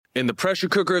In the pressure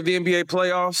cooker of the NBA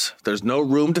playoffs, there's no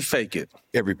room to fake it.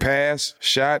 Every pass,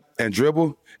 shot, and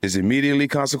dribble is immediately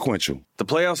consequential. The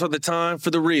playoffs are the time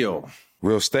for the real.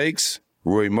 Real stakes,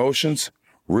 real emotions,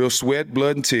 real sweat,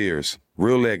 blood, and tears,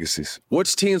 real legacies.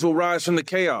 Which teams will rise from the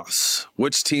chaos?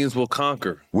 Which teams will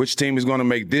conquer? Which team is going to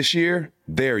make this year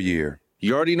their year?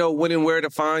 You already know when and where to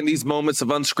find these moments of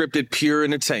unscripted, pure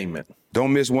entertainment.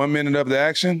 Don't miss 1 minute of the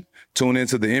action. Tune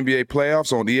into the NBA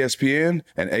playoffs on ESPN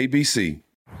and ABC.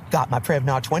 Got my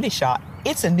Prevnar 20 shot.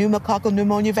 It's a pneumococcal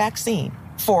pneumonia vaccine.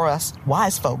 For us,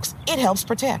 wise folks, it helps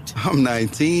protect. I'm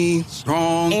 19,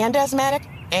 strong. And asthmatic,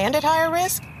 and at higher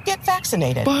risk. Get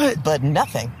vaccinated. But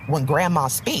nothing when grandma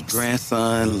speaks.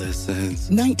 Grandson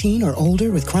listens. 19 or older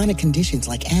with chronic conditions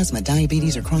like asthma,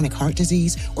 diabetes, or chronic heart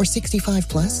disease, or 65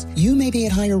 plus, you may be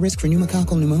at higher risk for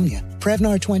pneumococcal pneumonia.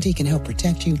 Prevnar 20 can help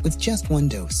protect you with just 1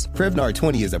 dose. Prevnar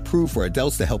 20 is approved for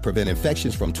adults to help prevent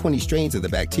infections from 20 strains of the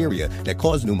bacteria that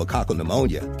cause pneumococcal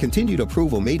pneumonia. Continued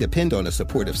approval may depend on a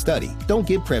supportive study. Don't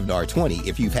get Prevnar 20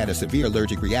 if you've had a severe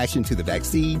allergic reaction to the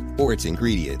vaccine or its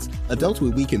ingredients. Adults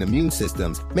with weakened immune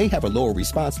systems may have a lower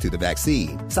response to the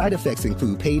vaccine. Side effects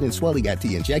include pain and swelling at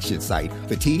the injection site,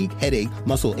 fatigue, headache,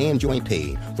 muscle, and joint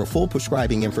pain. For full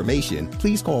prescribing information,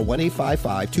 please call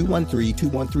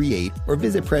 1-855-213-2138 or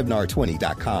visit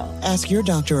Prevnar20.com. Ask your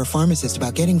doctor or pharmacist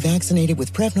about getting vaccinated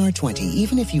with Prevnar 20,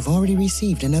 even if you've already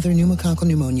received another pneumococcal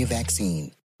pneumonia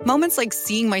vaccine. Moments like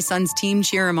seeing my son's team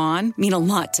cheer him on mean a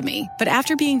lot to me. But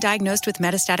after being diagnosed with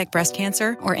metastatic breast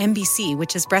cancer, or MBC,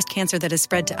 which is breast cancer that has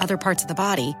spread to other parts of the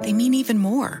body, they mean even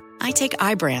more. I take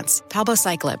Ibrance,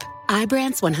 palbociclib.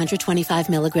 Ibrance 125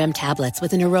 milligram tablets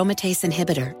with an aromatase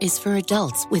inhibitor is for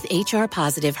adults with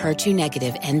HR-positive,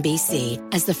 HER2-negative MBC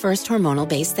as the first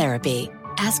hormonal-based therapy.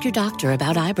 Ask your doctor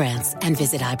about Ibrance and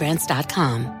visit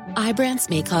Ibrance.com. Ibrance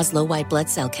may cause low white blood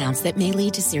cell counts that may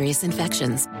lead to serious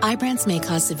infections. Ibrance may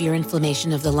cause severe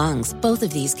inflammation of the lungs. Both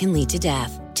of these can lead to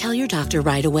death. Tell your doctor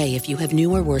right away if you have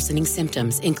new or worsening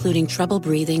symptoms, including trouble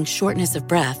breathing, shortness of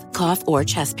breath, cough, or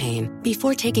chest pain.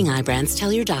 Before taking Ibrance,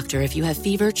 tell your doctor if you have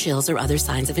fever, chills, or other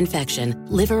signs of infection,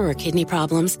 liver or kidney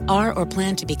problems, are or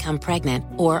plan to become pregnant,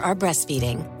 or are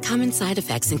breastfeeding. Common side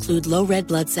effects include low red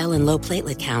blood cell and low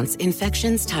platelet counts,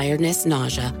 infections, tiredness,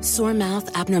 nausea, sore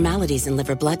mouth, abnormalities in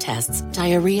liver blood tests,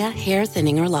 diarrhea, hair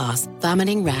thinning or loss,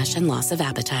 vomiting, rash, and loss of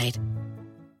appetite.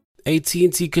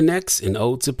 AT&T connects an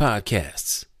ode to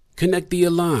podcasts. Connect the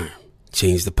alarm.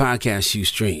 Change the podcast you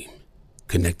stream.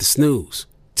 Connect the snooze.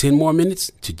 10 more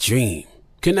minutes to dream.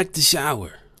 Connect the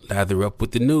shower. Lather up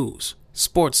with the news,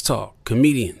 sports talk,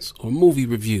 comedians, or movie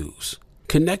reviews.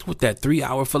 Connect with that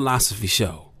 3-hour philosophy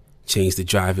show. Change the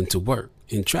drive into work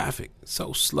in traffic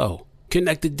so slow.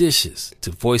 Connect the dishes to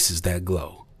voices that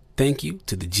glow. Thank you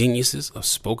to the geniuses of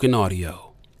spoken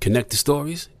audio. Connect the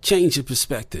stories, change your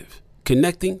perspective.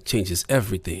 Connecting changes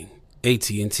everything.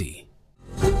 AT&T.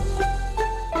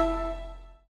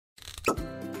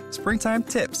 Springtime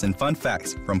tips and fun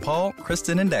facts from Paul,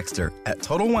 Kristen, and Dexter at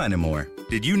Total Wine & More.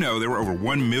 Did you know there were over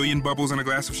 1 million bubbles in a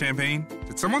glass of champagne?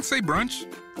 Did someone say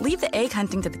brunch? Leave the egg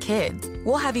hunting to the kids.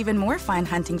 We'll have even more fine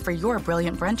hunting for your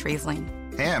brilliant brunch Riesling.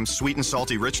 Ham's sweet and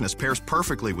salty richness pairs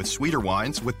perfectly with sweeter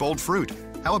wines with bold fruit.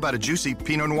 How about a juicy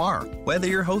Pinot Noir? Whether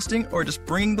you're hosting or just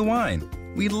bringing the wine,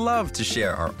 we'd love to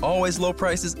share our always low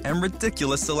prices and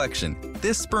ridiculous selection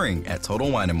this spring at Total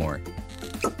Wine & More.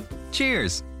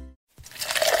 Cheers!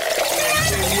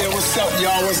 Yeah, what's up,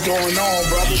 y'all? What's going on,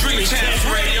 brother? Drink Champs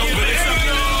Radio, baby.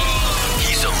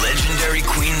 He's a legendary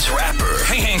Queens rapper.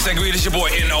 Hey, Sangria, this your boy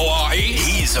N.O.R.E.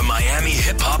 He's a Miami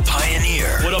hip-hop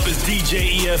pioneer. What up, is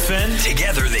DJ EFN?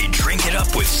 Together, they drink it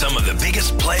up with some of the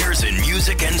biggest players in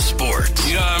music and sports.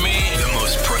 You know what I mean? The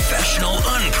most professional,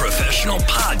 unprofessional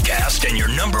podcast and your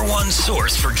 #1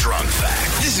 source for drunk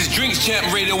facts. This is Drinks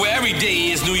Champ Radio, where every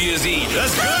day is New Year's Eve.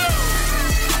 Let's go!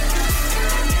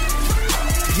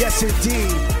 Yes,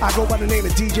 indeed. I go by the name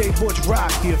of DJ Butch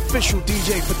Rock, the official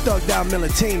DJ for Thugged Out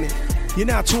Entertainment. You're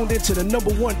now tuned into the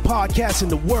 #1 podcast in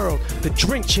the world, the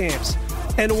Drink Champs,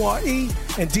 N.O.R.E.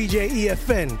 and DJ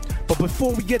EFN. But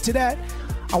before we get to that,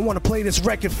 I want to play this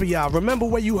record for y'all. Remember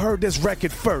where you heard this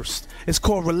record first. It's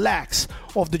called Relax,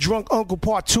 off the Drunk Uncle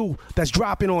Part 2 that's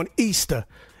dropping on Easter.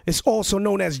 It's also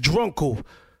known as Drunkle.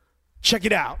 Check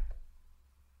it out.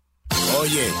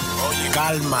 Oye,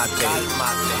 cálmate.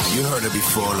 You heard it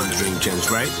before on Drink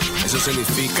Champs, right? Eso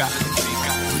significa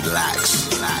relax.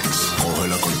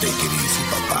 Cógelo con take it easy,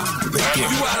 papá. You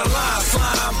out of line,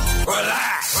 slime,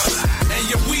 relax. And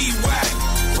your weed whack,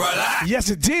 relax. Yes,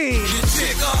 indeed. Your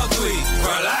chick ugly,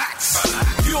 relax.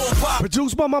 You don't pop.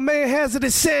 Produced by my man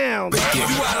Hazardous Sound. You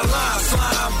out of line,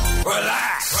 slime,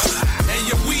 relax. And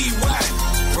your weed whack,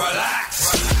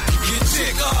 relax. Your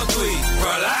chick ugly.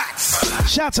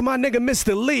 Shout to my nigga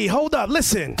Mr. Lee. Hold up,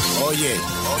 listen. Oh yeah,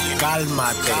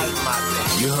 calmate.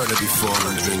 You heard it before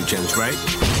on Drink Gems, right?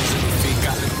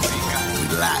 Significa,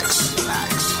 relax.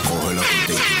 Cógelo con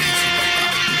take it easy.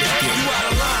 You out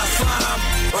of line, slime.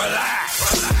 Relax.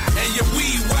 And your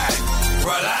weed whack.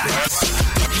 Relax.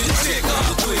 Your chick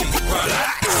ugly.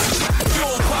 Relax. You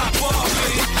don't pop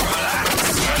bubbly.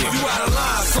 Relax. You out of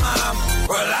line, slime.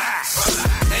 Relax.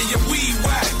 And your weed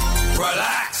whack.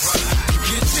 Relax.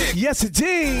 Your chick. Yes,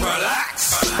 indeed.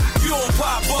 Relax. You don't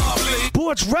pop bubbly.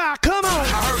 Butch Rock, come on.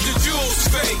 I heard the jewels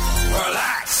fake.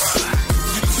 Relax.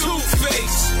 You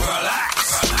two-face. Relax.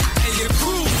 And your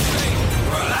crew's fake.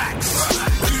 Relax.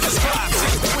 You just pop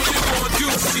shit when you gonna do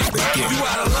shit. You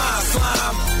out of line,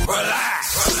 slime. Relax.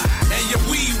 And your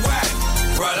weed whack.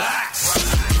 Relax.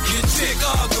 Your chick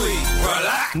ugly.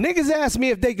 Relax. Niggas asked me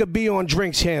if they could be on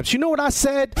Drink Champs. You know what I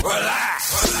said?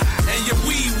 Relax. And your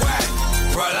weed whack.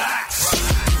 Relax.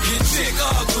 Your chick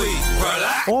ugly.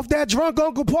 Relax. Off that Drunk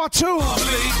Uncle Part 2.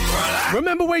 Relax.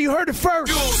 Remember where you heard it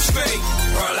first. Jewels fake.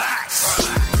 Relax.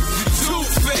 You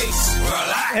two-face.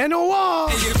 Relax. NOR.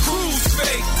 And your crew's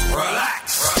fake.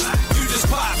 Relax. You just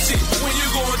pop shit when you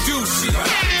gonna do shit. You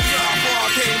know how far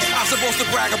I came, I'm supposed to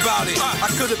brag about it. I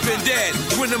could have been dead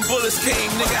when them bullets came,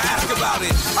 nigga, ask about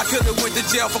it. I could have went to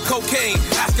jail for cocaine,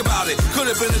 ask about it. Could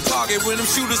have been a target when them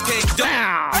shooters came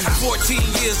down. 14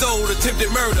 years old,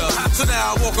 attempted murder. So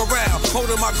now I walk around,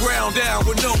 holding my ground down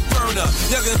with no burner.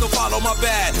 Youngins don't follow my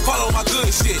bad, follow my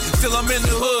good shit. Still I'm in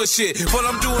the hood shit, but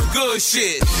I'm doing good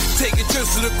shit. Taking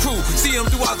trips to the crew, see them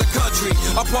throughout the country.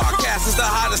 Our podcast is the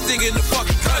hottest thing in the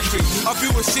fucking country. Our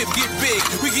viewership get big,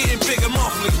 we getting bigger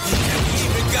monthly. And we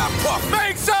even got puff.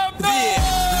 Make some noise!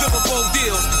 Yeah, Liverpool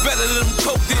deals, better than them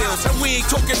coke deals. And we ain't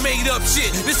talking made up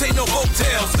shit, this ain't no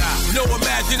hotels. No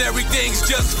imaginary things,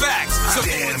 just facts. So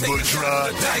damn, Butch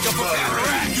Rock.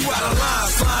 You out of line,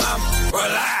 slime.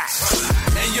 Relax.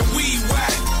 And your weed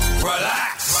whack.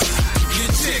 Relax. Your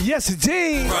chick. Yes,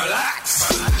 indeed. Relax.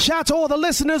 Shout to all the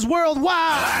listeners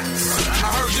worldwide. Relax. I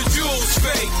heard the jewels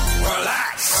fake.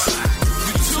 Relax.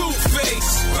 You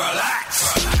two-face. Relax.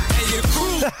 And your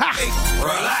crew fake.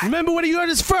 Relax. Remember when you heard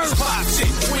this first?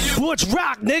 Butch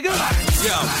Rock, nigga.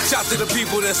 Yo, shout to the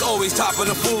people that's always top of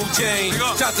the food chain.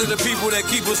 Shout to the people that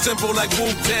keep it simple like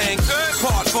Wu-Tang.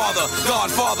 Podfather,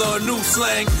 Godfather, a new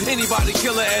slang. Anybody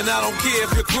killer and I don't care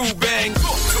if your crew bang.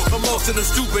 But most of them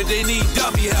stupid, they need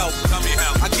dummy help.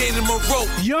 I gave them a rope.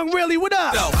 Young Really, what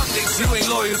up? Yo, you ain't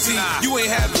loyalty, you ain't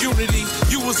have unity.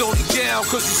 You was only down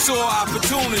cause you saw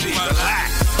opportunity.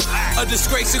 Relax. A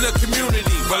disgrace in the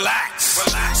community. Relax.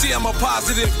 See, I'm a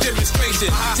positive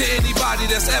demonstration to anybody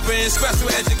that's ever in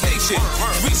special education.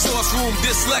 Resource room,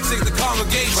 dyslexic, the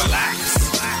congregation.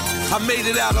 Relax. I made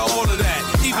it out of all of that.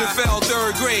 Even failed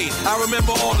third grade. I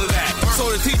remember all of that.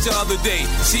 So the teacher the other day,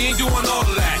 she ain't doing all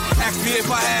of that. Asked me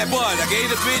if I had bud. I gave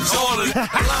the bitch all of that.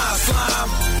 Line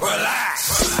slime.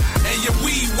 Relax. And your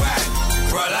weed whack.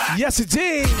 Relax. Yes,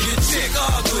 indeed. Your chick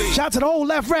ugly. Shout to the whole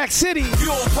Left Rack City. You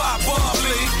don't pop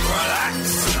bubbly.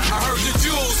 Relax. I heard the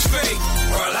jewels fake.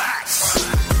 Relax.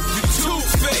 You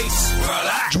two-face.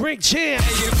 Relax. Drink Champ.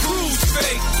 And your crew's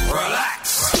fake.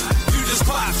 Relax. You just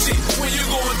pop shit when you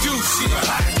gonna do shit.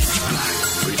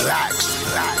 Relax.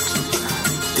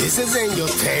 This isn't your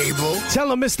table.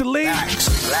 Tell him, Mr. Lee. Relax.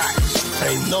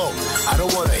 Hey, no, I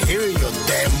don't want to hear your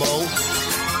demo.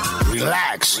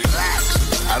 Relax.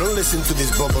 I don't listen to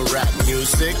this bubble rap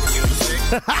music.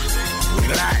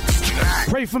 Relax.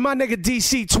 Pray for my nigga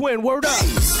DC Twin. Word up.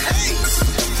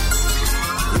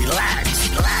 Relax.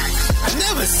 I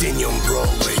never seen you on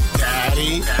Broadway,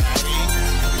 Daddy.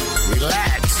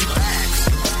 Relax.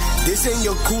 This ain't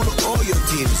your cool or your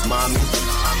tears, mommy.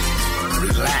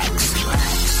 Relax.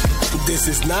 This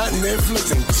is not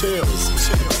Netflix and chills.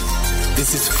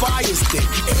 This is Fire Stick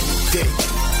and Dick.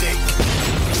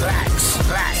 Relax.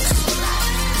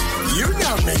 You're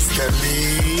not Mr.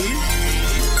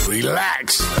 Lee.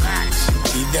 Relax.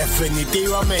 Y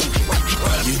definitivamente,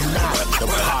 you're not the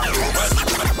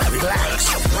podcast. Relax.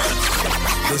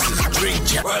 This is Drink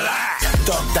Champ.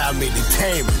 Talk down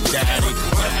entertainment, Daddy.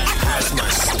 That's my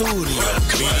studio,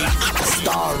 B.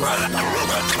 Star Relax.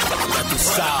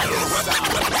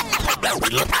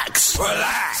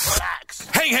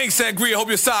 Hang Sangria, hope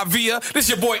you're Savia. This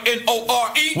your boy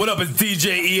N-O-R-E. What up, it's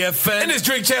DJ EFN. And this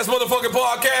Drink Champs motherfucking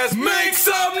podcast. Make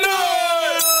some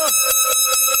noise!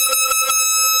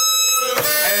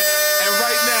 And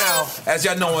right now, as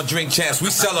y'all know on Drink Champs, we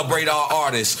celebrate our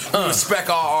artists. We respect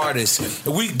our artists.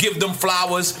 We give them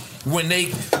flowers when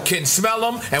they can smell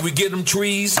them, and we give them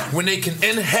trees when they can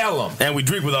inhale them. And we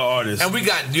drink with our artists. And we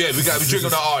drink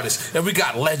with our artists. And we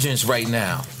got legends right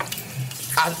now.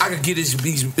 I could give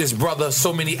this brother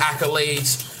so many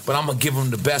accolades, but I'm gonna give him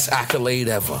the best accolade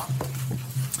ever,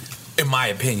 in my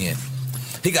opinion.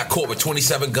 He got caught with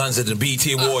 27 guns at the BET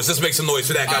Awards. Let's make some noise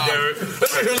for that, goddammit.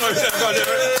 Let's make some noise for that,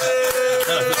 goddammit.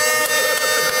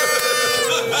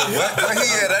 Where he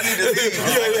at? I need to leave.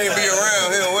 I can't be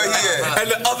around him. Where he at?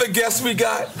 And the other guest we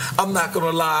got, I'm not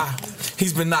gonna lie,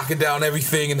 he's been knocking down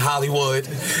everything in Hollywood,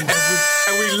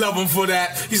 and we love him for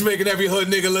that. He's making every hood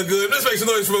nigga look good. Let's make some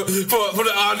noise for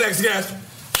our next guest.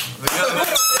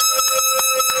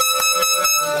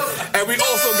 And we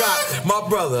also got my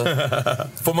brother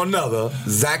from another,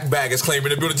 Zach Baggins, claiming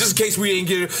the building. Just in case we ain't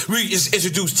get it, we just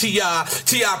introduced T.I.,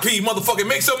 T.I.P., motherfucking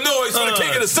make some noise for the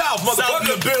king of the South, motherfucker. South in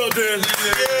the building.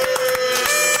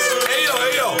 Hey,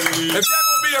 yo. If y'all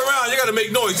gonna be around, you gotta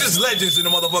make noise. Just legends in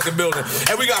the motherfucking building.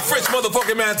 And we got French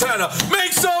motherfucking Montana.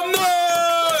 Make some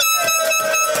noise!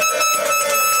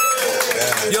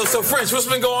 Yo, so French, what's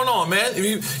been going on, man?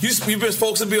 You've been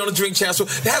supposed to be on the Drink Champs. So,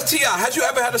 T.I., had you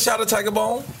ever had a shot of Tiger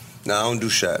Bone? No, I don't do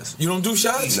shots. You don't do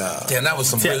shots? Nah. Damn, that was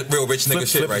some real rich nigga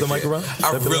shit right there.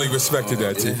 I really respected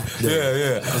that, T.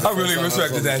 Yeah. I really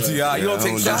respected that, T.I. You don't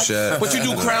take shots? But you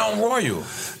do Crown Royal.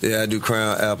 Yeah, I do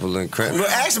Crown Apple and Crown. Well,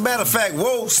 as a matter of fact,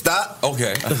 stop.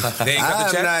 Okay.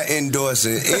 I'm not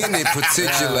endorsing any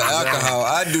particular alcohol.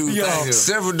 I do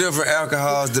several different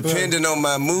alcohols depending on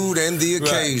my mood and the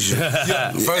occasion.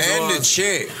 Yeah. And the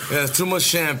check. There's too much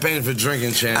champagne for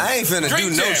drinking champ. I ain't finna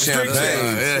do no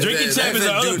champagne. Drinking champ is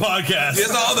our other podcast. It's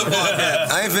our other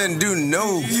podcast. I ain't finna do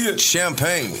no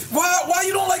champagne. Why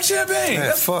you don't like champagne?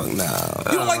 Man, fuck no.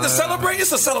 You don't like to celebrate?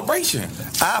 It's a celebration.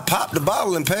 I pop the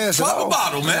bottle and pass it off. Pop a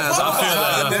bottle, man.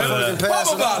 Pop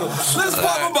a bottle. Let's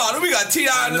pop a bottle. We got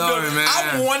T.I. in the building.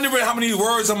 I'm wondering how many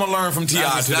words I'm gonna learn from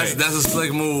T.I. today. That's a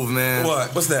slick move, man.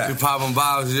 What's that? You popping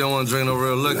bottles, you don't want to drink no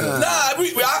real liquor. Nah,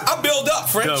 I build up,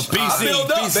 French. Yo, BC, I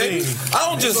build up, baby. I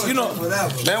don't just,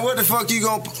 Man, what the fuck you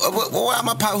gonna? Why am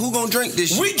I pop? Who gonna drink this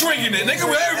shit? We drinking it, nigga.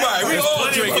 With everybody. We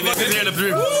all drinking it.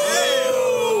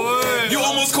 You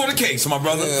almost caught a case, my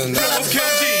brother. You almost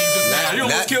killed Gene just now. You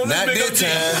almost killed this big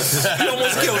Gene. You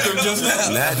almost killed him just now.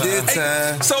 Not this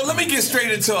time. So let me get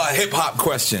straight into a hip hop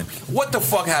question. What the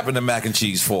fuck happened to Mac and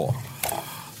Cheese for?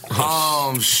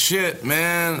 Shit,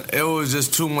 man. It was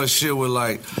just too much shit with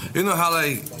you know how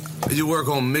you work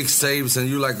on mixtapes and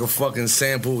you like a fucking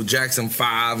sample Jackson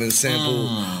 5 and sample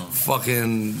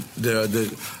fucking the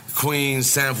Queen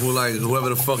sample whoever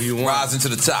the fuck you want. Rising to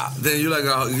the top. Then you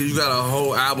got a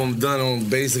whole album done on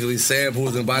basically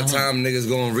samples, and by the time niggas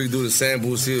go and redo the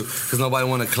samples here, because nobody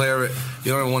want to clear it,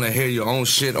 you don't want to hear your own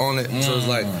shit on it. So it's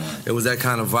it was that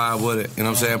kind of vibe with it. You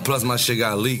know what I'm saying? Plus my shit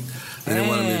got leaked. And they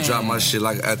wanted me to drop my shit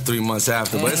at 3 months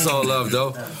after. But it's all love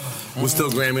though. We're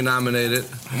still Grammy nominated.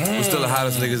 We're still the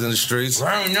hottest niggas in the streets.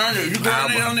 Grammy nominated? You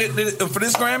nominated for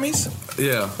this Grammys?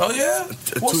 Yeah. Oh yeah?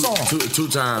 What song? Two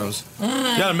times.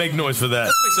 Gotta make noise for that.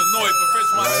 Let's make some noise for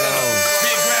French Montana.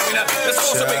 Big Grammy now. Let's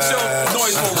also make some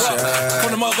noise for Rook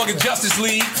from the motherfucking Justice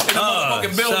League in the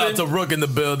motherfucking building. Shout out to Rook in the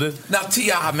building. Now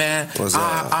T.I., man,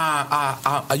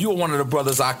 you were one of the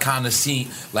brothers I kind of see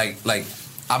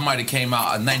I might have came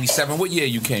out in 97. What year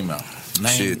you came out?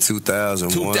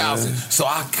 2001. 2000. So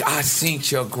I seen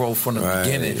your growth from the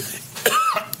beginning.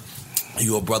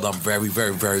 You're a brother I'm very,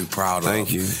 very, very proud of.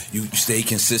 Thank you. You stay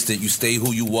consistent. You stay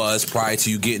who you was prior to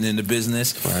you getting in the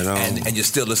business. Right on. And you're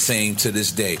still the same to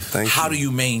this day. How do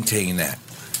you maintain that?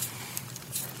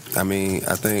 I mean,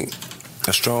 I think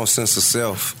a strong sense of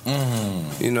self.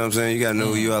 You know what I'm saying? You got to know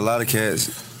who you are. A lot of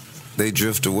cats, they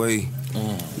drift away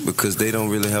because they don't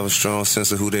really have a strong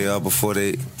sense of who they are before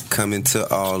they come into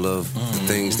all of the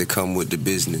things that come with the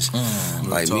business.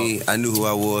 Like me, I knew who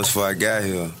I was before I got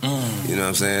here. You know what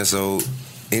I'm saying? So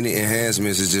any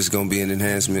enhancements is just gonna be an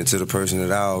enhancement to the person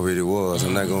that I already was. I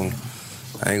ain't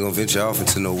gonna venture off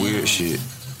into no weird shit.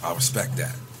 I respect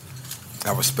that.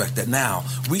 Now,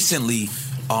 recently,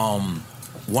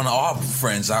 one of our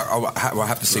friends, I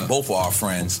have to say both of our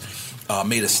friends,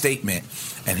 made a statement,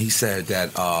 and he said that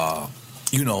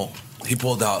he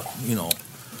pulled out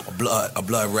a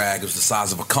blood rag. It was the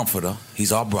size of a comforter.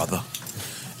 He's our brother,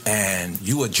 and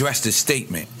you addressed this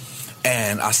statement.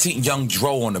 And I seen Young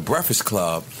Dro on the Breakfast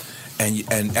Club,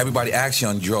 and everybody asked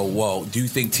Young Dro, well, do you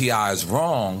think T.I. is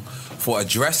wrong for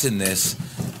addressing this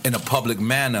in a public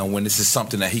manner when this is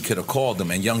something that he could have called them?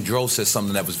 And Young Dro said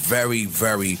something that was very,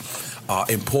 very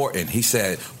important. He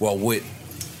said, well,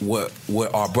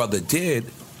 what our brother did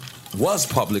was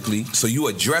publicly, so you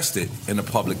addressed it in a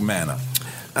public manner.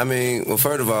 I mean, well,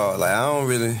 first of all, I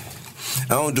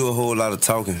don't do a whole lot of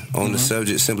talking on the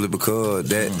subject simply because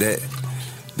that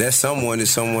that someone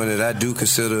is someone that I do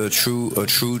consider a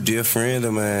true dear friend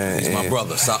of mine. He's my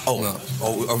brother. So,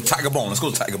 Tiger Bone. Let's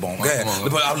go to Tiger Bone. Go ahead.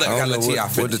 But I'll let T.I.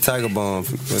 finish. What the Tiger Bone?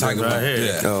 Tiger Bone.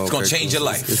 Yeah. Oh, it's gonna change your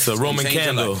life. It's a Roman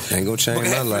candle. Ain't gonna change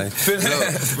my life.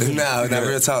 Nah,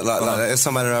 real talk. Like, that's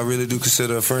somebody that I really do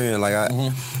consider a friend. Like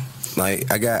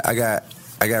I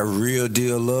got real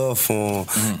deal love for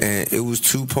him, and it was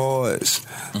two parts.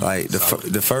 Like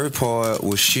the first part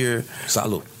was sheer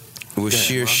salute. It was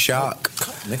sheer shock.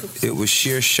 It was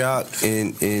sheer shock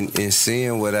in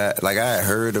seeing what I had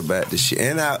heard about this shit.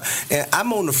 And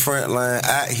I'm on the front line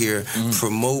out here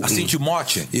promoting. I seen you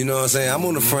marching. You know what I'm saying? I'm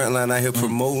on the front line out here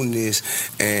promoting this,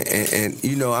 and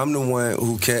you know I'm the one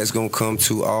who cats gonna come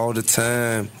to all the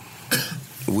time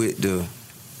with the,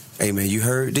 hey man, you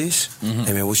heard this?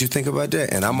 Hey man, what you think about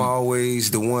that? And I'm always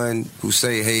the one who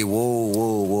say, hey,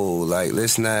 whoa, like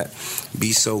let's not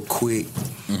be so quick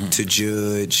to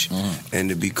judge and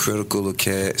to be critical of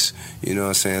cats. You know what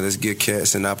I'm saying? Let's give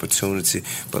cats an opportunity.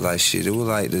 But like shit, it was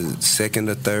like the second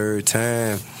or third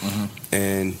time,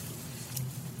 and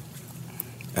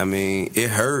I mean it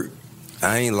hurt.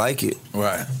 I ain't like it.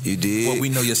 Right. You did. Well, we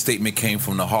know your statement came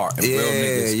from the heart. Yeah, real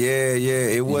niggas.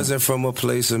 yeah. It wasn't from a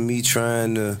place of me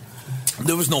trying to.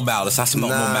 There was no malice. I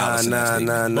smelled no malice. Nah.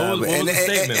 What was the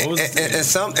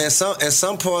statement? And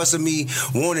some parts of me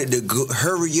wanted to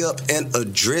hurry up and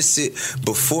address it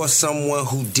before someone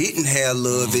who didn't have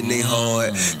love in their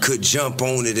heart could jump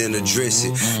on it and address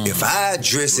it. If I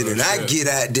address it and I get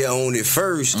out there on it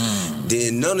first,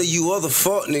 then none of you other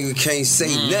fuck nigga can't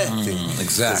say nothing. Exactly.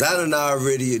 Because I done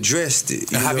already addressed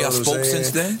it. Now, have y'all spoke since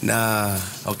then? Nah.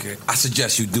 Okay. I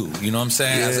suggest you do. You know what I'm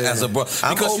saying? Yeah. As a brother.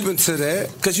 I'm open to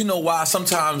that. Because you know why?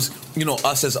 Sometimes, you know,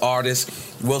 us as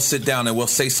artists, we'll sit down and we'll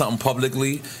say something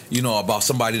publicly, you know, about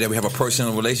somebody that we have a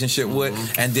personal relationship with,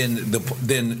 and then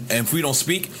if we don't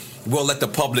speak, we'll let the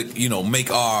public, you know,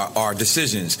 make our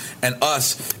decisions. And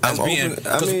us as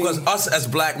because us as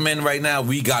black men right now,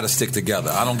 we gotta stick together.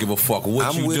 I don't give a fuck what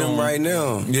I'm you with doing. him right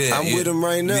now. Yeah, I'm with him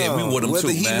right now. Yeah, we with him whether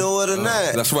too, he man. know it or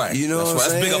not. That's right. You know that's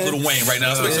what I'm Let's saying? big up Lil Wayne right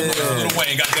now. Let's make some noise for Lil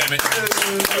Wayne. Goddamn it.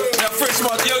 Now, French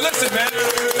Mark, yo, listen, man.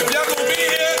 If y'all gonna be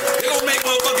here, they gonna make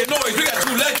motherfucking noise. We got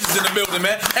two legends in the building,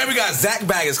 man. And we got Zach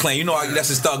Baggers Claim. You know that's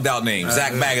his thugged out name,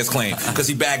 Zach Baggers Claim, because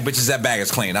he bagged bitches at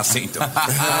Baggers Claim. I seen them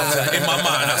in my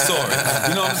mind. I saw it.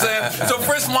 You know what I'm saying? So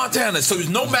French Montana. So there's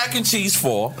no mac and cheese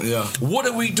for. Yeah. What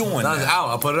are we doing? That's out.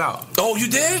 I put it out. Oh, you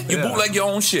did? You bootleg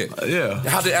your own shit. Yeah.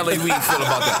 How did L.A. Reid feel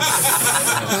about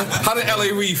that? How did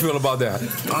L.A. Reid feel about that?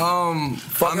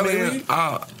 Fuck L.A. Reid?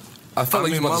 I felt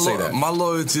like you were about to say that. My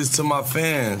loyalty is to my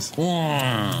fans,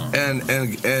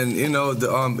 and you know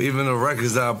even the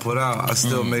records that I put out, I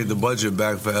still made the budget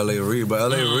back for L.A. Reid, but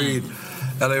L.A.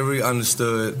 Reid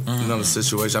understood the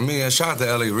situation. I mean, and shout out to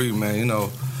L.A. Reid, man. You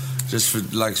know, just for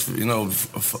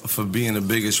for being the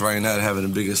biggest right now, having the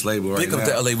biggest label right now. Big up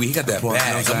to L.A. Reid. He got that bag.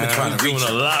 I've been trying to reach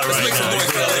a lot Let's right make some now.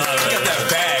 noise for L.A. He got that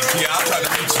bag. Yeah, I'm trying to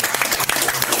reach you.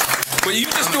 But you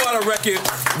just threw out a record,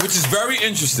 which is very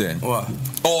interesting. What?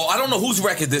 Oh, I don't know whose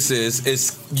record this is.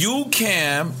 It's you,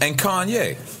 Cam, and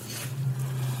Kanye.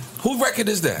 Whose record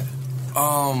is that?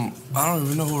 I don't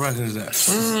even know who record is that.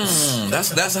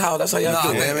 That's how y'all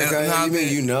do it. You mean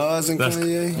you Nas and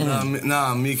Kanye?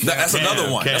 Nah, me. That's another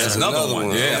one. That's another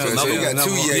one. Yeah, that's another one. You got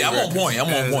two Yeah, I'm on point.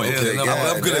 Okay,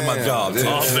 I'm good at my job.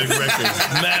 All big records.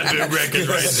 Mad big records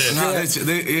right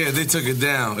there. They took it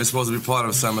down. It's supposed to be part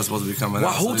of something. It's supposed to be coming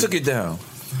out. Who took it down?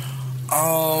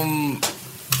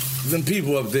 Them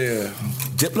people up there.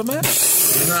 Diplomat?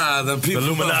 Nah, the people. The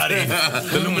Illuminati.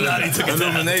 The Illuminati took it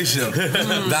down. Illumination.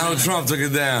 Donald Trump took it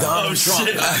down. Donald Trump.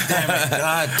 Shit.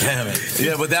 God damn it.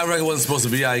 Yeah, but that record wasn't supposed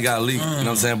to be out. He got leaked. You know what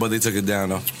I'm saying? But they took it down,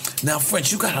 though. Now,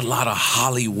 French, you got a lot of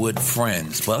Hollywood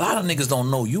friends, but a lot of niggas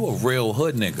don't know you a real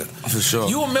hood nigga. For sure.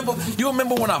 You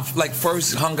remember when I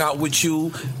first hung out with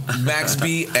you, Max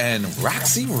B, and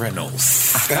Roxy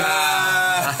Reynolds? Zach,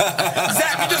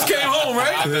 you just came home,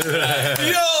 right?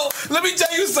 Yo, let me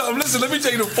tell you something. Listen, let me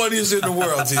tell you the funniest shit in the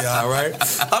world to y'all, right?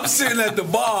 I'm sitting at the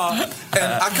bar, and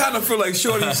I kind of feel like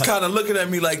Shorty's kind of looking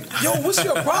at me like, yo, what's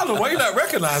your problem? Why you not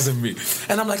recognizing me?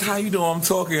 And I'm like, how you doing? I'm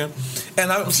talking.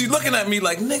 And she's looking at me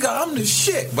like, nigga, I'm the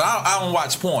shit. But I don't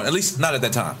watch porn, at least not at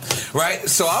that time, right?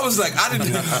 So I was like, I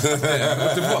didn't. What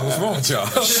the fuck? What's wrong with y'all?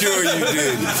 Sure you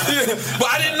did. Yeah, but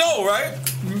I didn't know, right?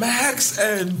 Max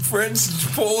and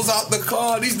Prince pulls out the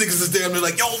car. These niggas is damn near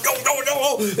like, yo.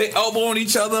 They elbowing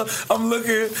each other. I'm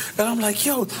looking, and I'm like,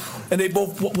 yo. And they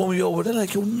both pull me over. They're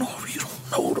like, yo, no, you don't.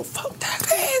 know who the fuck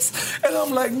that is. And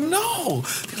I'm like, no.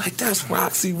 They're like, that's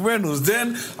Roxy Reynolds.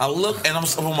 Then I look and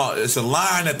it's a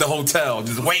line at the hotel,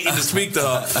 just waiting to speak to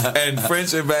her. And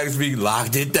French and Max B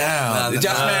locked it down. Did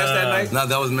y'all smash that night? No,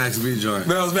 that was Max B joint.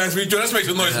 That was Max B joint. Let's make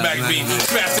some noise for Max B.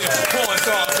 Smash it. Porn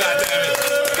songs, goddammit.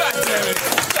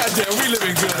 Goddammit, we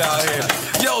living good out here.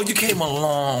 Yo, you came a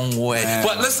long way. Man.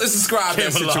 But let's describe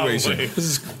that situation.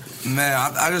 Man,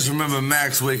 I just remember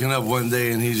Max waking up one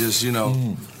day and he just, you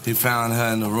know, he found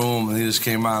her in the room and he just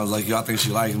came out and was like, yo, I think she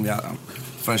likes me.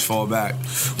 French fall back.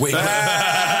 Wait.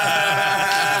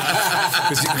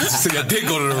 So you did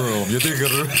go to the room. I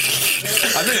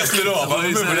think I slid off. I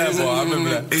remember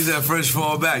that part. He said French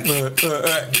fall back.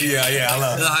 Yeah, I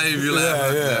love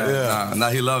it. Nah,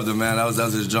 he loved it, man. That was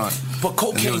his joint. But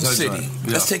Cocaine City.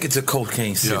 Let's take it to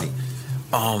Cocaine City.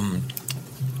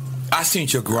 I seen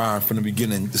your grind from the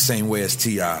beginning the same way as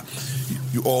T.I.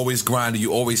 You always grinded,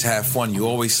 you always had fun, you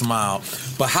always smiled.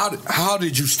 But how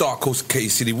did you start Cocaine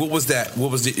City? What was that?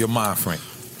 What was your mind frame?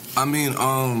 I mean,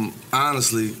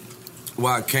 honestly,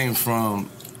 where I came from,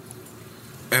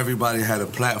 everybody had a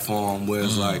platform where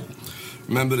it's like,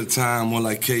 remember the time when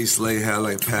like K Slay had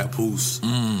like Pat Poose,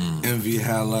 Envy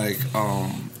had like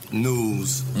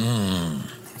News.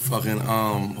 Fucking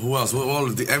who else? Clue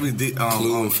and Fab.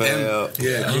 Clue and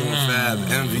Fab.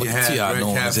 Envy had Red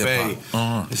Cafe.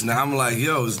 Now I'm like,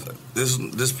 yo,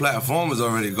 this platform is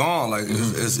already gone. Like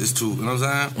it's too, you know what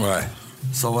I'm saying? Right.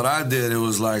 So what I did, it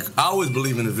was like I always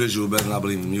believe in the visual better than I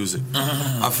believe in music.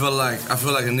 I feel like a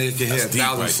nigga can hear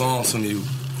 1,000 songs from you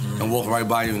and walk right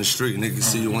by you in the street. Nigga can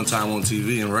see you one time on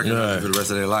TV and recognize you for the rest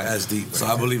of their life. That's deep. So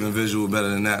I believe in visual better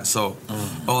than that. So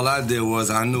all I did was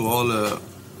I knew all the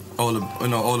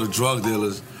drug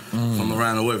dealers from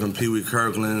around the way, from Pee Wee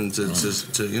Kirkland to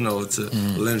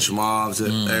Lynch Mob to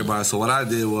everybody. So what I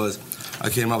did was I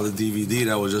came out with a DVD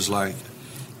that was just like,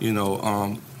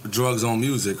 drugs on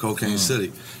music, Cocaine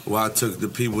City, where I took the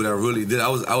people that really did it.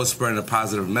 I was spreading a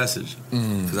positive message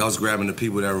because I was grabbing the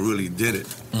people that really did it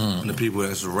and the people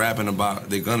that's rapping about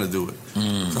they're gonna do it.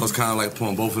 So I was kind of like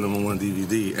putting both of them on one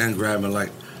DVD and grabbing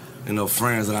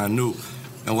friends that I knew.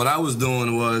 And what I was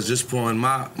doing was just pouring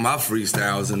my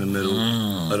freestyles in the middle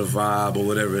of the vibe or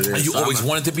whatever it is. And you always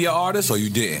wanted to be an artist, or you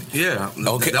didn't? Yeah.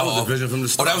 Okay. That was the vision from the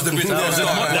start. That was the vision from the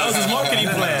start. That was his marketing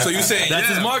plan. So you saying that's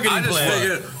his marketing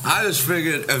plan? I just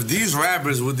figured if these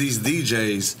rappers with these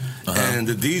DJs and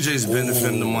the DJs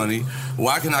benefiting the money,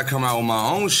 why can I come out with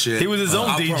my own shit? He was his own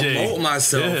DJ. Promote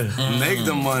myself, make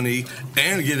the money,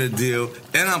 and get a deal,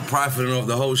 and I'm profiting off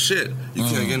the whole shit. You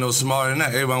can't get no smarter than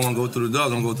that. Everybody want to go through the door, I'm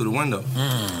going to go through the window.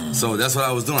 So that's what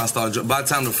I was doing. I started. By the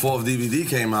time the 4th DVD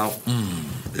came out,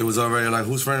 it was already like,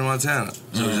 who's Franny Montana?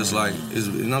 So it was just like,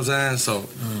 you know what I'm saying? So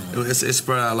it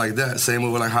spread out like that. Same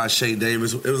with like how Shay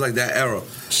Davis. It was like that era.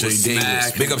 Shay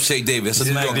Davis. Big up Shay Davis. That's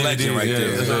a New York legend right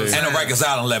there. And a Rikers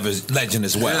Island legend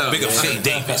as well. Big up Shay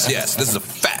Davis. Yes, this is a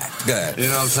fact. Go ahead. You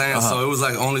know what I'm saying? So it was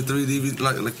like only 3 DVDs,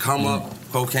 like Come Up,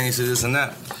 Cocaine City, this and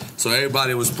that. So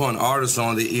everybody was putting artists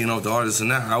on, they eating off the artists and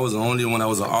that. I was the only one that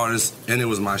was an artist, and it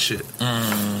was my shit.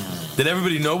 Did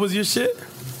everybody know it was your shit?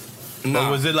 No.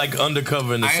 Or was it like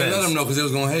undercover in the sense? I ain't let them know because they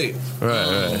was going to hate.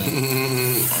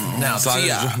 Right. Now, so I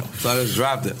just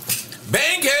dropped it.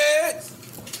 Bankhead!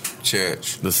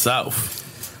 Church. The South.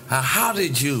 How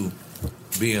did you,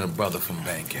 being a brother from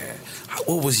Bankhead,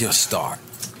 what was your start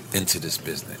into this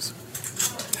business?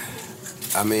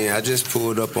 I mean, I just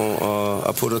pulled up on.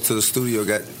 I pulled up to the studio.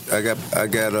 I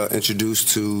got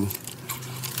introduced to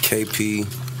KP,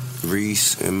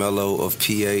 Reese, and Mello of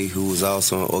PA, who was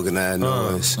also on Organized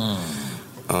Noise.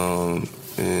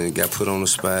 And got put on the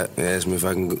spot and asked me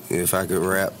if I could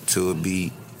rap to a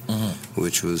beat,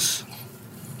 which was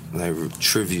like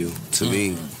trivial to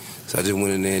me. So I just went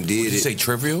in there and did it. Did you say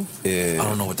trivial? Yeah. I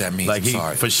don't know what that means. Like I'm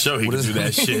sorry. For sure he can do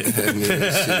that shit.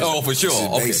 Oh, for sure.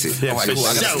 Okay. Basic. Yeah, all right, cool.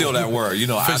 I got to steal that word. I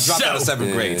dropped out of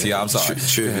 7th grade. Yeah, I'm sorry.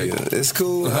 Trivia. It's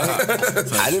cool.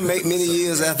 I didn't make many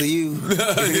years after you.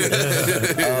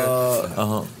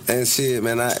 And shit,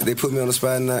 man, they put me on the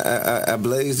spot and I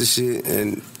blazed the shit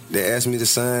and they asked me to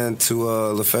sign to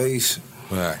LaFace.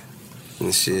 Right.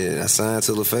 And shit, I signed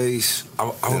to LaFace. I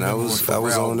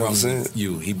was on ever since.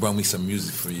 He brought me some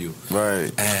music for you.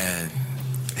 Right. And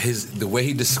the way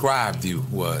he described you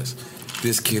was,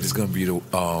 this kid is gonna be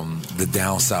the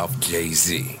down south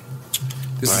Jay-Z.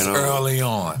 This is early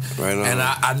on. Right on. And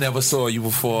I never saw you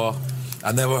before.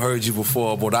 I never heard you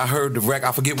before, but I heard the record.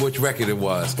 I forget which record it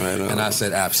was. Right on. And I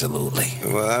said, absolutely.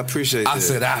 Well, I appreciate that. I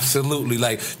said, absolutely.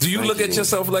 Like, do you look at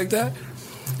yourself like that?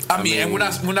 I mean, and when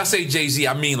I say Jay-Z,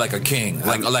 I mean like a king,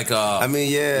 like a. I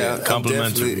mean, yeah,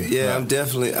 complimentary. I'm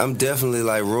definitely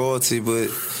like royalty, but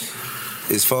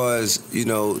as far as, you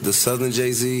know, the Southern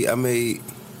Jay-Z,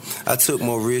 I took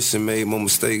more risks and made more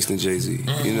mistakes than Jay-Z.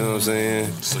 You know what I'm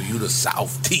saying? So you the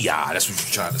South T.I., that's what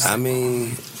you're trying to say. I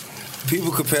mean,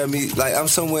 people compare me, like, I'm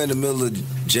somewhere in the middle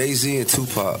of Jay-Z and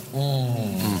Tupac.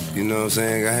 You know what I'm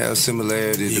saying? I have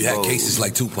similarities to both. You had cases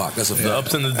like Tupac. That's the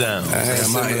ups and the downs. I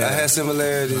had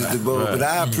similarities to both, but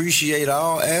I appreciate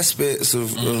all aspects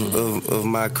of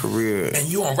my career. And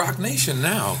you on Rock Nation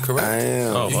now, correct? I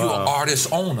am. Oh, you're an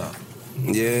artist owner.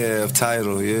 Yeah, of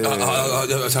Tidal. Yeah.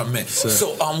 That's what I meant.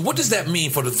 So, what does that mean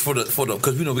for the?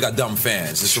 Because we know we got dumb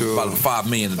fans. There's about 5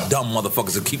 million dumb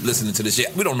motherfuckers that keep listening to this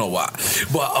shit. We don't know why,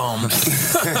 but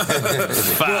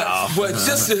but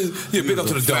just big up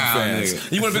to the dumb fans.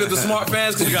 Nigga. You want to big up the smart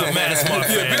fans? Because You got mad smart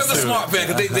fans, big up the too. smart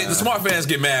fans because the smart fans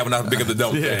get mad when I big up the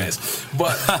dumb fans.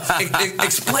 But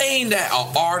explain that an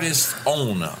artist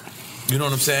owner. You know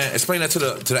what I'm saying? Explain that to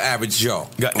the average Joe.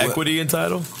 Got equity in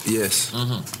Tidal? Yes.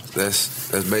 That's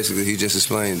basically, he just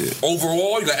explained it.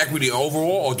 Overall, you got equity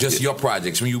overall, or just your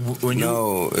projects?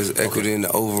 No, it's equity in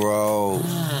the overall.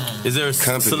 Is there a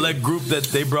company. select group that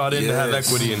they brought in to have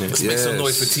equity in it? Let's make some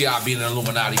noise for T.I. being an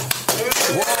Illuminati.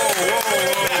 Whoa.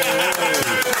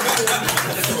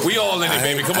 We all in it,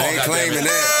 baby. Come on, I ain't claiming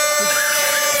that.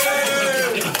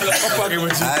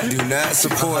 I do not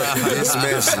support this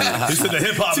message. He said the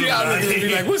hip hop.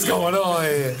 T.I. like, what's going on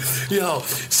here? Yo,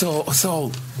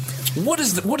 so. What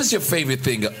is your favorite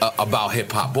thing about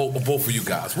hip hop? Both of you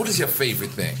guys. What is your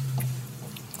favorite thing?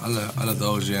 I let the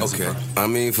OG answer. Okay. I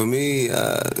mean, for me,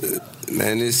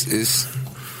 man, it's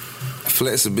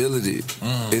flexibility,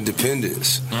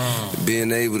 independence,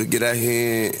 being able to get out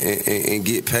here and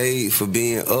get paid for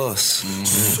being us.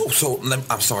 So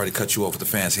I'm sorry to cut you off. The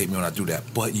fans hate me when I do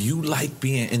that, but you like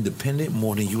being independent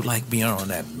more than you like being on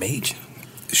that major.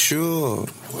 Sure.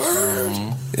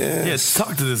 Word. Yes.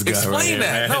 Talk to this guy. Explain right here,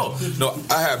 that. man. No,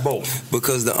 I have both.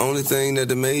 Because the only thing that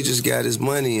the majors got is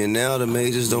money, and now the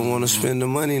majors don't want to spend the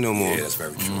money no more. Yeah, that's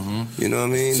very true. You know what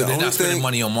I mean? So they're not spending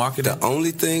money on marketing? The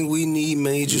only thing we need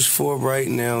majors for right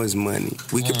now is money.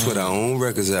 We can put our own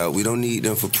records out. We don't need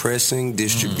them for pressing,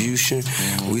 distribution.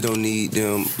 We don't need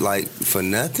them for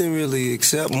nothing really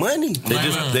except money.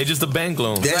 They just a bank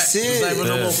loan. That's it.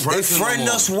 They fronting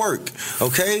us work,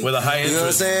 okay? With a high interest. You know what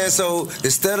I'm saying? So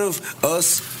instead of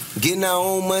us getting our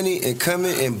own money and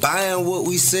coming and buying what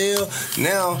we sell,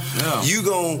 now you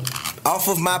gon' off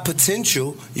of my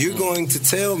potential, you're going to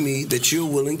tell me that you're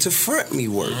willing to front me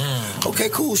work. Okay,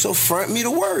 cool. So front me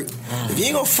to work. If you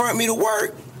ain't gonna front me to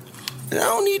work, then I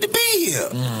don't need to be here.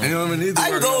 And you don't even need to I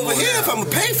can work go no over more here now. if I'm gonna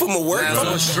pay for my work.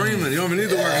 Now it's streaming. You don't even need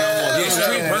to work no more.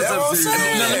 Now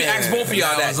let me ask both of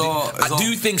y'all that. Do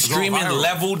you think streaming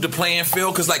leveled the playing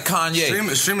field? Because like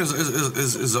Kanye, streaming is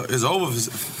over.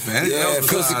 Yeah,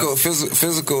 physical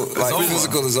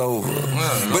is over.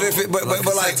 But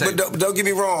don't get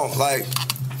me wrong, like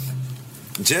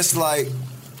just like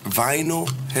vinyl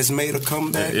has made a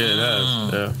comeback. Yeah, it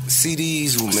has. Yeah.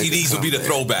 CDs will make CDs will be the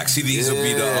throwback. CDs will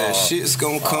be the shit's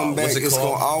gonna come back. It's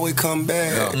gonna always come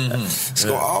back. It's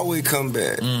gonna always come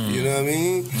back. You know what I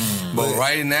mean? But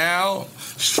right now,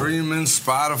 streaming,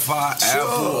 Spotify,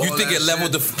 Apple. You think it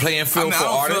leveled the playing field for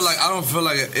artists? I don't feel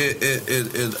like it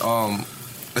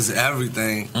it's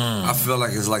everything. I feel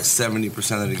like it's like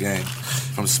 70% of the game.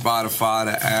 From Spotify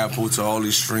to Apple to all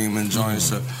these streaming joints.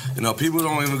 So, people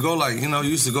don't even go you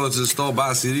used to go to the store,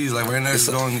 buy CDs. Like right now, it's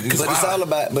all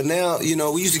about, but now,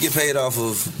 we used to get paid off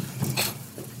of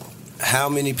how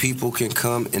many people can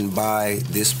come and buy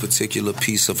this particular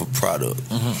piece of a product.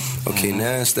 Okay,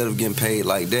 now instead of getting paid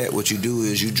like that, what you do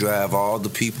is you drive all the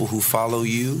people who follow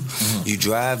you, you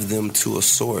drive them to a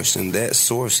source, and that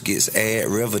source gets ad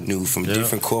revenue from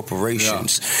different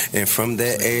corporations. And from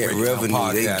that ad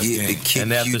revenue, they get to kick you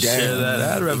down. Share that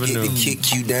ad revenue. They get to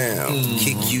kick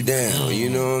you down,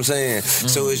 you know what I'm saying?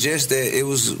 So it's just that it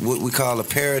was what we call a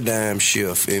paradigm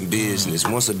shift in business.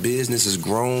 Once a business has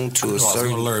grown to a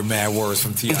certain... learn mad words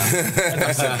from T.I.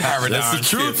 That's the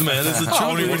truth, man. That's the truth. I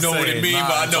don't even know what it means,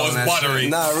 but I know it's buttery.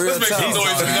 Real Let's make some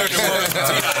noise.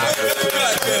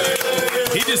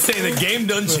 He just saying the game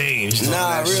done changed.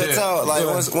 Real talk. Like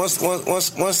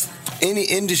once any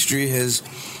industry has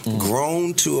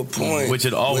grown to a point, which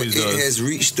it always does, it has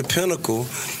reached the pinnacle.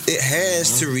 It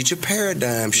has to reach a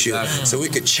paradigm shift, so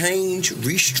it could change,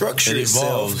 restructure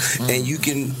itself, and you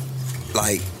can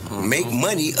make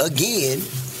money again.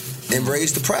 and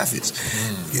raise the profits.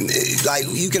 Like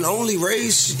you can only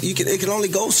it can only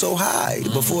go so high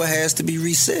before it has to be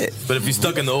reset. But if you're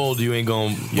stuck in the old, you ain't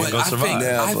gonna survive.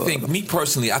 I think me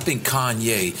personally, I think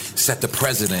Kanye set the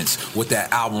precedence with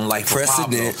that album like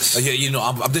Precedence. Yeah, you know,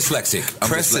 I'm dyslexic.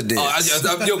 Precedence.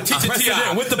 Yo, teacher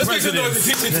T.I. with the president.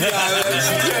 Teacher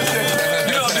T.I.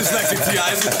 You know I'm dyslexic,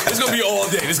 T.I. It's gonna be all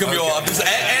day. It's gonna be all.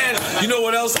 And you know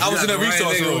what else? I was in a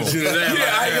resource room.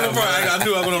 I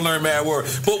knew I was gonna learn mad word.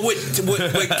 But what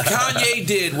Kanye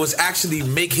did was actually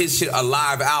make his shit a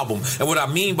live album. And what I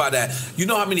mean by that, you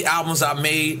know how many albums I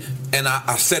made and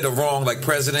I said it wrong, like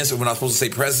presidents, when I was supposed to say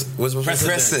precedent. With a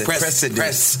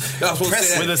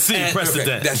C,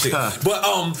 precedent. That shit. But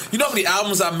you know how many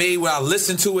albums I made where I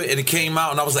listened to it and it came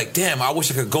out and I was like, damn, I wish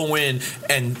I could go in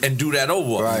and do that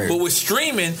over. Right. But with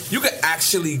streaming, you can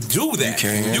actually do that.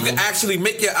 You can actually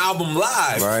make your album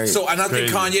live. Right. So, and I think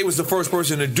Kanye was the first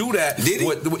person to do that. Did he?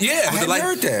 I hadn't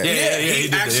heard that. He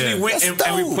actually went and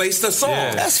replaced the song.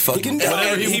 Yeah. That's fucking dope.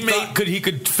 Whatever he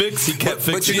could fix, he kept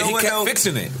fixing. But you know what? He kept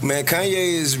fixing it. Man, Kanye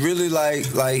is really like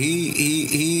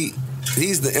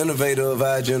he's the innovator of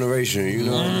our generation. You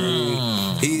know what I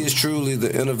mean? He is truly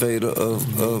the innovator of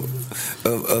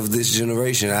this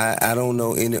generation. I don't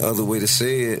know any other way to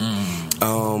say it.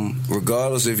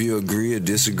 Regardless if you agree or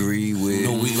disagree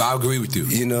with, I agree with you.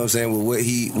 You know what I'm saying? With what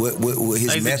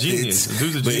his he's methods. A genius.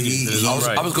 Dude's a genius.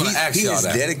 I was going to ask y'all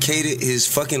that. He has dedicated his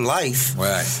fucking life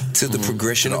to the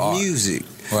progression of music.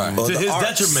 Right.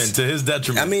 To his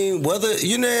detriment. I mean, whether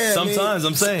sometimes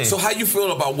I'm saying. So how you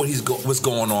feel about what's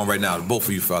going on right now, both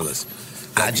of you fellas?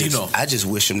 I just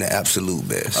wish him the absolute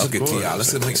best. Look at T.I.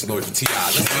 Let's make some noise for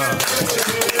T.I.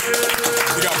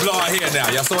 We got blonde hair now.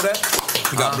 Y'all saw that?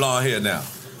 We got blonde hair now.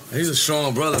 He's a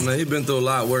strong brother, man. He's been through a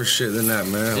lot worse shit than that,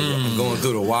 man. Going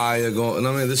through the wire,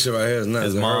 this shit right here is nothing.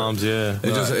 His mom's,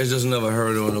 It just never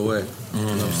hurt him in a way. You know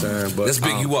what I'm saying? But let's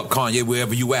big you up, Kanye,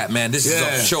 wherever you at, man. This is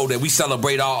a show that we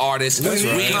celebrate our artists. We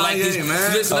ain't like this.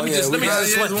 Man. Listen, let me explain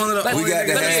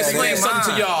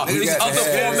something to y'all. These other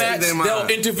formats, they'll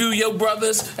interview your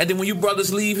brothers, and then when you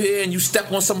brothers leave here and you step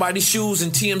on somebody's shoes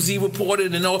and TMZ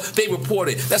reported and all, they report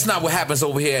it. That's not what happens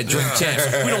over here at Drink Champs.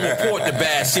 We don't report the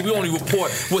bad shit. We only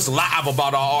report what's live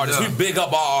about our artists. We big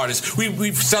up our artists.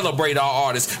 We celebrate our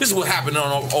artists. This is what happened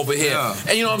over here.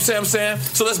 And you know what I'm saying?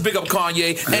 So let's big up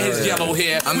Kanye and his yellow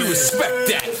hair. We respect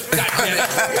that. God damn it.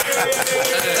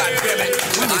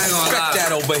 We respect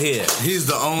that over here. He's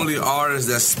the only artist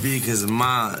that speak his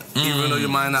mind. Even though you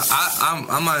might not,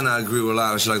 I might not agree with a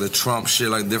lot of shit like the Trump shit,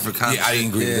 like different kinds of shit. I didn't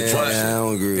agree with the Trump shit. I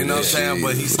don't agree with You know what I'm saying?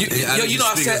 But he's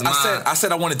I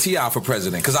said I wanted T.I. for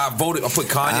president because I put Kanye for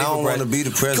president. I don't want to be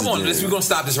the president. Come on, we're going to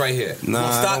stop this right here. Nah,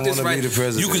 I don't want to be the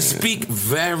president. You can speak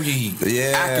very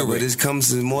accurate. But it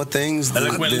comes to more things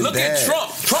than Look that. at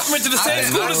Trump. Trump went to the same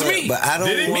school as me. But I don't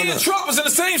Me and Trump was in the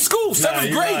same school,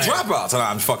 7th grade dropouts.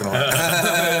 I'm fucking around. But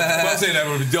I'm saying that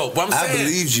would be dope. But I'm saying, I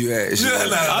believed you, actually.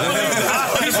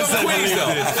 He's from Queens,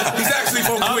 though. He's actually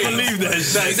from Queens. I believe that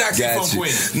shit. He's actually from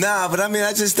Queens. Nah, but I mean,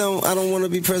 I don't want to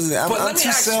be president. I'm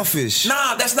too selfish.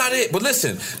 Nah, that's not it. But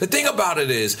listen, the thing about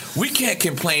it is, we can't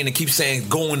complain and keep saying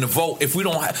going to vote if we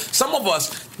don't have. Some of us,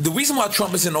 the reason why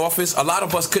Trump is in office, a lot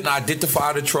of us couldn't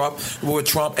identify with Trump,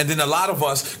 and then a lot of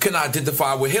us couldn't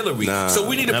identify with Hillary. So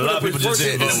we need to put up a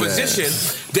person in a position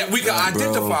that we can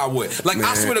identify with. Like,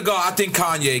 I swear to God, I think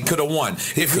Kanye could have won. I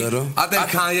think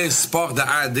Kanye sparked the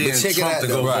idea in Trump to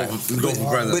go for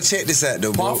president. But check this out,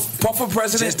 though, bro. Puff for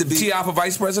president, T.I. for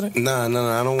vice president? Nah,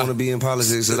 I don't want to be in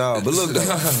politics at all. But look, though,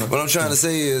 what I'm trying to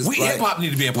say is, hip-hop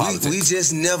need to be in politics. We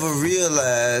just never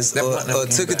realized or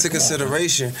took into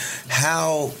consideration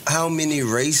how many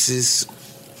racist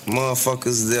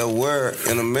motherfuckers there were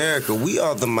in America. We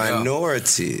are the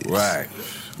minority. Right.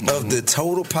 Of the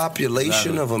total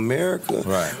population of America.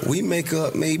 Right. We make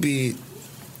up maybe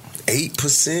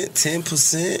 8%,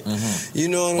 10%. You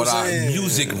know what I'm saying? But our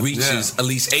music reaches at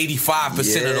least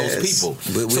 85% of those people.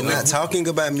 But we're not talking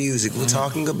about music. We're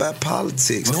talking about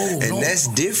politics. That's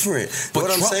different. But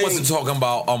what Trump I'm saying, wasn't talking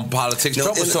about politics.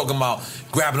 Trump was talking about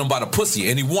grabbing him by the pussy,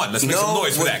 and he won. Let's make some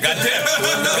noise for that. Goddamn.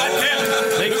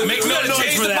 Make no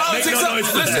noise for that.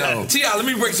 Listen, T.I., let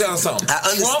me break down something. I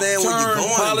understand where you're going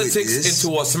with politics this.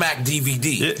 into a smack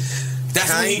DVD. That's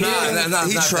what he did.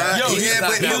 He tried.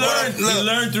 He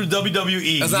learned through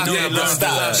WWE.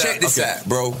 Stop. Check this out,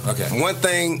 bro. Okay. One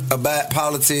thing about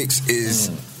politics is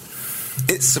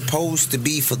it's supposed to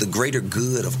be for the greater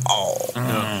good of all. You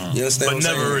understand? But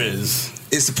never is.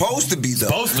 It's supposed to be,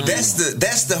 though.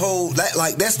 That's the whole,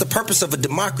 that's the purpose of a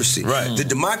democracy. Right. The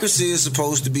democracy is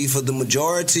supposed to be for the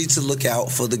majority to look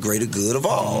out for the greater good of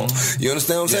all. You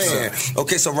understand what I'm saying? Sir.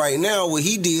 Okay, so right now what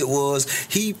he did was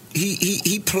he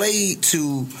played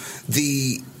to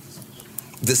the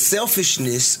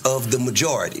selfishness of the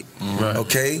majority. Right.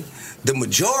 Okay? The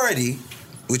majority,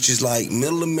 which is like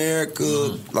middle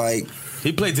America, like...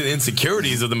 He played to the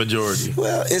insecurities of the majority.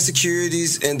 Well,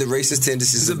 insecurities and the racist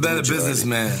tendencies of the majority. He's a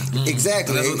better businessman.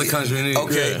 Exactly. That's what the country needs.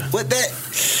 Okay, Yeah. but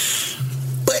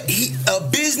a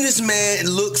businessman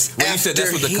looks after him. You said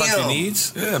that's what the country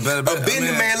needs? Yeah, better. A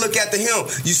businessman look after him.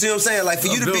 You see what I'm saying? Like for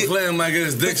you to Bill be. Clinton might get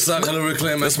his dick sucked. Hillary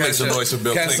Clinton Let's make some noise for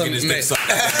Bill Clinton getting his dick sucked.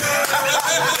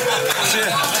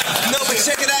 No, but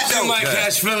check it out though. She might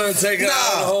catch feeling and take it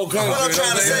out of the whole country. What I'm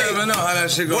trying to say. You never know how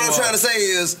that shit goes. What I'm trying to say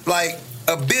is like.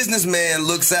 A businessman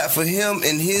looks out for him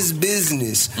and his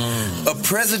business. A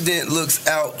president looks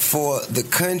out for the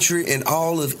country and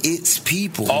all of its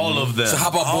people. All of them. So how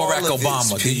about All Barack of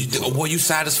Obama? Were you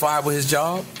satisfied with his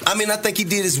job? I mean, I think he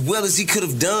did as well as he could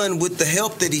have done with the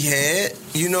help that he had.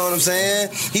 You know what I'm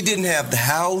saying? He didn't have the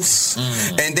house,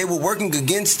 and they were working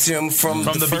against him from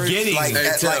the first, beginning. Like,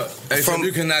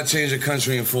 you cannot change a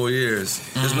country in 4 years.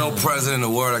 There's no president in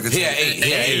the world that can change. 8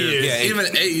 years.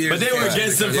 Even 8 years. But they were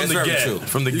against him from the get.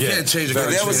 From the you get. can't change a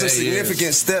country. There was some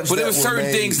significant steps. But there were certain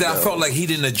made, things that I felt like he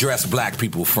didn't address black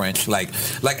people, French. Like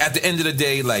at the end of the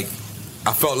day, like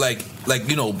I felt like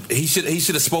you know, he should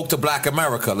have spoke to Black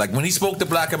America. Like when he spoke to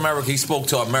Black America, he spoke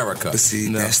to America. But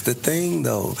see, that's the thing,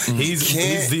 though. He's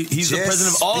the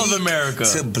president of all of America.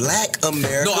 To Black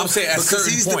America. No, I'm saying at because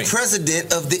certain he's point. the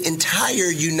president of the entire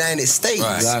United States.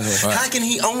 Right. Right. How can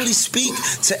he only speak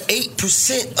to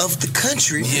 8% of the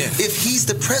country if he's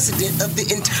the president of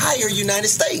the entire United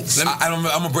States? I'm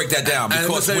gonna break that down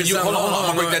because when you hold on,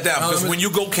 I'm gonna break that down because when you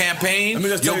go campaign,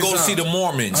 you'll go see the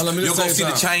Mormons, you'll go see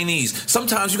the Chinese.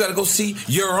 Sometimes you gotta go see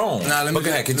your own. Now, let me go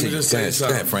ahead, continue. Just say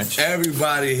go ahead, French.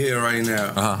 Everybody here right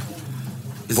now,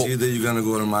 it's either you're gonna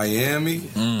go to Miami,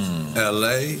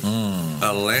 LA,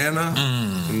 Atlanta,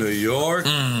 New York.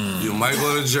 You might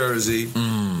go to Jersey.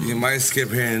 You might skip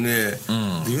here and there.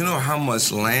 Do you know how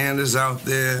much land is out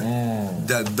there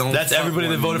that don't? That's everybody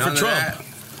that voted for Trump.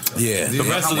 Yeah, the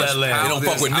rest of that land. They don't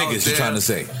fuck with niggas, you're trying to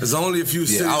say. There's only a few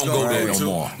cities. I don't go there no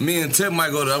more. Me and Tip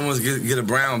might go to the other ones get a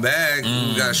brown bag.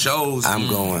 We got shows. I'm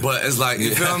going. But it's like,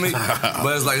 you feel me?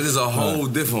 But it's like, there's a whole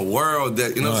different world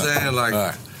that, you know what I'm saying?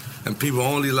 Like, and people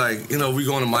only like, you know, we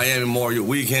going to Miami Memorial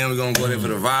Weekend. We're going to go there for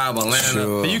the vibe,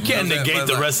 Atlanta. But you can't negate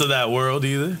the rest of that world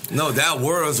either. No, that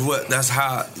world is that's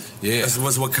how, that's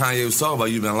what Kanye was talking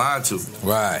about. You've been lied to.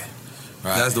 Right.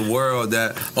 That's the world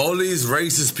that all these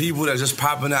racist people that just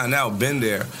popping out now been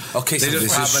there. Okay, so they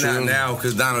just popping out now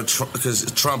because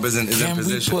Trump isn't in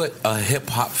position. Can we put a hip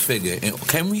hop figure?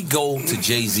 Can we go to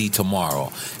Jay-Z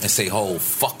tomorrow and say, "Oh,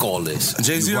 fuck all this"?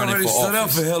 Jay-Z already stood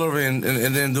up for Hillary and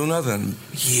didn't do nothing.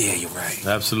 Yeah, you're right.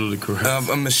 Absolutely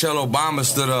correct. Michelle Obama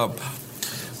stood up.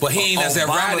 But he ain't as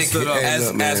erratic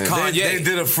as Kanye. They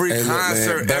did a free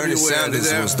concert Bernie everywhere.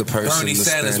 Sanders was the person. Bernie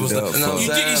Sanders was the.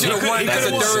 You he should have won as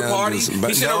a third party.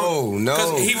 No,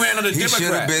 because he ran on the Democrat. He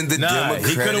should have been the Democratic.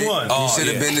 He could have won. He should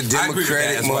have been the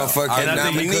Democratic motherfucking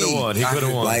nominee. He could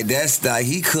have won. Like that's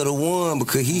he could have won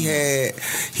because he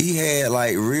had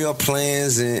like real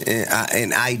plans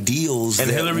and ideals.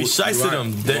 And Hillary shysted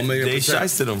him. They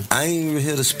shysted him. I ain't even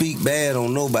here to speak bad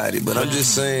on nobody, but I'm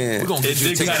just saying. We're gonna get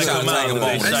you to take a shot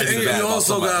at you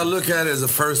also gotta look at it as the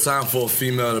first time for a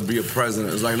female to be a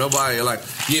president. It's like nobody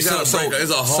it's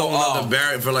a whole other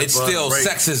barrier for it's still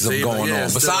sexism going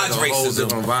on besides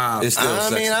racism. It's still I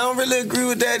mean, I don't really agree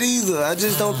with that either. I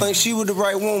just don't think she was the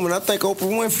right woman. I think Oprah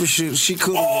Winfrey she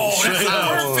could have. Oh,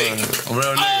 that's perfect.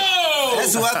 Real nigga.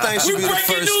 That's who I think should be the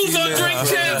first news female. on Drink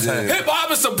Champs. Hip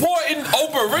hop is supporting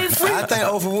Oprah Winfrey. I think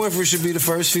Oprah Winfrey should be the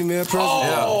first female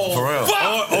president. For real.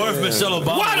 Or if Michelle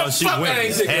Obama, she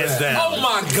wins hands down. Oh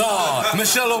my God.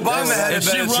 Michelle Obama had if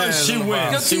she runs, she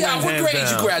wins. See, what grade did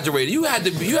you graduate? You had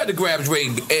to graduate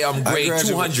grade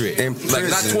 200, like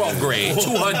not 12th grade,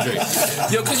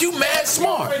 200. Yo, because you mad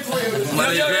smart. You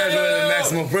graduated in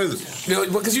maximum prison. Yo,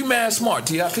 because you mad smart,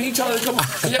 T.I. Can you tell come on?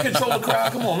 Can you control the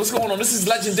crowd? Come on, what's going on? This is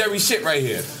legendary shit right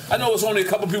here. I know it's only a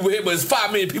couple people here, but it's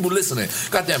 5 million people listening.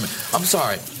 God damn it. I'm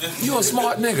sorry. You a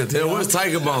smart nigga, T.I. Where's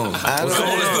Tiger Bone? Let's do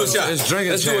a shot. It's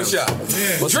drinking Let's champs. do a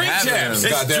shot. Drink champs.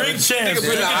 It's Drink Champs.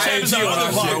 Drink Champs on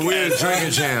other podcast. We're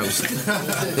drinking champs.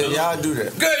 Y'all do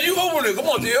that. Good, you open it. Come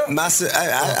on, T.I.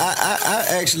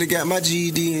 I actually got my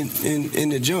GED in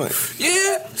the joint.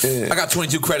 Yeah? I got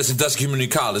 22 credits in Dutch Community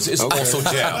College. It's also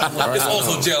jail. It's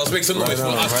also jail. Let's make some noise for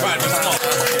us trying to be smart.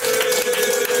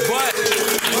 But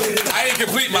I didn't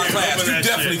complete my class. You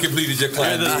definitely completed your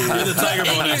class. You're the Tiger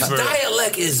Bone Your expert.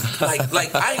 dialect is like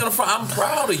I ain't gonna front. I'm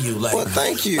proud of you. Like, well,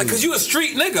 thank you. Like, cause you a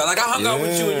street nigga. Like I hung out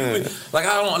with you, and you like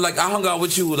I hung out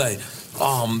with you like.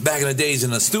 Back in the days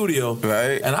in the studio,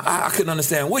 right? And I couldn't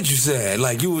understand what you said.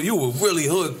 Like you were really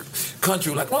hood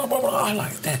country, like blah blah blah. I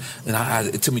like that, and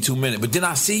it took me 2 minutes. But then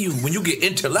I see you when you get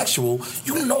intellectual,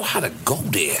 you know how to go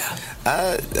there.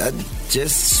 I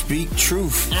just speak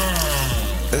truth.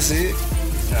 That's it.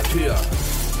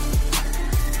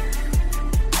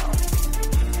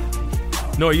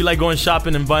 No, you like going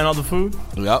shopping and buying all the food?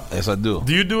 Yep, yes I do.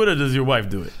 Do you do it or does your wife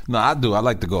do it? No, I do. I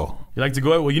like to go. You like to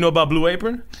go? Well, you know about Blue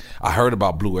Apron? I heard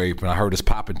about Blue Apron. I heard it's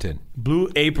Poppington. Blue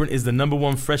Apron is the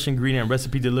 #1 fresh ingredient and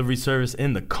recipe delivery service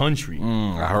in the country.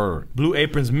 I heard. Blue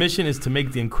Apron's mission is to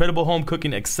make the incredible home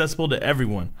cooking accessible to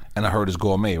everyone. And I heard it's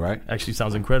gourmet, right? Actually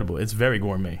sounds incredible. It's very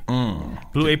gourmet.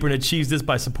 Blue Apron achieves this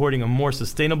by supporting a more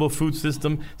sustainable food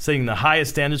system, setting the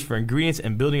highest standards for ingredients,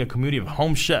 and building a community of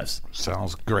home chefs.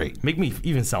 Sounds great. Make me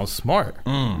even sound smart.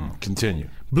 Continue.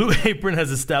 Blue Apron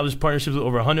has established partnerships with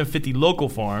over 150 local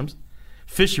farms,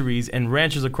 fisheries, and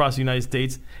ranchers across the United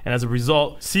States, and as a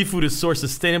result, seafood is sourced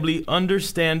sustainably under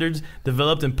standards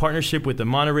developed in partnership with the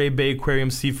Monterey Bay Aquarium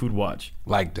Seafood Watch.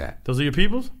 Like that. Those are your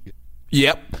peoples?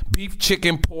 Yep. Beef,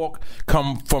 chicken, pork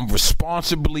come from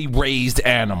responsibly raised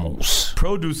animals.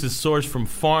 Produce is sourced from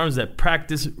farms that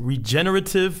practice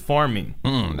regenerative farming.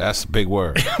 That's a big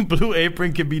word. Blue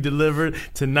Apron can be delivered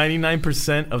to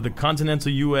 99% of the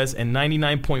continental U.S. and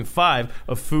 99.5%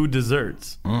 of food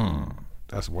desserts.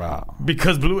 That's wild.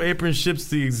 Because Blue Apron ships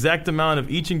the exact amount of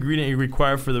each ingredient you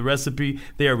require for the recipe,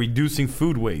 they are reducing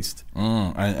food waste.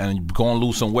 And you're going to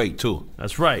lose some weight, too.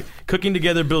 That's right. Cooking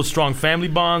together builds strong family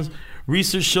bonds.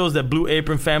 Research shows that Blue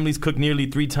Apron families cook nearly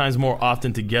 3 times more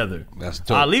often together. That's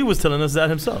dope. Ali was telling us that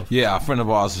himself. Yeah, a friend of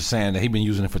ours was saying that he's been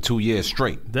using it for 2 years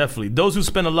straight. Definitely. Those who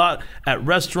spend a lot at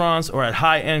restaurants or at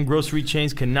high-end grocery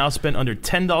chains can now spend under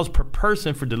 $10 per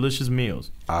person for delicious meals.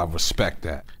 I respect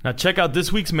that. Now check out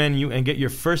this week's menu and get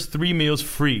your first 3 meals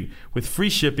free with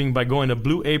free shipping by going to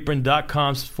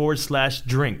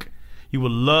blueapron.com/drink. You will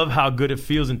love how good it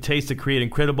feels and tastes to create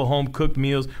incredible home-cooked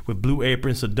meals with Blue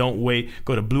Apron, so don't wait.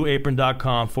 Go to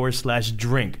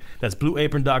blueapron.com/drink. That's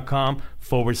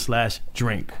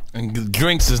blueapron.com/drink. And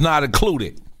drinks is not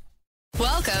included.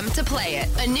 Welcome to Play It,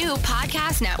 a new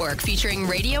podcast network featuring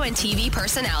radio and TV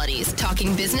personalities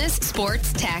talking business,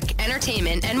 sports, tech,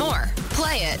 entertainment, and more.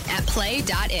 Play it at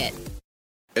play.it.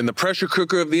 In the pressure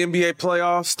cooker of the NBA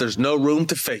playoffs, there's no room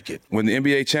to fake it. When the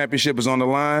NBA championship is on the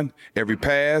line, every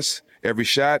pass, every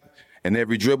shot, and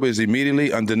every dribble is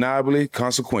immediately, undeniably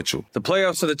consequential. The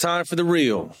playoffs are the time for the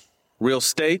real. Real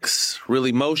stakes, real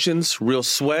emotions, real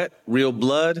sweat, real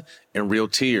blood, and real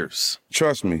tears.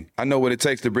 Trust me, I know what it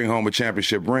takes to bring home a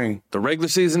championship ring. The regular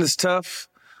season is tough,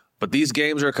 but these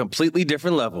games are a completely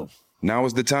different level. Now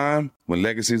is the time when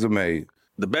legacies are made.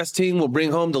 The best team will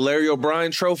bring home the Larry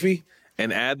O'Brien Trophy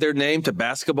and add their name to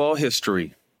basketball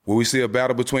history. Will we see a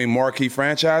battle between marquee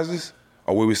franchises,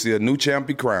 or will we see a new champ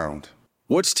be crowned?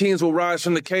 Which teams will rise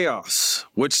from the chaos?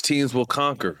 Which teams will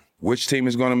conquer? Which team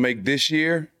is going to make this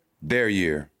year their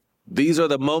year? These are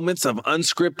the moments of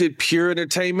unscripted, pure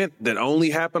entertainment that only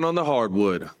happen on the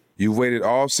hardwood. You've waited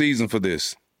all season for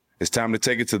this. It's time to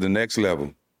take it to the next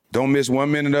level. Don't miss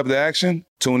 1 minute of the action.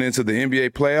 Tune into the NBA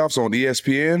playoffs on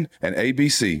ESPN and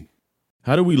ABC.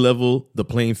 How do we level the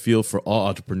playing field for all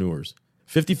entrepreneurs?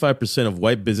 55% of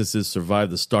white businesses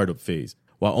survive the startup phase,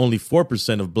 while only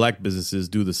 4% of black businesses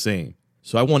do the same.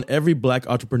 So I want every black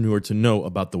entrepreneur to know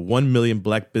about the 1 Million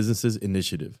Black Businesses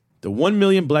Initiative. The 1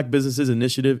 Million Black Businesses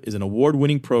Initiative is an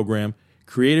award-winning program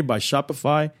created by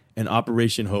Shopify and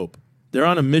Operation Hope. They're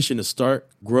on a mission to start,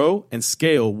 grow, and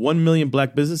scale 1 million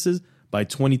black businesses by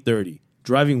 2030,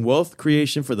 driving wealth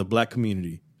creation for the black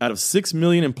community. Out of 6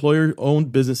 million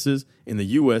employer-owned businesses in the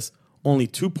U.S., only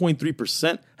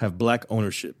 2.3% have black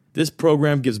ownership. This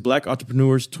program gives black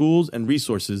entrepreneurs tools and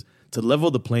resources to level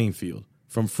the playing field,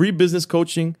 from free business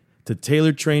coaching to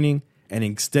tailored training and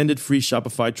an extended free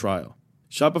Shopify trial.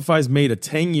 Shopify's made a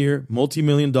 10-year,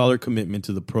 multi-million-dollar commitment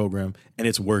to the program, and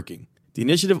it's working. The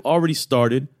initiative already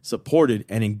started, supported,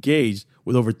 and engaged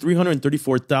with over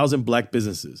 334,000 black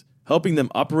businesses, helping them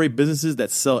operate businesses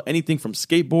that sell anything from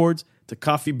skateboards to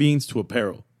coffee beans to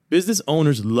apparel. Business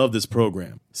owners love this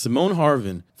program. Simone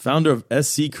Harvin, founder of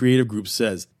SC Creative Group,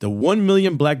 says, "The 1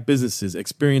 million black businesses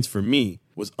experience for me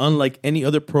was unlike any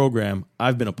other program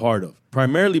I've been a part of,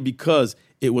 primarily because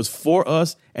it was for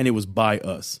us and it was by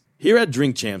us." Here at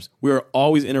Drink Champs, we are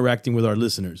always interacting with our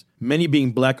listeners, many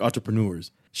being black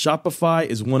entrepreneurs. Shopify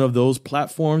is one of those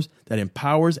platforms that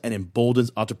empowers and emboldens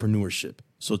entrepreneurship.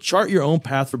 So chart your own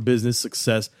path for business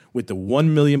success with the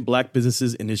 1 Million Black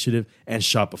Businesses Initiative and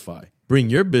Shopify.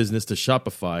 Bring your business to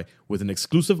Shopify with an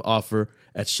exclusive offer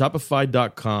at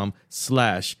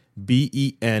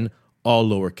shopify.com/BEN, all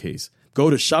lowercase.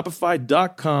 Go to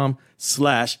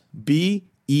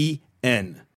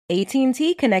shopify.com/BEN.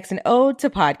 AT&T connects an ode to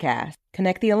podcast.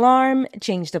 Connect the alarm,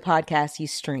 change the podcast you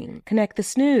stream. Connect the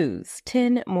snooze,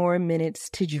 10 more minutes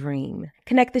to dream.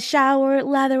 Connect the shower,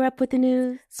 lather up with the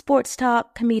news, sports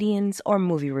talk, comedians, or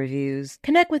movie reviews.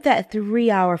 Connect with that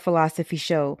 3-hour philosophy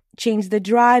show. Change the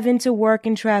drive into work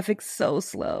and traffic so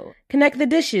slow. Connect the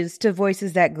dishes to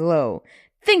voices that glow.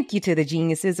 Thank you to the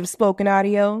geniuses of spoken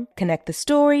audio. Connect the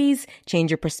stories,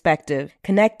 change your perspective.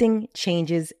 Connecting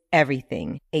changes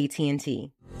everything.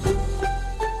 AT&T.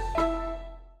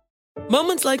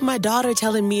 Moments like my daughter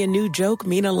telling me a new joke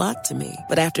mean a lot to me.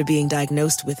 But after being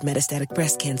diagnosed with metastatic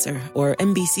breast cancer, or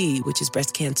MBC, which is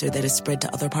breast cancer that is spread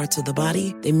to other parts of the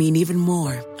body, they mean even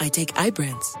more. I take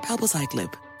Ibrance,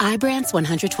 palbociclib. Ibrance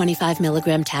 125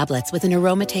 milligram tablets with an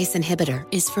aromatase inhibitor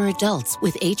is for adults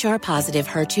with HR-positive,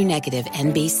 HER2-negative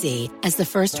MBC as the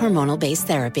first hormonal-based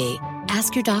therapy.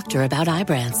 Ask your doctor about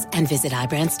Ibrance and visit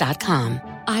Ibrance.com.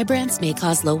 Ibrance may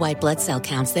cause low white blood cell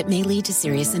counts that may lead to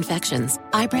serious infections.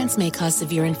 Ibrance may cause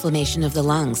severe inflammation of the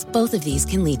lungs. Both of these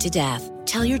can lead to death.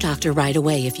 Tell your doctor right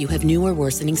away if you have new or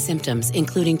worsening symptoms,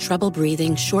 including trouble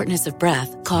breathing, shortness of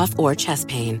breath, cough, or chest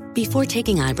pain. Before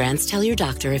taking Ibrance, tell your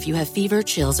doctor if you have fever,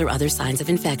 chills, or other signs of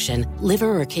infection,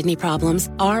 liver or kidney problems,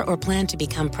 are or plan to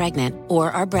become pregnant,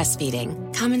 or are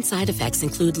breastfeeding. Common side effects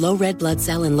include low red blood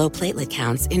cell and low platelet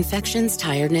counts, infections,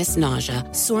 tiredness, nausea,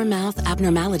 sore mouth,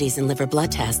 abnormalities in liver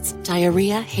blood tests,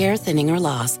 diarrhea, hair thinning or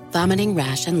loss, vomiting,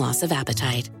 rash, and loss of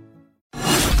appetite.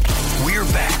 We're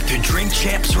back to Drink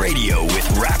Champs Radio with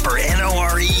rapper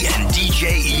NORE and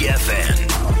DJ EFN.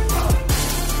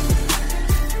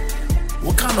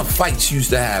 What kind of fights you used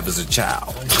to have as a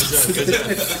child?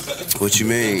 What you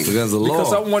mean? Because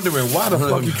I'm wondering why the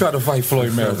fuck you tried to fight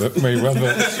Floyd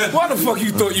Mayweather? Why the fuck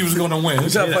you thought you was gonna win? You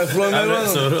tried to fight Floyd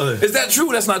Mayweather? Is that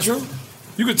true? That's not true.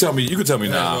 You could tell me.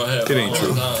 Nah, it ain't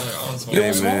true.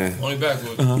 Hey man,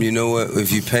 you know what?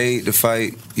 If you paid to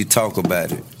fight, you talk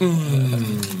about it.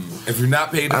 If you're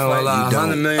not paid to fight, you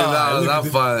don't. $100 million, I'll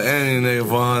fight any nigga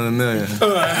for $100 million.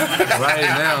 Right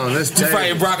now, let's you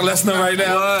fighting Brock Lesnar right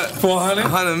now? What? For $100?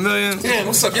 $100 million? Yeah,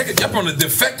 what's up? Y'all on the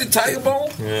defected Tiger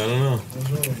Bone? Yeah, I don't know.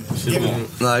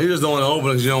 Nah, you just don't want to open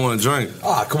it because you don't want to drink.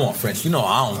 Ah, come on, French. You know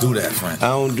I don't do that, French. I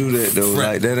don't do that though.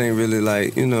 Like that ain't really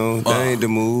like that ain't the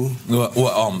move.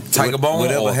 Tiger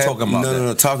Bone or talking about that?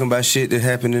 No, talking about shit that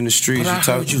happened in the streets. But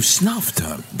I heard you snuffed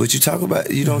him. But you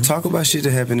don't talk about shit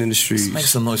that happened in the streets. Make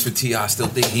some noise for T.I. Still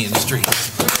think he in the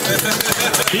streets.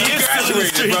 He is still in the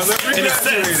streets, brother. In a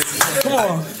sense. Come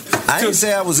on. I didn't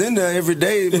say I was in there every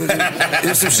day, but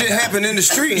if some shit happened in the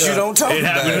streets, you don't talk about it. It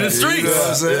happened in the streets. You know what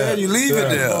I'm saying? You leave it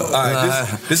there. All right,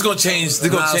 this is going to change.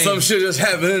 Some shit just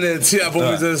happened in there. T.I. put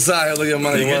me to the side. Here, look at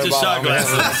money. You get your shot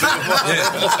glasses.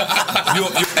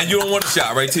 And you don't want a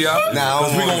shot, right, T.I.? Nah,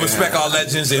 because we're going to respect our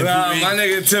legends. And my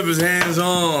nigga Tip is hands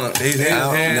on. He's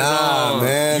hands on.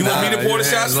 Man, you want me to pour the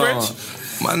shots, French?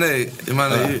 My nigga.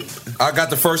 I got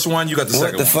the first one. You got the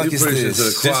second one. What the fuck is this?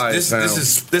 This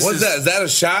is What's that? Is that a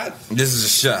shot? This is a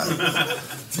shot.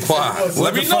 Why?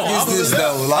 Let me know. What the fuck is this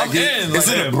though? Like, is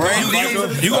it a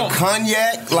brandy? You a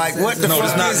cognac? Like what the fuck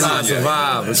is this? It's a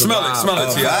vibe. Smell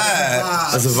it,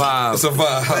 T.I. It's a vibe. It's a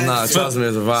vibe. Nah, trust me,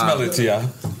 it's a vibe. Smell it, T.I.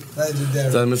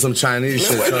 Tell me some Chinese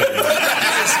shit.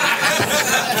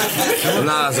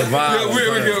 Nah, it's a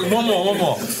vibe. One more.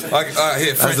 All right,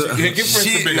 here, French. Give French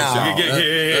the big shot.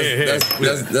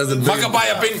 That's a big.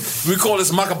 Macabaya Bing. We call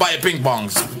this Macabaya Bing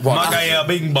Bongs. Macabaya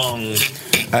Bing Bong.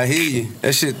 I hear you.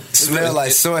 That shit smell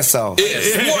like soy sauce. Yeah,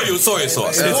 soy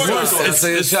sauce. It's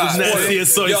a shot. Nasty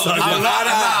as soy sauce.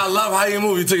 I love how you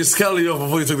move. You took your skelly off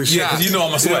before you took the shot. Yeah, you know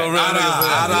I'm a sweat.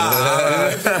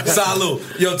 Salud.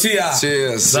 Yo, T.I.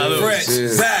 Cheers. Salud. French.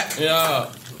 Cheers. Zach. Yeah.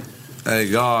 Hey,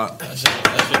 God.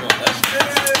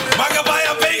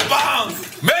 Macabaya Bing Bong.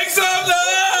 Make some noise.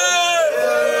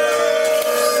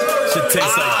 Shit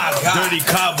tastes like dirty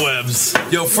cobwebs.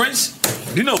 Yo, French.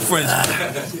 You know French.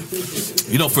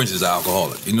 You know French is an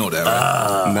alcoholic. You know that,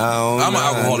 right? No, I'm an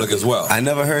alcoholic as well. I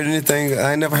never heard anything.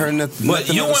 I never heard nothing. But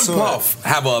you and sort. Puff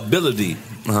have an ability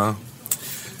to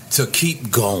keep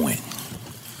going.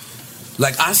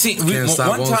 Like I seen Can't stop,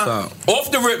 one won't time off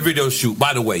the rip video shoot.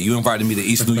 By the way, you invited me to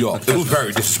East New York. It was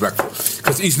very disrespectful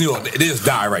because East New York, they just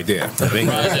die right there. They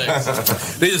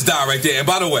just die right there. And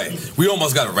by the way, we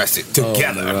almost got arrested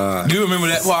together. You remember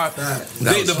that part?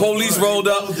 The police rolled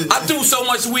up. I threw so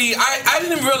much weed. I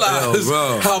didn't realize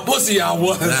how pussy I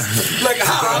was. Like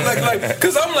how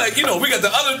because I'm like, you know, we got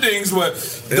the other things, but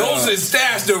those is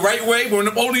stashed the right way. When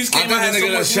the police came in, the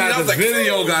nigga that shot the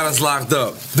video got us locked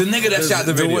up. The nigga that shot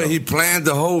the video. The way he planned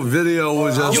the whole video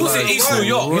was just you was in East New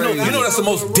York. You know that's the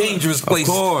most dangerous place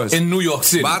in New York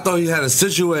City. But I thought he had it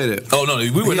situated. Oh no,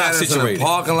 we were not situated. In a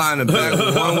parking lot in the back,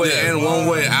 one way in, one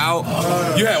way out.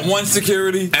 You had one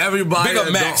security. Everybody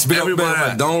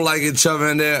that don't like each other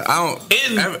in there.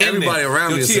 Everybody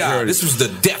around me is security. This was the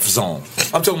death zone.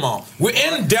 I'm talking about. We're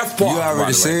in Death Park. You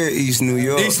already said East New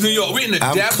York. East New York. We're in the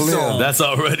death zone. That's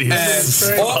already.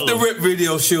 And off the rip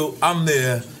video shoot, I'm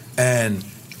there, and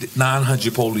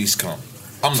 900 police come.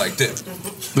 I'm like this.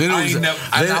 They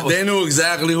knew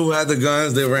exactly who had the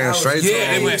guns. They ran straight to them.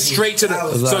 Yeah, they went straight to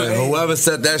the... So whoever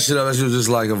set that shit up, that shit was just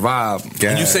like a vibe.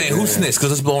 And you saying who snitched?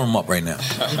 Because let's blow them up right now.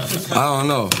 I don't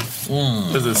know.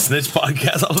 There's a snitch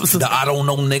podcast all of a sudden. The I don't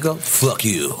know nigga, fuck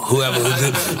you. Whoever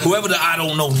the I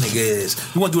don't know nigga is.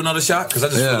 You want to do another shot? Because I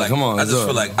just feel like... come on. I just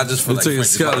feel like... took your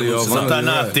skelly off. Something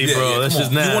bro. That's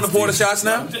just nasty. You want to pour the shots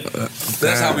now?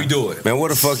 That's how we do it. Man, where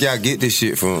the fuck y'all get this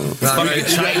shit from?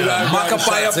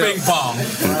 Macapaya ping pong.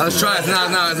 Let's try it.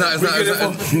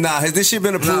 Nah, has this shit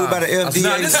been approved by the FDA?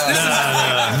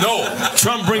 No.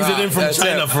 Trump brings it in from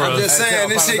China for us. I'm just saying,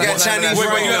 this shit got Chinese.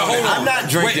 I'm not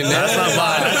drinking that.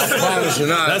 That's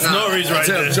not That's Nori's right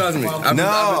there. Trust me. I've been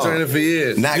drinking it for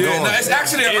years. Not going. It's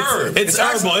actually an herb. It's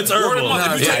herbal. It's herbal.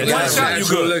 If you take one shot, you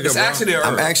good. It's actually an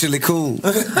herb. I'm actually cool.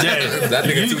 Yeah.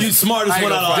 You smartest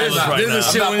one out of all of us right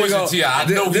now. I'm not pushing T.I. I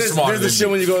know he's smarter than This is the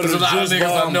shit when you go to the juice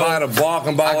bar and buy the bark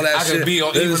and buy all that shit.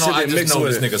 Even though I just know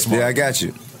this nigga smart. Yeah, I got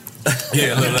you.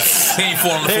 Yeah, look. He ain't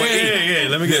falling before Hey,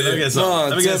 let me get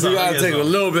some. You gotta take a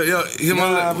little bit. Yo,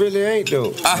 I really ain't though.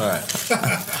 All right.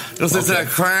 Don't say that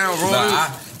crown, bro.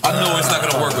 I know it's not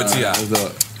gonna work with T.I.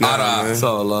 It's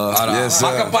all love. Yes, sir.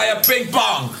 Macapaya ping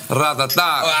pong.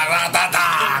 Ratata.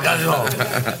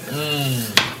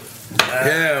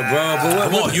 Yeah, bro. But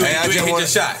come on, you hit your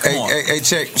shot. Come on. Hey,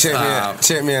 check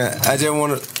me out. I just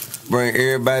want to bring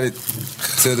everybody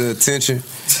to the attention.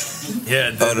 Yeah,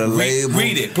 of the label.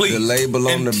 Read it, please. The label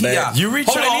on the back. You read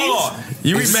Chinese? Hold on.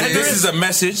 You read Mandarin? This is a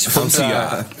message from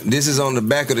T.I. This is on the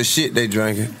back of the shit they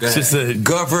drinking. Just a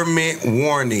government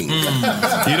warning.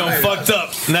 You done fucked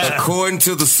up. Nah. According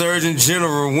to the Surgeon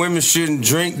General, women shouldn't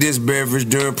drink this beverage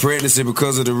during pregnancy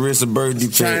because of the risk of birth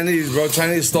defect. Chinese, bro.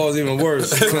 Chinese stores even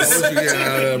worse. What you getting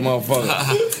out of that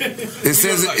motherfucker? It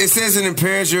says it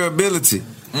impairs your ability.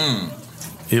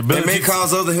 It may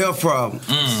cause other health problems.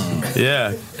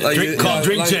 Yeah.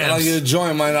 Drink champs. Like your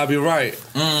joint might not be right.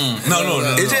 No.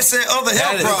 It just said other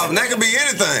health problems. That could be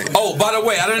anything. Oh, by the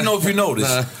way, I don't know if you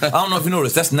noticed. I don't know if you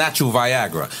noticed. That's natural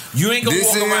Viagra. You ain't gonna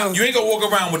walk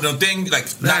around with no thing like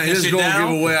knocking shit down.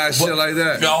 Give away our shit like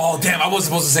that. Oh damn! I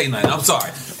wasn't supposed to say nothing. I'm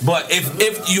sorry. But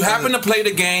if you happen to play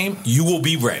the game, you will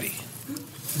be ready.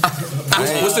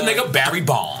 What's the nigga? Barry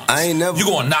Bonds. I ain't never. You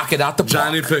gonna knock it out the park.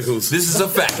 Johnny Pickles. This is a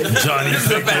fact. Johnny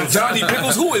Pickles. Johnny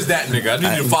Pickles. Who is that nigga? I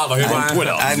need you to follow him on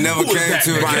Twitter. I never came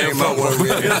to a game I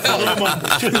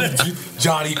want.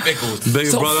 Johnny Pickles. Big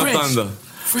brother Thunder.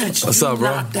 French, what's up, bro?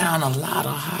 Knocked down a lot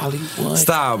of Hollywood.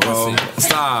 Stop, bro.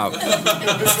 Stop.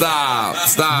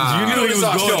 You knew he was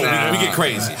going there. We get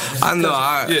crazy. I know.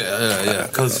 Yeah.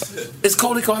 Because it's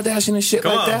Khloe Kardashian and shit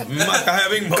like that.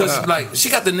 Because like she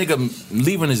got the nigga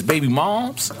leaving his baby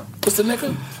moms. What's the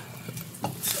nigga?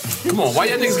 Come on, why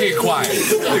y'all niggas get quiet?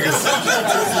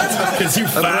 Because you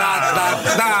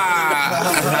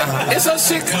Is her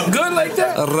shit good like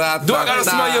that? Do I gotta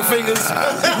smell your fingers?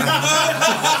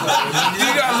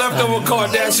 You got leftover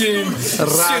Kardashian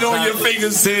shit on your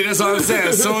fingers. See, that's what I'm saying.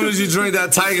 As soon as you drink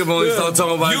that Tiger Bone, you start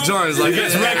talking about joints. Like, it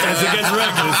gets reckless.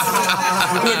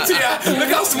 Look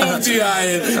how smooth T.I.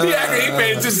 is. He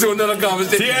paid attention to another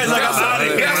conversation. T.I.'s like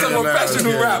that's a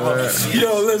professional rapper.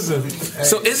 Yo, listen.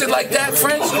 So is it like that,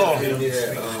 French?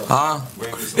 Huh?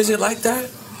 Is it like that?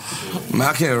 Man,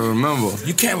 I can't remember.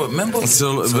 You can't remember? It's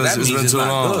been too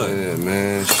long. Good. Yeah,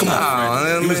 man. Come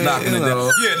on, he was knocking it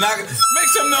down. Yeah, make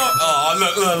some noise. Oh,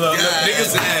 look.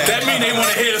 Niggas, that mean they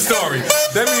want to hear the story.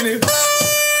 That mean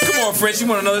come on, French. You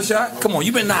want another shot? Come on,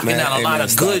 you've been knocking down a lot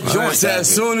of good joints. As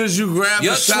soon as you grab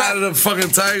a shot of the fucking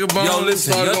Tiger Bone, yo,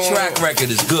 listen, your track record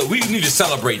is good. We need to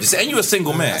celebrate this. And you're a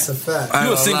single man. That's a fact.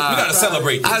 You're a single. We gotta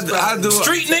celebrate this. I do.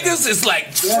 Street niggas is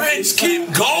like French.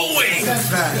 Keep going.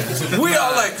 We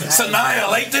are like Sanaya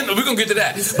Lathan. We're gonna get to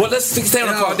that. But let's stay on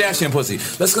the Kardashian pussy.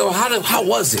 Let's go. How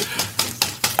was it?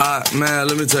 Man,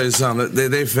 let me tell you something.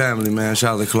 They family, man.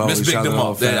 Shout out to Chloe. Let's big them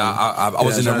up. I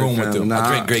was in the room with them. I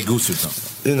drank Grey Goose with them.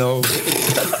 You know.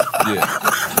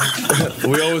 Yeah.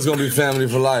 We always gonna be family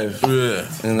for life. Yeah.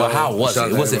 You know? But how was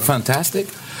it? Was it fantastic?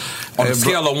 On a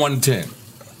scale of 1 to 10.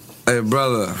 Hey,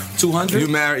 brother. 200?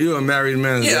 You a married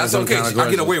man. Yeah, that's okay. I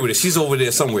get away with it. She's over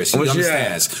there somewhere. She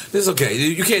understands. This is okay.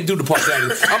 You can't do the part that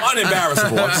I'm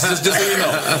unembarrassable. Just so you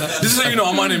know. Just so you know,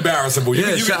 I'm unembarrassable. You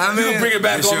can bring it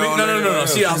back on me. No.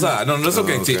 She outside. No, that's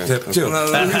okay. Chill. Don't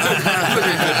worry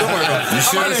about it.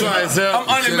 I'm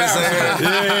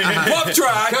unembarrassable. Buck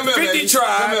tried. 50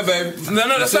 tried. Come here, baby.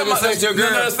 No, that's not your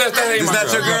girl. No, that ain't my girl. Is that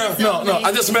your girl? No.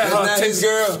 I just met her. Is that his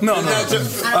girl? No. I don't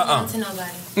talk to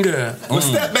nobody. Yeah. Well,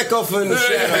 step back off in the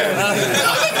shadow.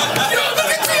 Yo,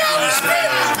 look at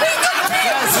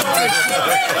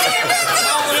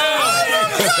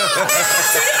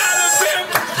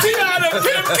Tiana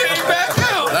Pimp came back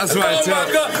out. That's right, Tim.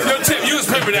 Yo, Tim, you was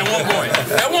pimping at one point.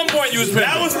 At one point, you was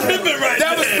pimping. That was pimping right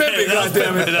there. That was pimping,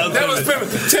 goddammit. That was pimping.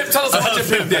 Tim, tell us about your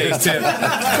pimp days, Tim.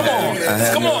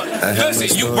 Come on.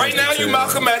 Listen, right now you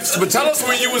Malcolm X, but tell us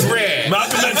when you was red.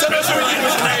 Malcolm X. Tell us when you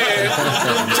was red.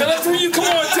 Tell us when you, come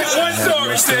on, Tim, one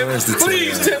story, Tim.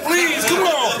 Please, Tim, please, come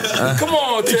on. Come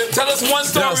on, Tim, tell us one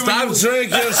story. Yo, stop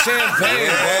drinking champagne.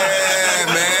 Yeah,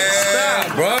 man.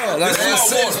 Stop, bro. Like,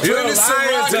 you're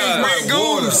lying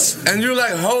goose. And you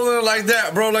like holding it like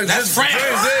that, bro. Like, that's just drink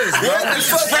this, bro. What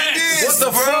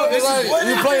the fuck? Like,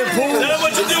 you playing pool? Tell him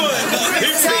what you doing.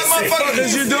 What the fuck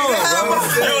is you doing, bro?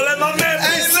 Yo, let my man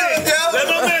be sick. Let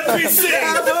my man be sick.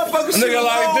 Nigga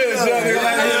like this, yo. Nigga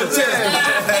like this.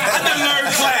 I done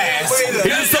learned class.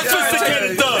 He's a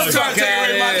sophisticated thug. Trying to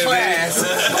take my class.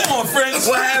 Come on, friends.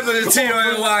 What happened to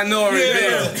T.O.N.Y. Nori?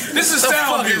 This is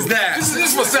Sound View. This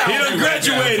is for Sound View. He done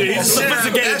graduated. He's a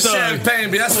sophisticated that's thug. champagne,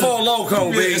 baby. That's Four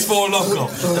Loko, baby. It's Four Loko.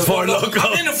 Four Loko.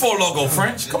 I'm in the Four Loko,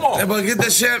 French. Come on. Hey, but get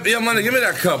that champagne. Yo, money, give me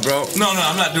that cup, bro. No,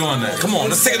 I'm not doing that. Come on,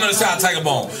 let's take another shot of Tiger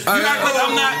Bone. You act like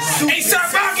I'm not.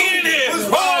 A$AP Rocky in here.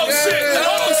 Oh, shit.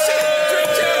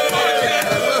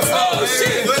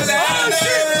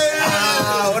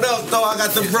 What up, though? I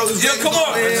got the brothers. Yo, come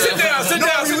on.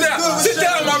 Sit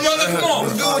down, my brother. Come on,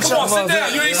 sit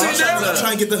down. You ain't sitting down? I'm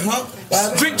trying to get the hump.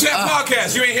 Drink Champ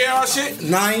Podcast. You ain't hear our shit?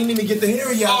 Nah, I ain't even get to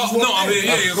hear y'all. Oh, no, I'm here.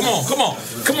 Yeah, come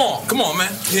on,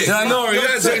 man. Yeah, I know. You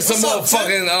gotta take some more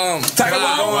fucking Tiger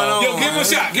Bone. Yo, give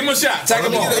him a shot. Tiger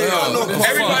Bone.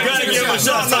 Everybody give him a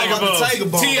shot. Tiger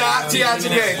Bone. T.I.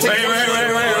 today.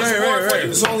 Right.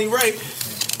 It's only right.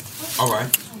 All right.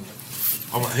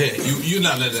 Here, you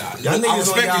not let that out. Y'all I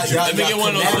respect you. Let me get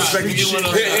one of those.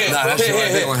 Here. Let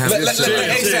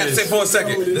A$AP say for a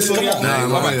second. Come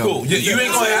on. All right, cool. You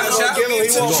ain't gonna have a shot?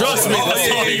 Trust me.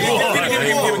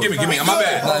 Give me. My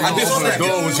bad. I disrespect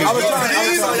you.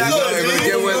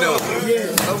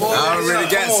 I already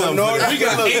got something. We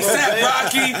got A$AP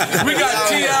Rocky. We got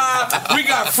T.I. We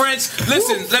got French.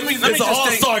 Listen, let me it's just an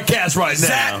all-star cast right now.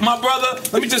 Zach, my brother,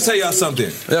 let me just tell y'all something.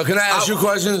 Yo, can I ask you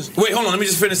questions? Wait, hold on. Let me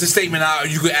just finish the statement out.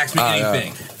 You could ask me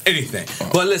anything. Anything.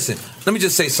 But listen, let me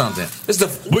just say something. It's the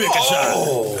shot.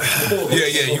 Yeah.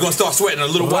 You're gonna start sweating a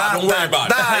little while. Don't worry about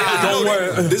it. Don't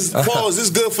worry. This pause. This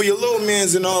is good for your little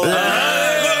mans and all. Look. He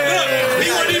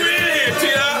wasn't even in here,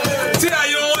 T.I. T.I.,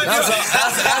 you don't want to do it.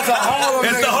 That's a Harlem.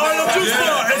 It's the Harlem Juice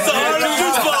Bar. It's the Harlem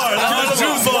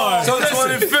Juice Bar. So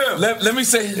 25th. Let me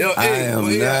say. I am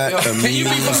not Can you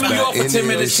be from New York for 10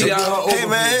 minutes, T.I.? Hey,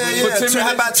 man,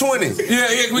 how about 20? Yeah,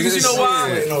 because you know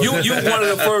why? You one of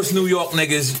the first New York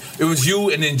niggas. It was you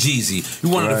and then Jeezy. You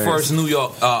one of the first New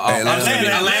York Atlanta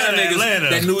niggas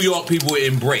that New York people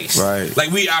embrace. Right. Like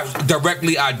we are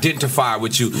directly identify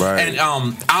with you. Right. And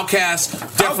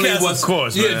Outkast definitely was. Of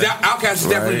course, Outkast is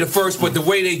definitely the first, but the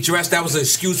way they dressed, that was an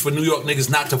excuse for New York niggas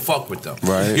not to fuck with them.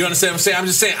 Right. You understand what I'm saying? I'm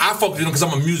just saying I fucked with them because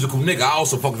I'm a musical nigga. I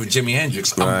also fucked with Jimi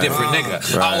Hendrix. I'm a different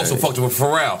nigga. I also fucked with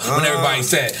Pharrell when everybody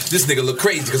said this nigga look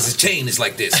crazy because his chain is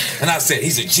like this, and I said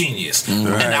he's a genius, and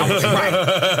I was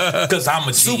right because I'm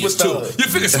a genius too. You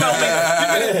figure smell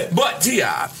me? But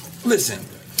T.I., listen.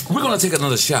 We're gonna take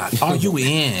another shot. Are you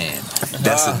in?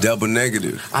 That's a double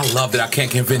negative. I love that I can't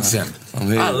convince him.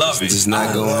 I love it. It's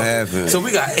not gonna happen. So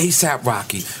we got ASAP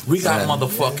Rocky. We got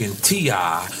motherfucking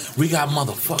T.I. We got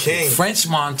motherfucking French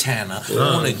Montana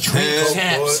on the Drink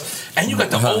Champs. And you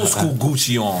got the old school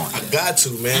Gucci on. I got to,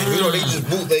 man. You know, they just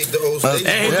bootleg the old school.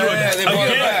 They brought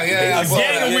it back. A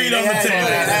gang of weed on the table.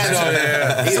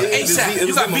 ASAP,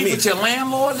 you got beef with your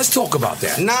landlord? Let's talk about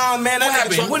that. Nah, man. What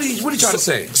happened? What did he try to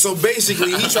say? So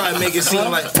basically, he tried to make it seem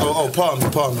like, pardon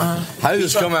me. How you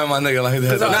just come at my nigga like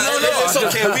that? No, it's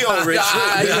okay. We all rich.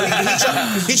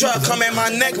 He tried to come at my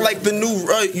neck like the new,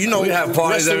 we have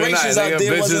parties every night. Restorations out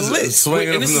there wasn't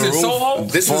lit. And this is in Soho?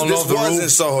 This was in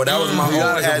Soho. That was my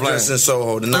old address in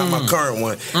Soho, not my current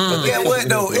one. But get what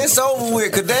though? It's over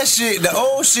with, cause that shit, the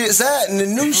old shit's out and the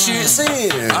new shit's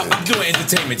in. I'm doing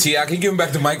entertainment, T.I. Can you give him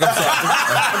back the mic? I'm sorry.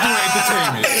 I'm doing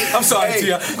entertainment. I'm sorry,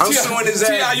 T.I. I'm showing his ass.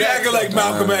 T.I., you acting like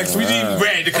Malcolm X. We need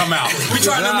Brad to come out. We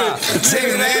trying to take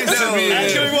an answer.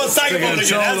 Ask him if he wants Psycho again. Ask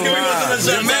him if he wants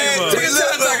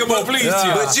Psycho, please,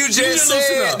 T.I. But you just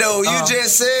said though, you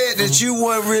just said that you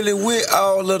weren't really with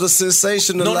all of the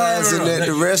sensationalizing that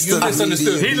the rest of the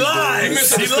media. He lied.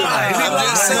 He lied. I'm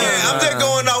just saying. I'm just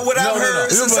going on what I've heard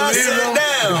since I sat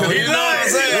down. He lied.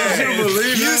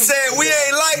 You said we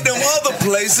ain't like them other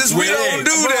places. We don't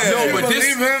do that. No, but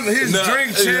believe him. He's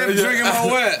Drink Champ drinking my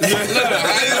wet.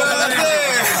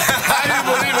 How do you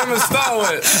believe him to start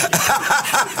with?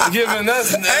 Giving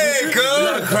us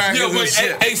Yo, wait,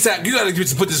 ASAP, you gotta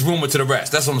put this rumor to the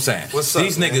rest. That's what I'm saying. What's up,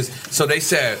 These niggas, so they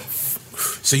said,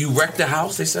 so you wrecked the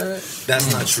house, they said?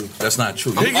 That's not true. That's not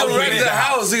true. He can wreck the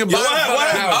house. He can buy the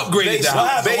house. Upgraded the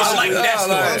house. I like that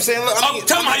story. I'm saying,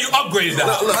 tell me how you upgraded the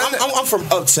house. Look, I'm from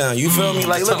Uptown. You feel me?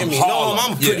 Like, look at me. No,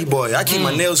 I'm a pretty boy. I keep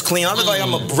my nails clean. I look like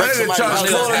I'm a wreck somebody's house.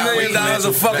 $250,000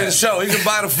 a fucking show. He can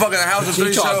buy the fucking house in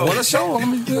 3 shows. What a show?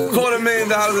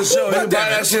 $250,000 a show. He can buy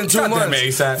that shit in 2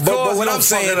 months. But what I'm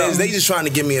saying is, they just trying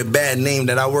to give me a bad name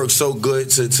that I work so good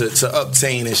to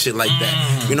obtain and shit like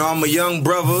that. You know, I'm a young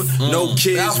brother, no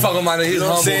kids. He's humble,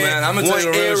 man. I'm gonna tell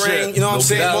you the real shit. You know what I'm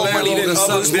saying? More money than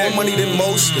others, more money than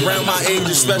most around my age,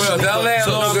 especially. That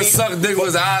landlord can suck dick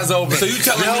with his eyes open. So you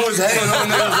telling me always hating on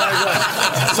niggas like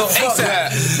that? So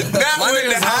ASAP, not with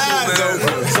the eyes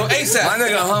open. So ASAP, my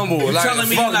nigga humble. You telling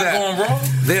me you're not going raw?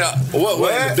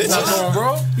 What? You not going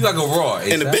raw? You gotta go raw.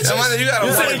 In the bitches. You gotta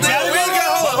hold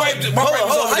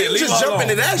on. How you just jump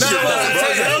into that shit?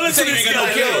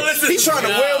 He's trying to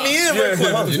wear me in real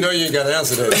quick. You know you ain't got to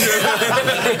answer that.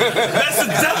 That's the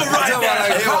devil right there.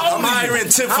 I'm hiring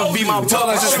Tip to be my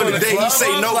publicist for the day. He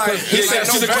say no. He say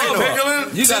no bueno.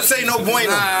 Tip say no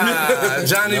bueno.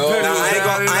 Johnny Pickles. I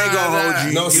ain't gonna hold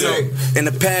you. No say. In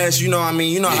the past, you know what I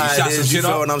mean. You know how it is. You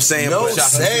feel what I'm saying? No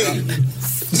say.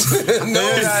 No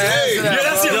say. Yeah,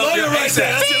 that's your lawyer right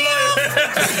there. That's your lawyer.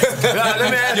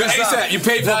 Let me ask you something. You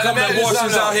paid for a couple of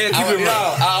abortions out here. Keep it real.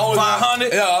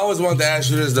 500. Yeah, I always wanted to ask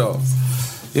you this though.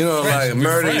 You know, like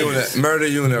murder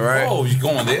unit, right? Oh, you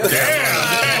going there? Damn.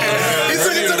 He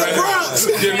took it to the Bronx.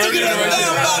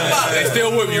 They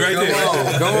still with me right there.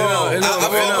 Come on. I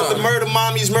fuck with the murder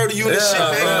mommies, murder unit shit,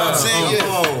 man. You know what I'm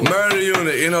saying? Murder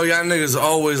unit. You know, y'all niggas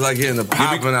always like getting the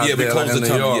popping out there like in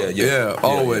New York. Yeah,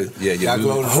 always. Yeah.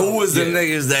 Who was the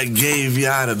niggas that gave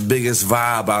y'all the biggest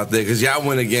vibe out there? Because y'all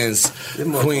went against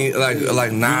Queen,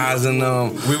 like Nas and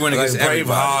them. We went against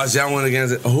Bravehearts. Y'all went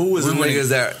against it. Who was the niggas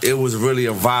that it was really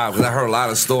a vibe? Because I heard a lot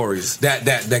of stories that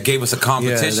gave us a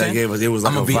competition. Yeah, that gave us. It was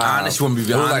like I'm gonna be honest. You want me to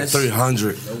be honest? It was like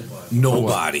 300.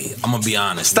 Nobody. I'm gonna be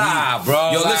honest. Stop,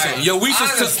 bro. Yo, listen. Yo, we should.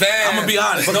 I'm gonna be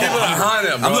honest. No,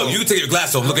 look, you can take your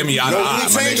glass off. Look at me eye to eye.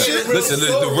 Listen,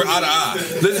 eye to eye.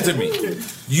 Listen to me.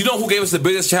 You know who gave us the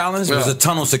biggest challenge? It was the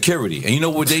tunnel security. And you know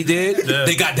what they did? Yeah.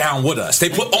 They got down with us. They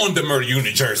put on the murder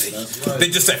unit jersey. They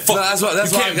just said, fuck, you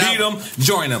can't beat them,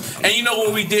 join them. And you know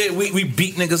what we did? We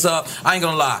beat niggas up. I ain't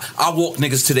gonna lie. I walked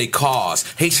niggas to their cars.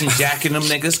 Haitian jacking them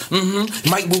niggas.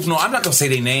 Mike Booth, I'm not gonna say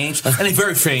their names. And they're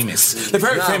very famous. They're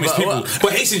very famous people.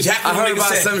 But Haitian jacking them niggas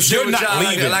said, some shit you're not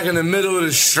leaving. Like in the middle of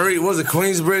the street. Was it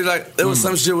Queensbridge? Like, it was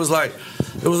some shit was like,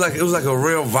 it was like a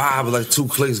real vibe, like 2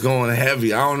 clicks going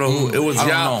heavy. I don't know who. It was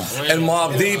y'all and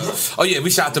Mobb Deep. Oh yeah,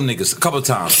 we shot them niggas a couple of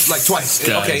times, like twice.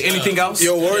 Okay, anything else?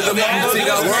 Yo, word the mother.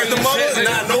 Word the mother.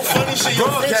 Nah, no funny shit.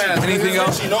 Broadcast. Anything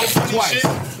else? No funny shit.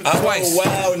 Twice.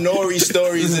 Wild Nori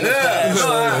stories in the past.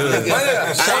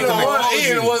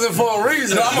 It wasn't for a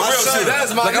reason. No, I'm a real shooter.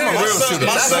 That's my I'm a real shooter.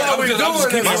 That's what we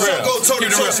doing. My son go toe to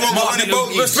toe smoke 100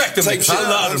 bogeys. Respect him. I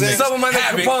love him. Some of my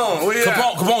nigga Capone.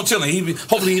 Capone chilling.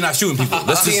 Hopefully he's not shooting people.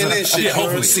 Let's CNN shit. Yeah,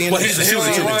 hopefully. CNN Well, he's a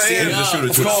shooter too. He's a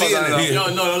shooter too.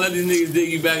 No, don't let these niggas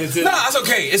dig you back into. No, that's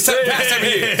okay. It's past 7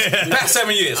 years. Past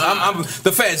 7 years. I'm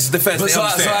the feds. The feds. They So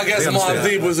understand. I guess They Mobb understand.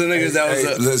 Deep was the niggas that was.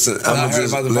 Hey, listen, I'm gonna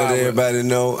just let everybody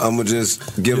know. I'm gonna just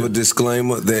give a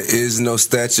disclaimer. There is no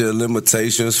statute of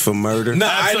limitations for murder. No,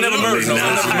 I never murdered. No,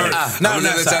 I never murdered. Not on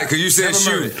that side. Because you said Never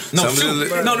shoot. murdered. No, shoot.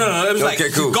 No. It was like,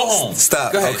 okay, cool. go home.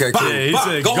 Stop. Go ahead. Okay, Bop, cool.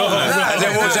 bop, go home. I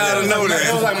just want y'all to know that.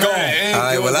 Go home. All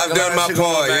right, well, I've done my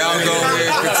part. Y'all go ahead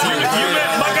and continue.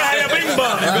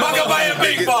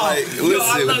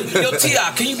 Listen. Yo,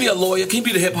 T.I., can you be a lawyer? Can you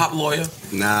be the hip hop lawyer?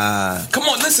 Nah. Come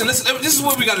on, listen. This is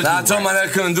what we got to do. I told my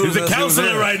dad couldn't do He's this. a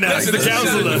counselor right now. He's a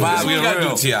counselor. This is what we got to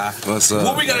do, T.I. What's up?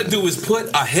 What we got to do is put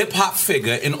a hip hop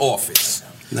figure in office.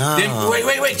 Nah. Then,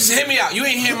 wait. Just hear me out. You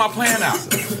ain't hearing my plan out.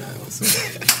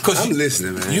 I'm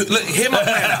listening, man. Hear my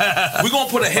plan out. We're going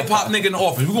to put a hip hop nigga in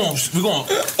office. We're going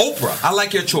Oprah. I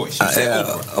like your choice. You said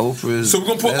Oprah. Oprah's. So we're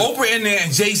going to put Oprah in there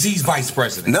and Jay-Z's vice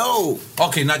president. No.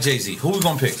 Okay, not Jay-Z. Who we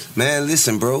going to pick? Man,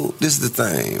 listen, bro. This is the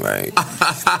thing, right?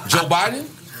 Joe Biden?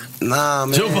 Nah,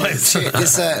 man. Joe Biden. Check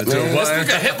this out, man. Let's pick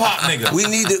a hip hop nigga. We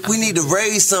need to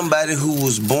raise somebody who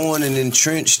was born and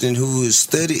entrenched and who has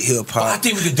studied hip hop. I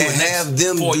think we could do and it next have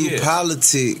them 4 do years.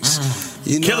 politics.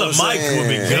 You know Killer what I'm Mike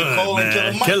would be saying? good,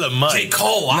 man. Killer Mike. J.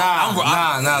 Cole. Nah.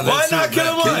 Why not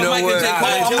Killer Mike? You know what?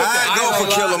 I go for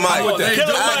Killer Mike.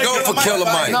 I go for Killer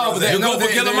Mike. You go for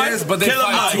Killer Mike? But they Killer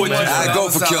fight Mike. too much. I go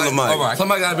for Killer Mike. All right.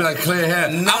 Somebody gotta be like clear hair.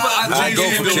 I go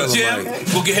for Killer Mike.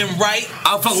 We'll get him right.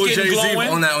 I'll fuck with Skin Jay-Z glowing.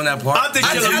 on that part. I think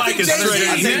Killer Mike is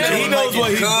straight. He knows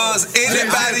what he. Because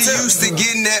anybody used to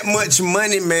getting that much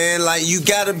money, man, like you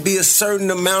gotta be a certain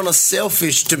amount of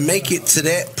selfish to make it to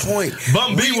that point.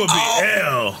 Bun B would be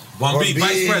L. Bun B,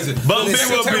 vice president. Bun B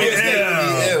would be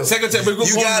L. Secretary.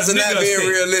 You guys are not being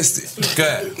realistic.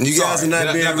 Good. You guys are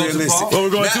not being realistic. What, we're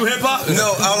going to hip hop?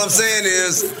 No, all I'm saying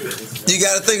is you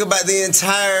got to think about the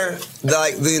entire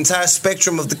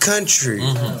spectrum of the country.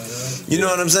 You know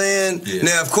what I'm saying? Yeah.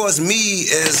 Now, of course, me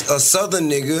as a Southern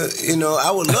nigga, you know,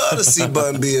 I would love to see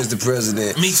Bun B as the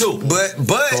president. Me too. But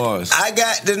I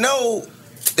got to know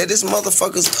that there's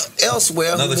motherfuckers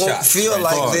elsewhere Another who won't shot. feel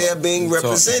like they're being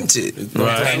represented.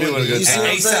 Right. You see what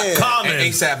I'm saying? Common.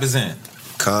 ASAP is in.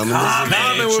 Common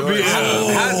would be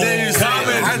How dare you say?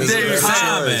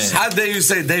 How dare you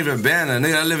say David Banner?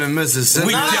 Nigga, I live in Mississippi.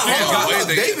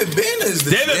 David Banner is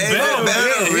the David Banner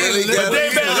really got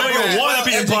David Banner don't even want to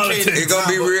be in politics. It's gonna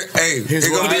be real. Hey, it's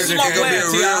gonna be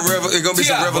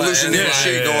some revolutionary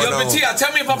shit going Yo, but on. T.I.,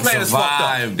 tell me if my plan is fucked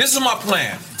up. This is my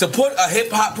plan: to put a hip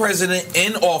hop president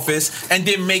in office and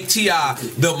then make T.I.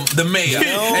 the mayor,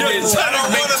 and then make 2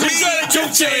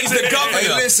 Chainz the governor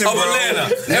of Atlanta.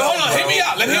 Hey, hold on, hit me out.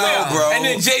 Let me out. Bro. And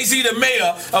then Jay-Z the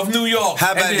mayor of New York.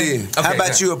 How about this? How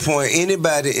about you appoint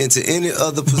anybody into any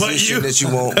other position that you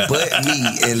want but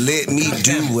me and let me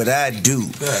do what I do?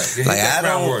 Like I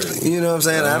don't, you know what I'm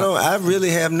saying? I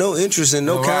really have no interest in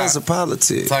no kinds of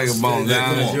politics. Tiger Bone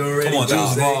down. Come on,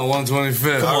 Juice Dottie. Ball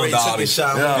 125. Come on, Dottie.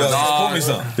 Pour me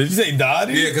some. Did you say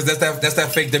Dottie? Yeah, because that's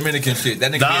that fake Dominican shit.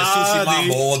 That nigga be a sushi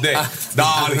mambo all day.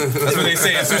 Dottie. That's what they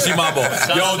say, a sushi mambo.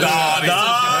 Yo, Dottie.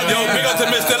 Yo, big up to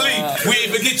Mr. Lee. We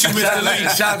ain't forget you, Mr. Lee.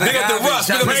 Big up to Russ.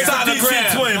 Big up to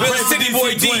Sonogram. Big up to City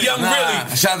Boy D, Young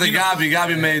Really. Shout out to Gabi.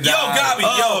 Gabi made that. Yo, Gabi.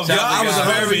 I was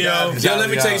very, yo, let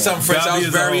me tell you something, friends. I was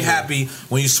very happy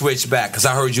when you switched back because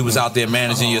I heard you was out there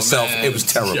managing yourself. It was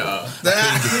terrible.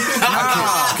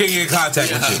 I can't get in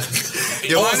contact with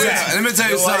you. Let me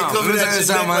tell you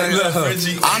something.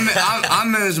 I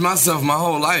managed myself my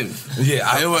whole life. Yeah,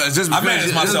 I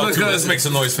managed myself too. Let's make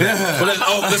some noise for that. But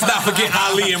let's not forget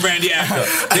Ali and Randy Acker.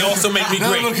 They also make me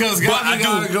great. Because but I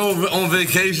gotta go on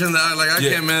vacation. I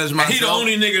can't manage myself. He the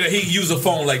only nigga that he use a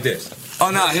phone like this.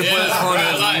 Oh no, he put his phone in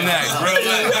his neck,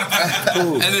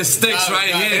 and it sticks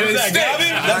right here. That's Gabi?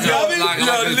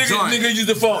 Nigga use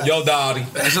the phone. Yo, Dottie.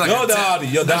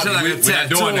 Yo, Dottie. We're not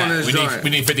doing that. We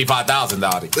need 55,000,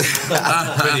 Dottie.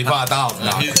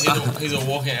 55,000. He's a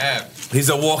walking app. He's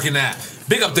a walking app.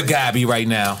 Big up to Gabi right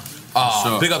now.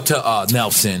 Big up to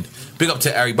Nelson. Big up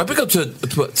to Eric. But big up to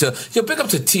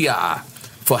T.I.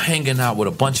 for hanging out with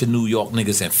a bunch of New York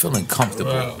niggas and feeling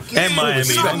comfortable. And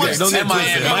Miami. Don't get twisted.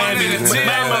 Miami.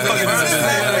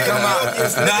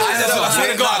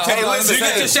 Hey, listen, you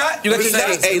got your shot? You got your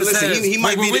shot? Hey, listen, he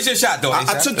might be. Where's your shot, though? I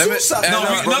took 2 shots. No,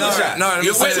 another shot.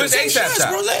 Where's ASAP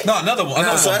shot? No, another one.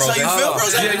 So that's how you feel, bro?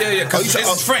 Yeah. This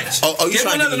is French. Oh, you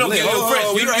trying to get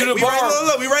French. You the bar.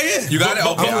 Look, we right here. You got it?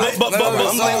 Okay. I'm like big.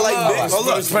 Hold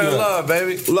up. Spread love,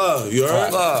 baby. Love. You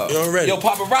alright? Love. You already? Yo,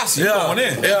 paparazzi, you going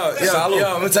in. Yeah.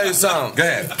 let me tell you something. Go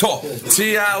ahead, talk.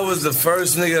 T.I. was the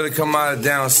first nigga to come out of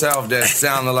down south that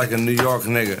sounded like a New York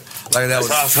nigga. Like that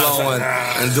was flowing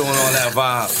and doing all that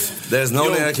vibe. There's no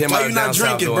nigga that came out of down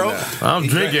south doing that. I'm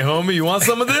drinking, homie. You want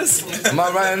some of this? Am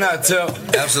I right or not, Till?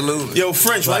 Absolutely. Yo,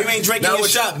 French, why you ain't drinking your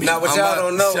shot? Now what y'all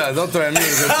don't know. Don't throw at me.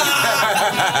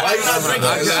 Why you not drinking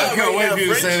your shot? I can't wait for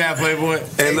you to say that, Playboy.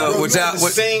 Hey, look, what y'all...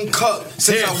 Same cup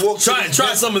since I walked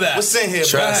Try some of that. What's in here,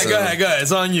 Go ahead.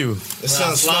 It's on you. It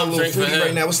sounds a little fruity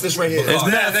right now. What's this right here? It's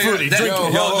mad fruity. Drink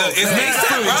it. It's mad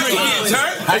fruity. Drink it.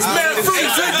 It's mad fruity.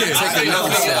 Drink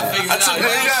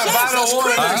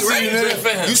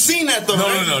it. You seen that though? No.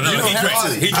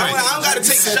 He drank. I don't gotta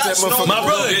take shots. My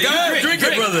brother, go ahead, drink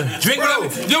it, brother. Drink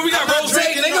it. Yo, we got rose,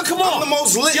 nigga. Come on. I'm the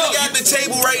most lit nigga at the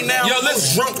table right now. Yo, I'm the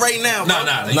most drunk right now. Nah.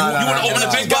 You want to open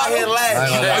the big bottle? Are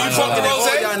you fucking rose?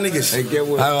 Y'all niggas. Hey, get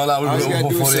what? I ain't gonna lie. We've been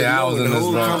going for 48 hours in this,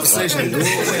 bro. Conversation. This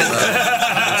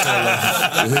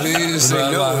is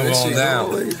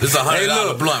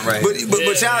 $100 blunt right here.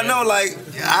 But y'all know, like,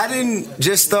 I didn't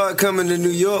just start coming to New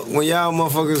York when y'all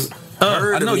motherfuckers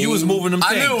heard I know of me. you was moving them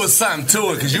things. I knew it was something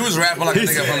to it because you was rapping like a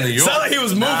nigga from New York. Sound like he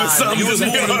was moving something. You was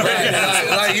moving them things.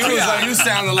 Like you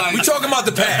sounded like. We talking about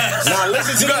the past. Nah,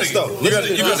 listen to this though.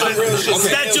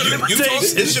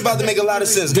 This shit about to make a lot of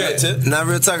sense. Good tip. Now,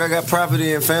 real talk, I got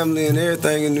property and family and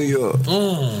everything in New York.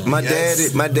 My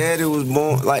daddy was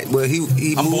born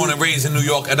I'm born and raised in New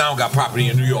York, and I don't got property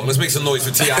in New York. Let's make some noise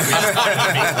for T.I.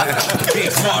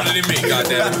 He's smarter than me,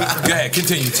 goddamn. Go ahead,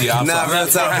 continue, T.I. Nah, real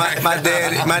talk, my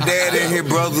dad and his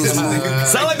brothers moved.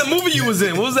 Sound like the movie you was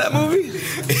in. What was that movie?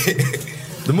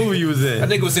 The movie you was in. I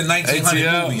think it was in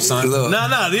 1900 movie, son.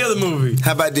 Nah, the other movie.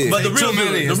 How about this? But the real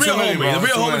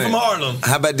homie from Harlem.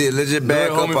 How about this? Let's just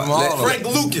back up. Frank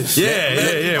Lucas. Yeah.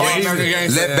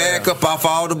 Let's back up off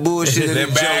all the bullshit and the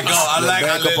jokes.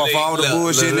 Back up off all the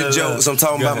bullshit and the jokes. I'm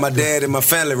talking about my dad and my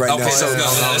family right now.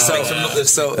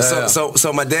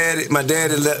 So my daddy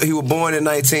left, he was born in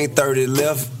 1930,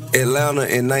 left Atlanta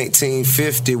in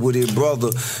 1950 with his brother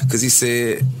because he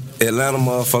said Atlanta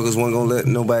motherfuckers wasn't gonna let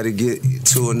nobody get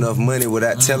to enough money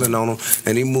without telling on them,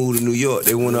 and he moved to New York.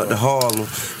 They went up to Harlem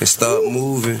and started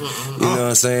moving. You know what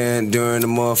I'm saying? During the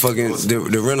motherfucking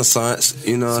the Renaissance.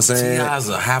 You know what I'm saying? T.I.'s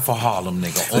a half a Harlem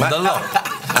nigga on the low.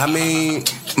 I mean,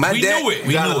 my dad. Knew it.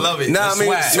 We knew love it. Nah, I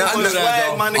mean,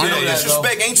 swag, my nigga. No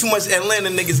disrespect. Ain't too much Atlanta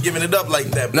niggas giving it up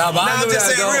like that. Nah, but I'm just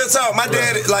saying real talk. My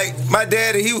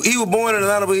daddy, he was born in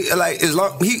Atlanta, but like as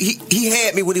long he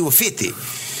had me when he was 50.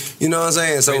 You know what I'm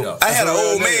saying? So I had an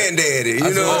old man daddy. You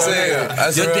know what I'm saying?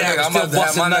 Your dad was still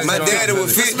busting nuts. My daddy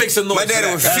was 50. My daddy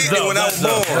was 50 when I was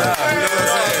born. You know what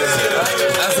I'm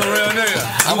saying? That's a real nigga.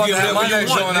 I'm about to have my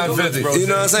next showing out 50. You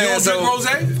know what I'm saying? You don't drink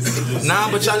rose? Nah,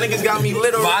 but y'all niggas got me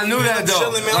lit. But I knew that though.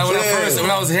 Like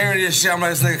when I was hearing this shit, I'm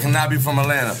like, this nigga cannot be from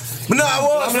Atlanta. But no, I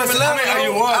was from Atlanta. I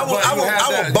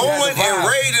was born and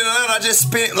raised in Atlanta. I just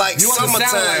spent like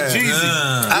summertime.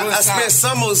 I spent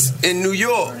summers in New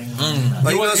York.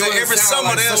 Like, you know what I'm saying? Every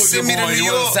summer they'll send me to New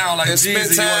York and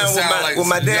spend time with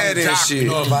my dad and shit.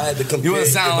 You wouldn't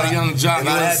sound like Young Jock.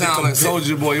 You wouldn't sound like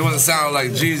Soulja Boy. You wouldn't sound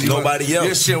like Jeezy. Nobody else.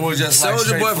 Your shit was just like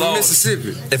Soulja Boy from flow.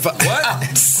 Mississippi. What?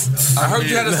 I heard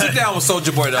you had to sit down with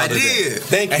Soulja Boy the other day. I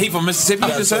did. And he from Mississippi,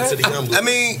 you just said? I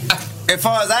mean, as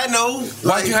far as I know,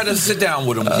 why'd you have to sit down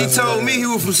with him? He told me he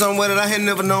was from somewhere that I had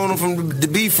never known him to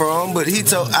be from, but he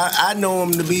told I know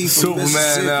him to be from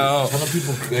Mississippi.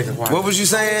 What was you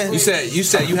saying? You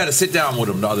said you had to sit down with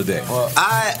him the other day.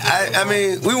 I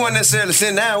mean, we weren't necessarily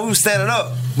sitting down; we were standing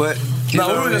up. But no,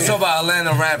 we were just talking about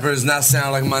Atlanta rappers not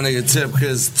sound like my nigga Tip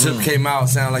because Tip came out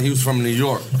sound like he was from New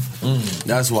York.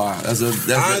 That's why. That's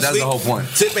the whole point.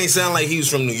 Tip ain't sound like he was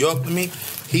from New York to me.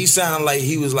 He sounded like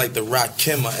he was like the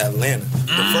Rakim of Atlanta,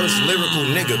 the first lyrical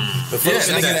nigga, the first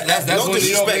nigga. That's what New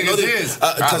York niggas is.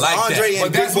 Because Andre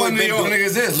and that's what New York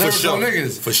niggas is. Lyrical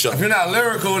niggas, for sure. If you're not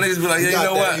lyrical, niggas be like, yeah, you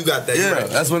know what? You got that. Yeah,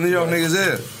 that's what New York niggas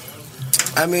is.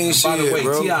 I mean, by the way,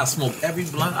 bro. T.I. smoked every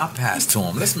blunt I passed to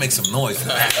him. Let's make some noise for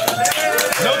that.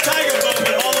 No Tiger Bone,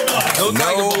 but all the blunts.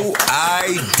 No,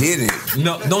 I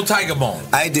didn't. No Tiger Bone.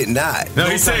 I did not. No,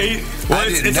 he said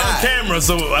it's on camera,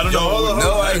 so I don't know.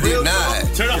 No, I did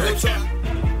not. Turn off the camera.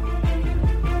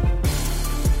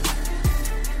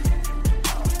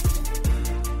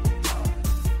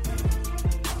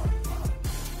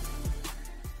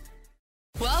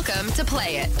 Welcome to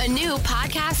Play It, a new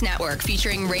podcast network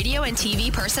featuring radio and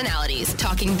TV personalities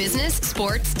talking business,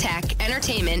 sports, tech,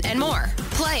 entertainment, and more.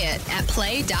 Play it at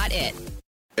play.it.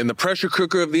 In the pressure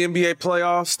cooker of the NBA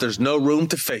playoffs, there's no room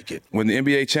to fake it. When the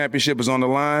NBA championship is on the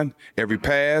line, every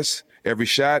pass, every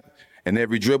shot, and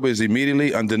every dribble is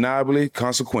immediately, undeniably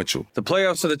consequential. The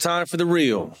playoffs are the time for the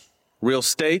real. Real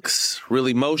stakes, real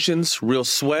emotions, real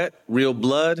sweat, real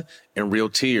blood, and real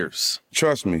tears.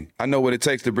 Trust me, I know what it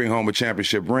takes to bring home a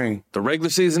championship ring. The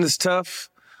regular season is tough,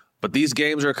 but these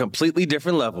games are a completely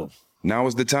different level. Now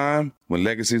is the time when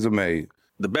legacies are made.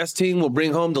 The best team will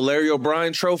bring home the Larry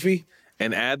O'Brien Trophy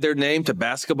and add their name to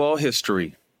basketball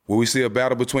history. Will we see a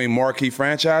battle between marquee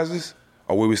franchises,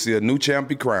 or will we see a new champ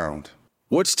be crowned?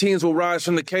 Which teams will rise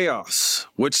from the chaos?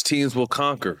 Which teams will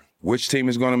conquer? Which team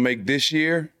is going to make this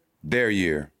year their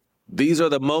year? These are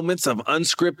the moments of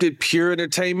unscripted, pure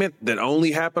entertainment that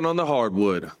only happen on the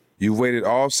hardwood. You've waited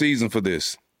all season for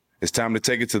this. It's time to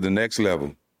take it to the next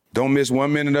level. Don't miss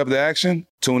 1 minute of the action.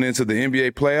 Tune into the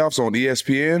NBA playoffs on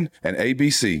ESPN and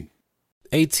ABC.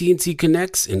 AT&T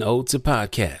connects an ode to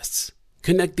podcasts.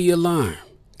 Connect the alarm.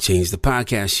 Change the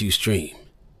podcast you stream.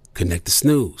 Connect the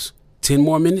snooze. 10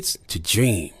 more minutes to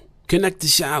dream. Connect the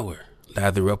shower.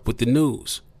 Lather up with the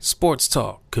news. Sports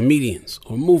talk, comedians,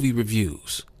 or movie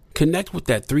reviews. Connect with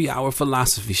that 3-hour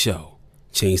philosophy show.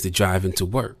 Change the drive into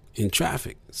work in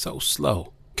traffic so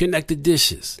slow. Connect the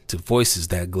dishes to voices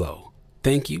that glow.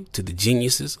 Thank you to the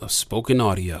geniuses of spoken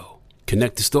audio.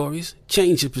 Connect the stories,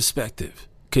 change your perspective.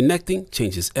 Connecting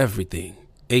changes everything.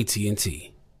 AT&T.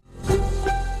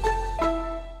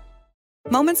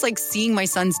 Moments like seeing my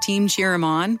son's team cheer him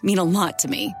on mean a lot to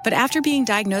me. But after being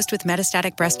diagnosed with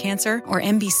metastatic breast cancer, or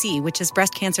MBC, which is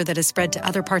breast cancer that has spread to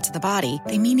other parts of the body,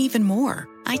 they mean even more.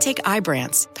 I take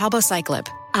Ibrance, palbociclib.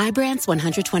 Ibrance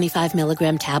 125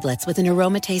 milligram tablets with an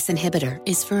aromatase inhibitor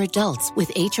is for adults with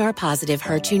HR-positive,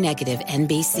 HER2-negative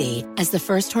NBC as the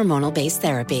first hormonal-based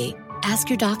therapy. Ask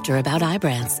your doctor about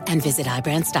Ibrance and visit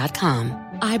Ibrance.com.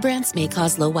 Ibrance may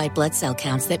cause low white blood cell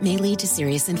counts that may lead to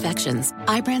serious infections.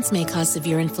 Ibrance may cause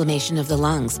severe inflammation of the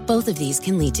lungs. Both of these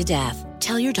can lead to death.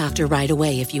 Tell your doctor right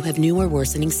away if you have new or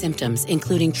worsening symptoms,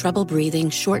 including trouble breathing,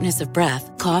 shortness of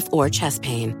breath, cough, or chest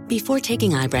pain. Before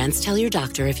taking Ibrance, tell your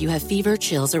doctor if you have fever,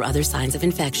 chills, or other signs of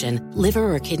infection,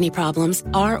 liver or kidney problems,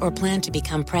 are or plan to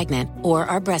become pregnant, or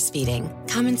are breastfeeding.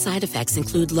 Common side effects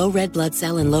include low red blood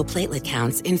cell and low platelet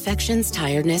counts, infections,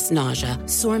 tiredness, nausea,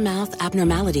 sore mouth,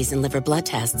 abnormalities in liver blood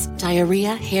tests,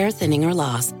 diarrhea, hair thinning or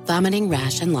loss, vomiting,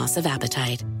 rash, and loss of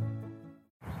appetite.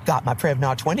 Got my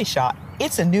Prevnar 20 shot.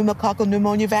 It's a pneumococcal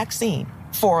pneumonia vaccine.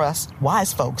 For us,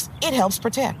 wise folks, it helps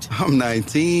protect. I'm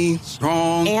 19,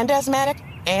 strong. And asthmatic,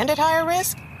 and at higher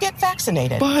risk? Get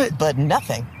vaccinated. But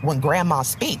nothing when grandma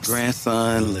speaks.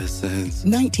 Grandson listens.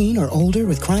 19 or older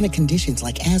with chronic conditions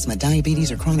like asthma,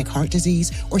 diabetes, or chronic heart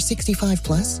disease, or 65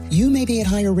 plus, you may be at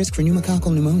higher risk for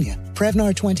pneumococcal pneumonia.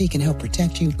 Prevnar 20 can help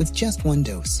protect you with just one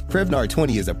dose. Prevnar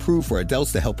 20 is approved for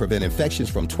adults to help prevent infections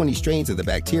from 20 strains of the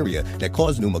bacteria that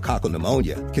cause pneumococcal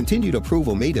pneumonia. Continued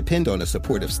approval may depend on a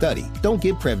supportive study. Don't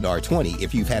give Prevnar 20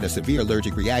 if you've had a severe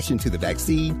allergic reaction to the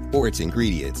vaccine or its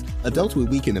ingredients. Adults with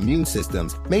weakened immune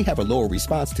systems may have a lower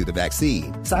response to the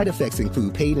vaccine. Side effects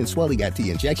include pain and swelling at the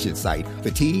injection site,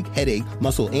 fatigue, headache,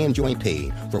 muscle, and joint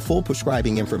pain. For full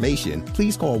prescribing information,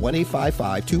 please call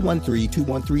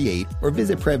 1-855-213-2138 or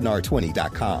visit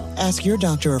Prevnar20.com. Ask your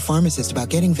doctor or pharmacist about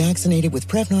getting vaccinated with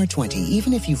Prevnar 20,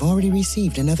 even if you've already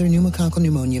received another pneumococcal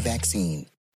pneumonia vaccine.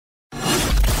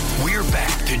 We're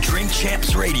back to Drink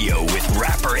Champs Radio with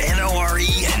rapper NORE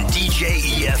and DJ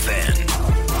EFN.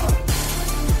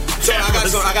 So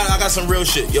I got some real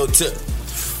shit. Yo, Tip.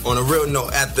 On a real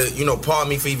note, pardon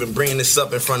me for even bringing this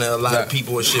up in front of a lot of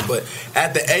people and shit, but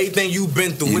after everything you've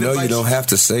been through, you don't have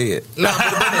to say it.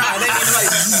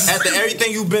 After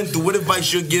everything you've been through, what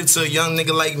advice you'd give to a young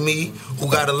nigga like me who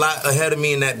got a lot ahead of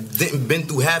me and that didn't been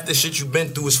through half the shit you've been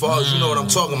through as far as you know what I'm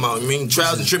talking about? I mean,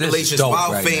 trials and tribulations,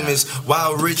 while right famous,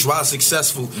 while rich, while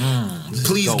successful.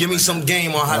 Please give me some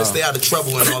game on how to stay out of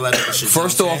trouble and all that other shit.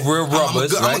 First off, real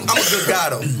rubbers, right? I'm a good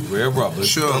guy though. Real rubbers.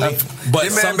 Sure.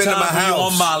 But sometimes been in my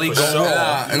house. Molly, go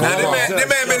that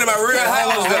man been in my real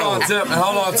house.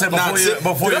 Hold on, Tip.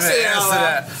 Before you even answer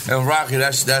that, and Rocky,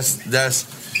 that's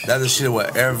the shit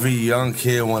what every young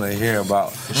kid want to hear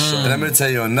about. And let me tell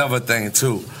you another thing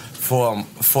too.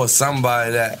 For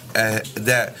somebody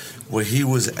that where he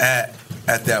was at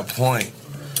that point,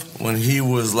 when he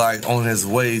was like on his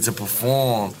way to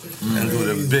perform and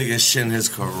do the biggest shit in his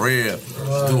career,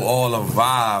 do all the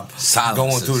vibe,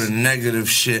 going through the negative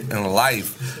shit in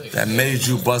life that made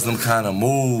you bust them kind of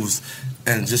moves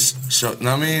and just show,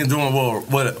 know what I mean? Doing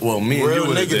what me and you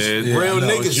would have did. Real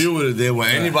niggas. You would have did, what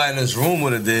anybody in this room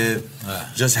would have did,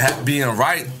 just being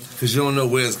right, because you don't know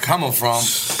where it's coming from,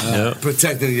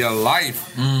 protecting your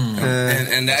life.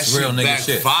 And that shit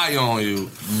backfire on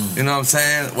you. You know what I'm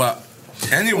saying? Well,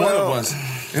 any one of us,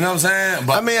 you know what I'm saying?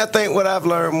 But I mean, I think what I've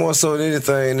learned more so than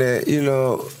anything that,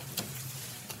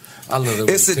 I love it.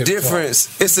 It's a difference.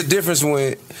 It's a difference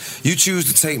when you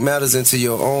choose to take matters into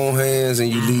your own hands and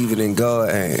you leave it in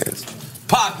God's hands.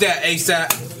 Pop that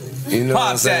ASAP. You know Pop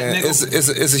what I'm saying? that,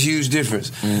 nigga. It's a huge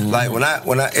difference. Like when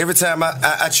I every time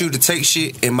I choose to take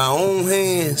shit in my own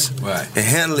hands and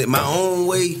handle it my own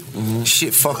way,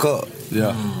 shit fuck up.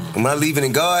 Yeah. When I leave it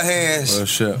in God's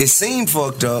hands, it seemed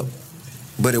fucked up,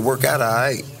 but it worked out all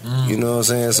right. You know what I'm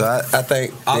saying? So I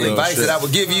think the advice that I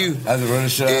would give you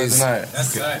is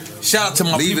shout out to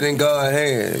my leave it in God's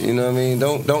hands. You know what I mean?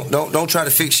 Don't try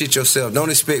to fix shit yourself. Don't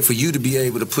expect for you to be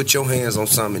able to put your hands on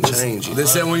something and change it. They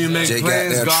said when you make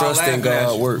plans, God trust in laugh at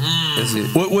God you. work. That's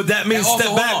it. Would that mean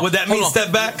step back? Would that mean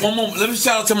step back? One moment. Let me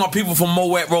shout out to my people from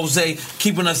Moet Rose,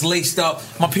 keeping us laced up.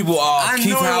 My people I Keith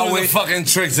knew there Howard. was a fucking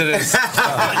trick to this.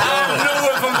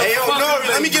 Hey, yo, Nori,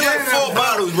 let me get like 4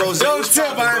 bottles, Rose. Yo, Tip,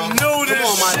 I knew this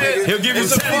shit. He'll give you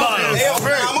 10 bottles. Hey, yo,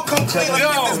 bro, I'm gonna come clean. Let me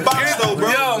get this box, though, bro.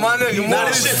 Yo, my nigga, Nah,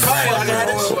 this shit fire. I got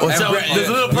this shit. There's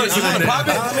a little person in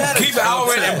there. Keith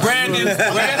Howard and Brandon.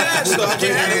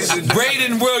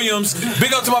 Braden Williams.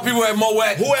 Big up to my people at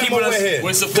Moet. Who at Moet here?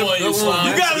 We're supporting you, Slime.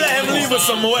 You gotta let him leave with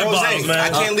some Moet bottles, man. I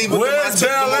can't leave with my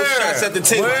shots at the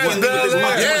table. I can't leave with this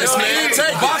box. Yes, man.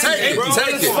 Take it. It's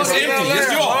empty.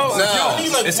 It's yours.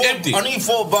 It's empty. I need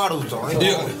 4 bottles, though.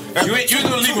 You ain't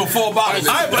gonna leave with 4 bottles.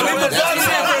 All right, but leave the box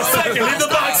out for a second. Leave the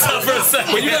box out for a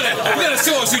second. But you gotta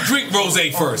show us you drink rose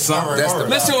first, son.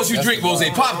 Let's show us you drink rose.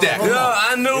 Pop that. Yo,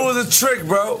 I knew it was a trick,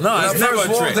 bro. No, it's never a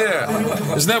trick.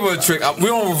 It's never a trick. We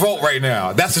on revolt right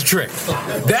now. That's a trick.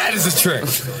 That is a trick.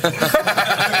 All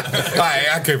right,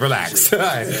 I can relax. All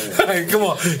right, come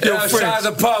on. Yo, shout out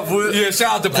to Puff. Yeah,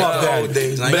 shout out to Puff.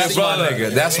 That's my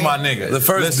nigga. That's my nigga. The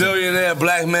first billionaire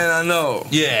black man I know.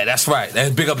 Yeah, that's right.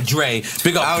 That's big up Dre.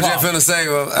 Big up I was Puff. just finna say,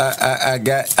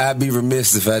 I'd be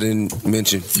remiss if I didn't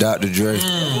mention Dr. Dre.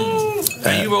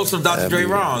 And you wrote some Dr. Dre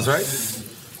rhymes, right?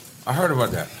 I heard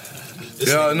about that.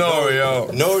 Yo,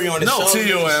 Nori on the show.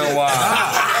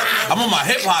 T-O-N-Y. I'm on my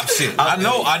hip hop shit. I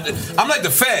know. I'm like the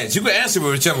feds. You can answer it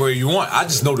whichever way you want. I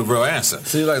just know the real answer.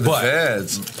 So you like the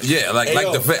feds? Yeah, like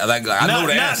the feds. Like I know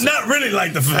the answer. Not really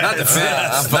like the feds. Not the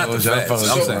feds. Not the feds.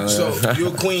 I'm saying. So you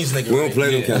a Queens nigga. We don't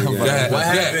play them kind of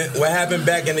games. What happened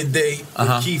back in the day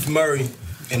with Keith Murray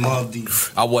and Mobb Deep?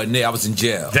 I wasn't there. I was in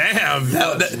jail. Damn.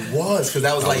 Because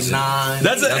that was like 9.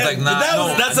 That's an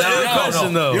ill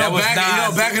question, though. That was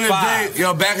back in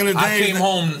the day. I came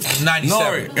home 97.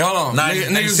 Nori, hold on.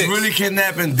 Niggas really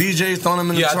kidnapping DJs, throwing them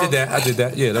in the trunk? I did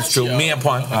that. Yeah, that's true. Me and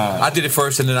Pun. I did it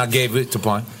first, and then I gave it to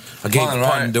Pun. I gave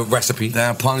Pun the recipe.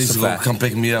 Damn, Pun used to come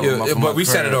pick me up. But we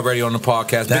said it already on the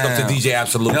podcast. Big up to DJ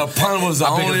Absolute. Yo, Pun was the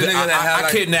only nigga that had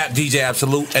I kidnapped DJ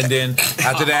Absolute, and then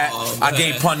after that, I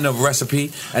gave Pun the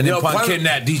recipe, and then Pun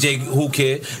kidnapped DJ Who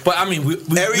Kid. But I mean, we've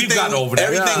got over that.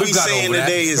 Everything we saying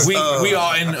today is we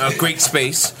are in a great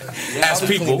space as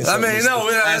people. I mean, no,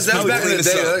 that's back in the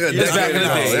day. That's back in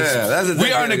the day.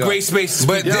 We are in a great space.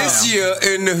 But this year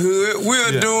in the hood,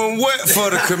 we're doing what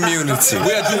for the community?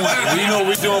 We are doing. You know what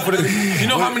we're doing for the. You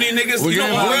know how many niggas? What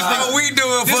are we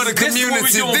doing for the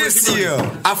community this year?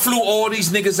 I flew all these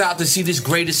niggas out to see this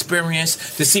great experience.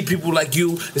 To see people like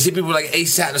you. To see people like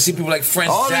ASAP. To see people like French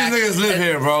all Jack. These niggas live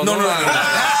here, bro. No,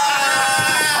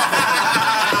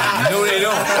 they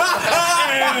don't.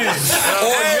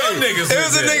 All young niggas. It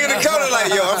was a nigga in the corner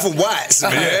like, yo, I'm from Watts,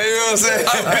 man. You know what I'm saying?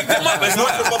 I picked them up as well.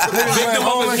 Picked them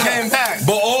up and came back.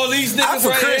 But all these niggas I'm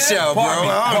from Crenshaw, bro.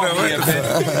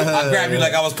 I grabbed you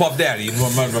like I was Puff Daddy.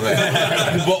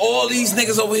 But all these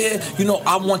niggas over here, you know,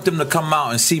 I want them to come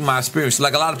out and see my experience.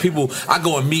 Like a lot of people, I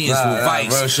go in meetings with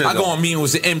Vice. I go in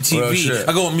meetings with MTV.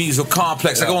 I go in meetings with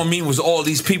Complex. I go in meetings with all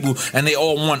these people, and they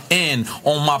all want in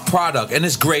on my product, and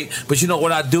it's great. But you know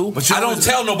what I do? I don't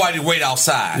tell nobody to wait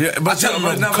outside. Yeah, but I tell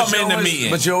them to come in the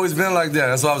meeting. But you always been like that.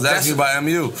 That's why I was asking you about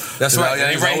MU. That's right.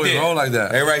 They right there. Roll like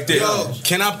that. They right there. Yo,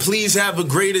 can I please have a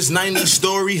greatest 90s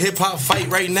story hip hop fight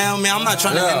right now, man? I'm not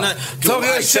trying to hear nothing. Talk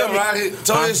your shit, Rocky.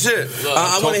 Talk your shit.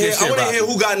 I want to hear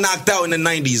who got knocked out in the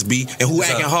 90s, B, and who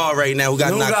acting hard right now. Who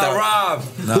got knocked out? Robbed?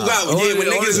 Who got when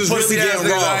niggas is really getting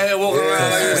robbed?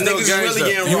 When niggas is really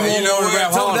getting robbed. You know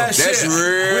what? That's real.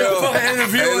 We're fucking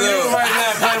interviewing you right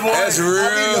now, Playboy. That's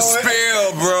real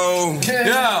spill, bro.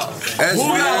 Yeah. That's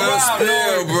real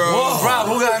spill, bro. Rob,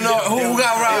 who got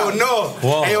robbed?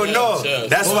 Hell no.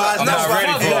 That's why I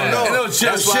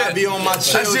be on my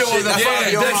chill shit. That's why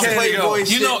I be on my Playboy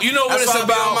shit. You know what it's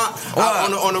about?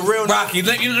 On the real Rocky,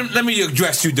 let me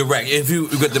address you direct. If you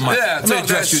get the mic, let me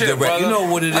address you direct. You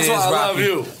know what it is,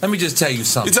 Rocky? Let me just tell you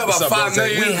something. You talk about 5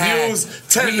 million views,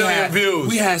 10 million views.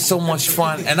 We had so much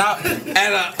fun, and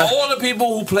all the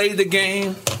people who played the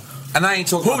game, And I ain't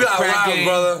talking Who about got the crack robbed, game.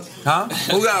 brother? Huh?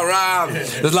 Who got robbed?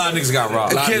 There's a lot of niggas got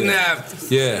robbed.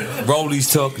 Kidnapped. Yeah.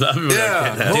 Rollies took.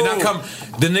 Yeah. They not come.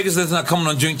 The niggas that's not coming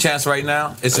on Drink Champs right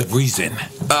now, it's a reason. All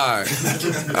right.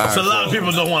 So a lot of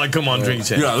people don't want to come on Drink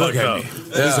Champs. Yeah, look Fucked at up. me.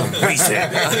 It's a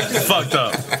reason. Fucked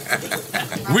up.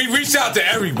 We reached out to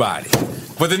everybody.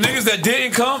 But the niggas that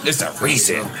didn't come, it's a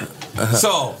reason.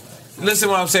 So, listen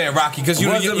what I'm saying, Rocky, because you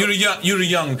the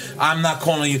young. I'm not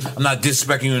calling you. I'm not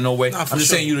disrespecting you in no way. I'm just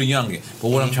saying you the youngin. But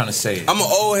what I'm trying to say is, I'm an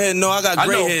old head. No, I got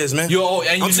gray hairs, man. You're old,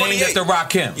 and you I'm named 28. after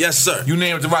Rakim. Yes, sir. You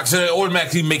named after Rakim, so it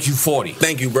automatically makes you 40.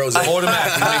 Thank you, bros.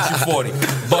 Automatically makes you 40.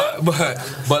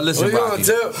 But listen, What you Rocky.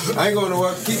 gonna tell? I ain't going to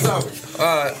work. Keep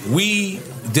talking. We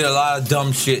did a lot of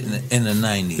dumb shit in the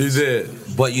 90s. You did.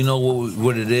 But you know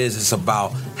what it is? It's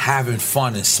about having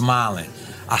fun and smiling.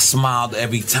 I smiled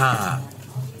every time.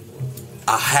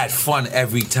 I had fun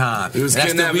every time. You was And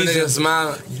that's the kidnapping reason. niggas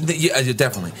smiling? Yeah,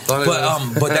 definitely.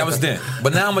 But that was then.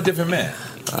 But now I'm a different man.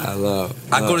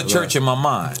 I go to church in my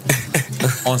mind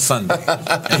on Sunday.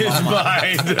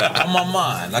 On my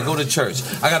mind. I go to church.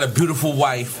 I got a beautiful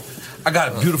wife. I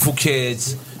got beautiful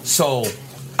kids. So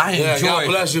I enjoy. God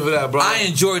bless you for that, bro. I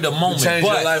enjoy the moment. You changed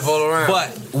your life all around. But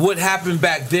what happened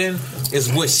back then is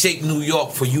what shaped New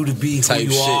York for you to be who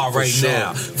you are right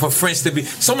now. For French to be.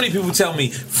 So many people tell me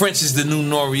French is the new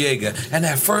Noriega. And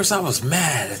at first I was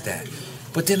mad at that.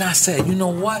 But then I said, you know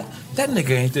what? That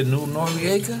nigga ain't the new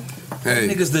Noriega. That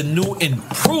nigga's the new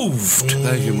improved.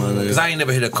 Thank you, my nigga. Because I ain't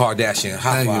never hit a Kardashian.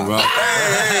 High Thank you, bro.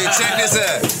 Hey, check this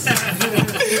out.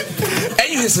 And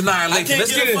you hit Sanaya Lathan.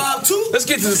 Let's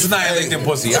get to the Sanaya Lathan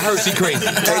pussy. I heard she crazy.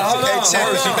 I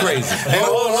heard she crazy. Hey,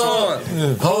 hold on.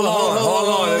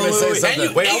 Let me say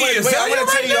something. Wait, I'm gonna tell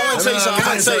you something.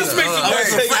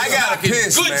 I got a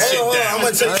piss, man. I'm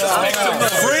gonna tell you something.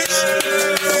 French,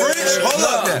 hold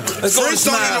up. French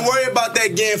don't even worry about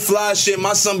that getting fly shit.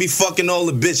 My son be fucking all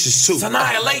the bitches too.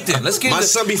 Sanaya Lathan. Let's get my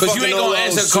son be because fucking you ain't all gonna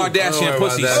answer those too. Kardashian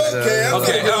pussies.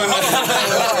 Okay.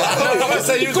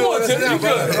 Come on, Tim. You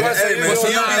good? Hey, man,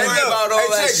 you don't worry about all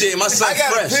that shit. My son I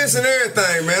got fresh. a piss and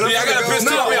everything, man. Yeah, I got a piss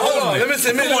too. Wait, hold on. Let me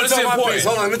tell my piss.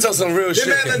 Hold on, let me tell some real shit.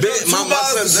 My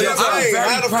son, I'm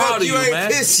very proud of you, man.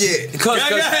 Piss yet? Because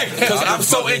I'm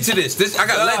so into this. I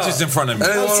got legends in front of me.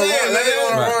 I'm saying, man, you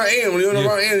want to run in. When you want to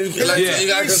run in, you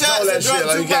got to control that shit.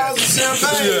 Like you can't.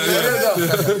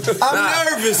 I'm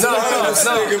nervous. No,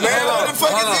 man. What the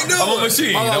fuck is he doing? I'm a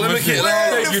machine.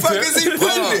 Where the fuck is he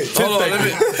putting it? Hold on,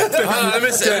 let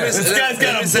me say. This guy's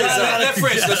got a blood. Let's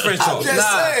French talk.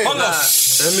 Hold on.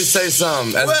 Let me say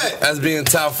something. As being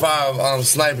top 5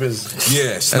 snipers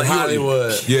in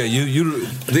Hollywood. Yeah, you.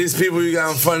 These people you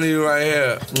got in front of you right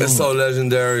here, it's so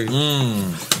legendary. I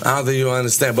don't think you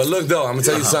understand. But look, though, I'm going to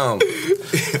tell you something.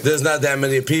 There's not that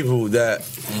many people that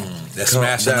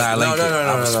smash Sanaya Lathan. No,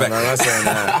 I'm not saying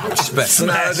that.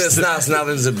 Sanaya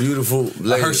is a beautiful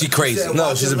lady. I heard she crazy.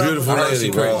 No, she's a beautiful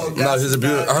lady, bro. No, she's a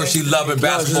beautiful. I heard she loving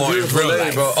basketball in real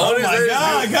life. Bro. Oh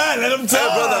my God, let him talk. Hey,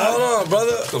 brother, hold on,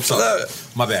 brother. I'm sorry. Look,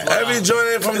 my bad. Every joint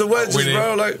ain't from the wedges,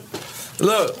 bro. Like,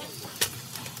 look,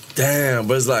 damn,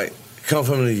 but it's like come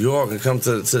from New York and come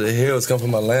to the hills, come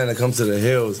from Atlanta, come to the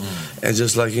hills, and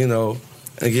just like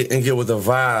and get with the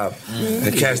vibe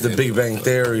and catch the Big Bang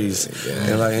Theories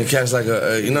and catch like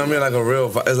a you know what I mean, like a real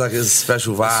vibe. It's like it's a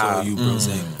special vibe.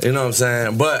 You know what I'm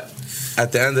saying? But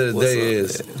at the end of the day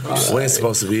we ain't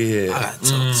supposed to be here. I gotta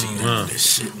talk to you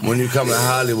this shit. When you come to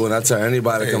Hollywood, I tell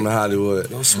anybody to come to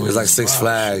Hollywood. It's like Six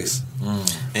Flags.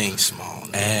 Ain't small.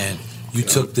 And you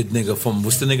took the nigga from,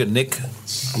 what's the nigga, Nick?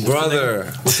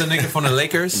 Brother. What's the nigga from the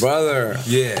Lakers? Brother.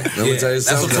 Yeah. Let me tell you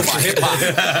something. That's what hip hop.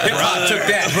 Hip hop took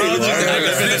that.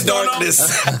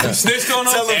 Snitched on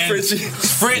him. Tell him,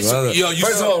 French. Yo, you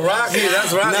first of all, Rocky,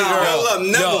 that's Rocky girl. Hold up,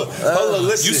 never. Hold up,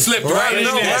 listen. You slipped right in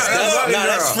there.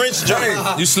 That's French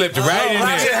joint. You slipped right in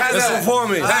Rocky there. has that for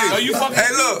me.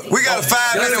 Hey, look, we got a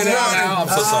 5-minute warning.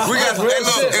 We got, hey,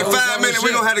 look, in 5 minutes,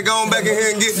 we gonna have to go on back in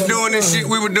here and get to doing this shit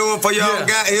we were doing for y'all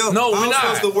got here. No, we're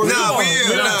not. Nah, we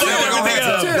is.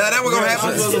 Nah, that was gonna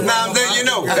happen. Nah, I'm letting you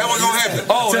know. That was gonna happen.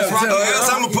 Oh, that's right. Else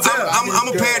I'm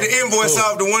gonna pay the invoice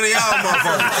off to one of y'all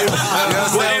motherfuckers. You know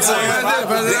what I'm saying?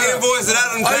 The invoice that I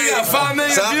done paid. You got 5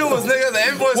 million viewers, nigga. The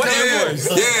invoice coming.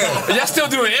 Yeah. Y'all still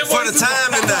doing invoice? For the time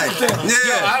tonight.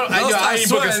 Yeah. I ain't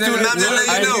booking studio. I'm just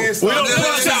letting you know. We don't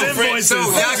process invoices. So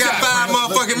y'all got 5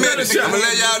 motherfucking minutes. I'm gonna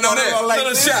let y'all know that.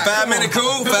 Another shot. 5 minute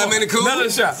cool? 5 minute cool? Another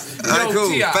shot. All right, cool.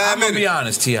 T.I., 5 I'm gonna minutes. be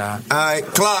honest, T.I. All right,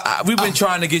 clock. We've been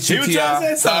trying to get you, T.I.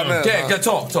 Yeah,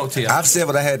 talk, T.I. I've said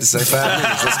what I had to say. 5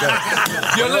 minutes. Let's go.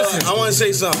 Yo, listen. I want to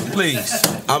say something. Please.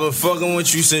 I've been fucking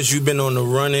with you since you've been on the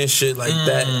run and shit like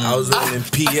that. I was living in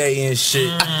PA and shit.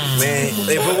 Man,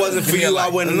 if it wasn't for you, I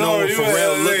wouldn't know what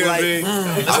Pharrell looked like.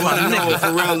 I wouldn't know what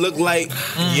Pharrell looked like.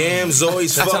 Yams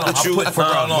always fuck with you.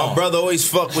 My brother always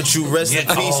fuck with you. Rest in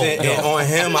peace. And on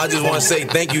him, I just want to say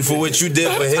thank you for what you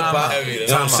did for hip hop. You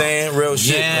know what I'm saying? Real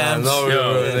shit. Yams.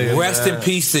 Rest in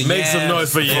peace to Yams. Make some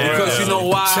noise for Yams. Because you know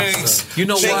why? Chinks. You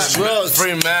know why? Drugs.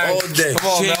 Free Mac. All day.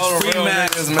 Come on, Chinks, free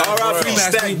Mac. Free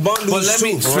stack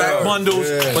bundles. Stack bundles.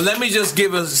 But let me just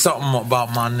give us something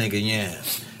about my nigga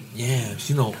Yams. Yams,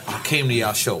 you know, I came to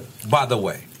y'all show. By the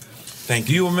way, thank you.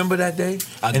 Do you remember that day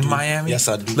in Miami? Yes,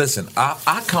 I do. Listen,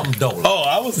 I come dolo. Oh,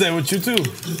 I was there with you too.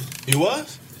 You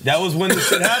was? That was when the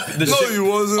shit happened. You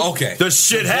wasn't. Okay. The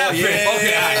shit happened. He was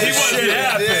there.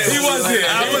 He was there.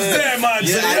 I was there, my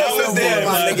nigga. I was there,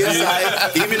 my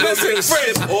nigga. Even though Listen,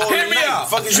 Fritz, hear me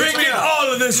out. Drinking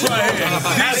all of this right here.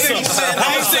 These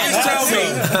niggas tell me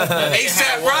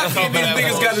ASAP Rocky and these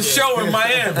niggas got a show in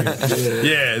Miami.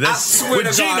 Yeah, that's I swear to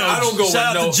God, I don't go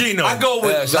Shout with out to Gino. I go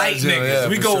with light niggas.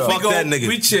 We go, that nigga.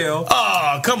 we chill.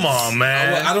 Oh, come on,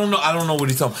 man. I don't know what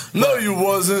he's talking about. No, you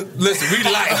wasn't. Listen, we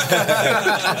light.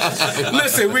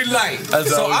 Listen, we light.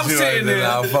 So I'm sitting there.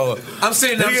 I'm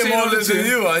sitting there. He get more listen than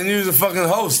you. And you's a fucking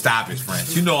host. Stop it,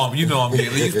 French. You know I'm here.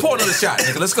 Pour another shot,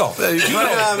 nigga. Let's go.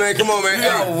 Man, come on, man. You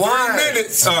got 3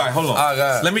 minutes. All right, hold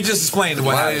on. Let me just explain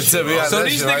what happened. So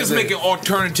these niggas making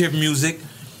alternative music.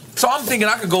 So I'm thinking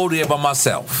I could go there by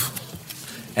myself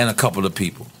and a couple of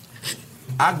people.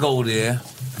 I go there.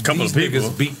 These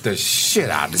niggas beat the shit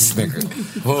out of this nigga.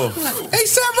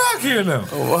 ASAP Rocky here now.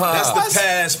 That's the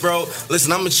past, bro.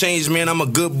 Listen, I'm a changed man. I'm a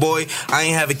good boy. I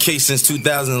ain't have a case since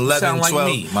 2011, Sound like 12.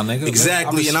 me, my nigga.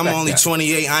 Exactly, and I'm only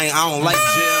 28. I don't like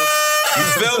jail. You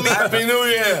feel me? Happy New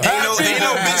Year. Ain't no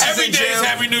bitches Every in day jail. is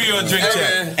Happy New Year drink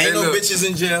check. Ain't no bitches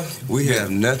in jail. We have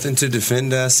nothing to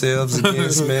defend ourselves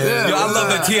against, man. Yo, I love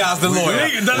that T.I.'s the lawyer.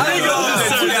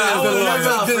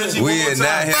 We are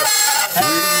not here.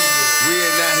 We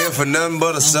are not here for nothing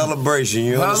but a celebration.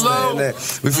 You understand that?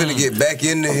 We finna get back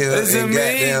into here and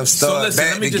goddamn start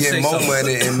back to get more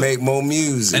money and make more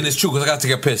music. And it's true because I got to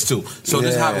get pissed too. So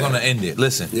this is how we're gonna end it.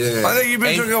 Listen. I think you've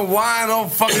been drinking wine all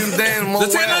fucking day and more.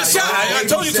 Let's take another shot. I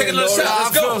told you take another shot.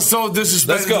 Let's go. I feel so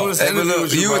disrespectful. Let's go. Hey, but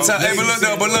look, you were talking.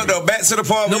 But look though, back to the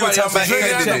part. Nobody we were talking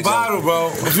else about the bottle,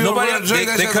 bro. If you Nobody don't drink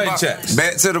that they shit, cutting checks.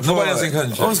 Back to the part. Nobody else ain't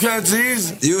cutting checks. What's kind of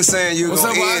cheese? You were saying you were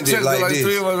gonna end it like this.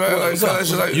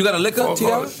 You got a liquor, T.I.?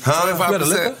 Huh? You got a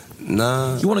liquor?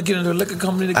 Nah. You want to get into a liquor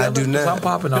company together? I do not. I'm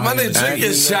popping on. My nigga, drink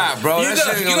your shot, bro. You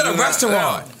got a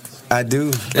restaurant. I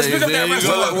do. Let's pick up that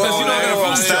restaurant because you know I got a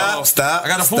food show. Stop. I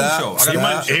got a food show. He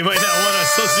might not want to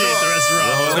associate the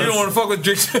restaurant. You don't want to fuck with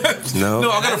drinks? No. No,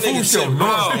 I got a food show.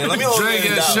 Let me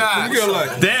drink your shot.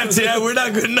 Damn, T.I., we're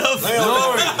not good enough. You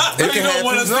don't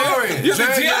want to say. You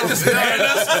think T.I. just banned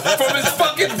us from his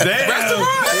fucking restaurant?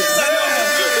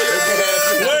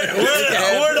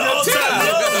 Where the whole time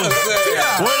low?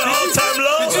 Where the whole time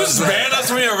low? Did you just ban us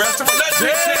from your restaurant? Not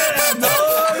drink check.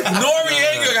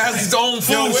 Noriega has his own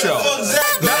food show.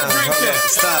 Not drink check.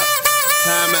 Stop.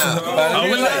 Time out.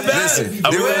 Listen,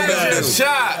 where's your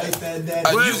shot?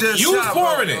 You was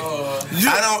pouring it. I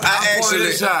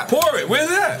actually pour it. Where's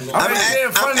that?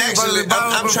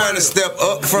 I'm trying to step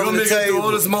up from the table.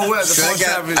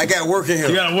 I got work in here.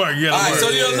 You gotta work. All right, so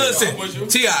you listen,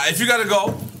 T.I., if you gotta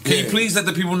go, can you please let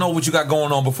the people know what you got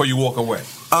going on before you walk away?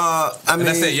 I mean,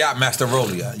 that's a Yacht Master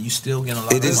Rolia. You still getting a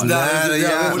lot of money. It is not a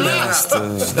Yacht Master.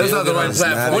 That's not the right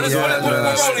platform. What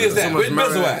Rolia is that? Where's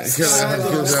Bizzle at?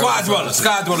 Squad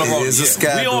Dweller Rolia. It is a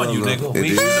Sky We on you, nigga.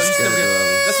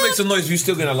 Let's make some noise. You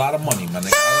still getting a lot of money, my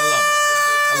nigga.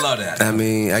 I love that. I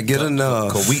mean, I get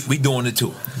enough. Cause we doing it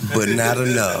too. But not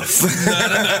enough. We ain't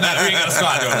got a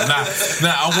squad dweller.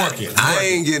 Nah, I'm working. I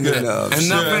ain't getting enough.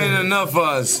 Enough ain't enough for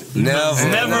us.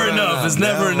 Never enough. It's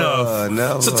never enough.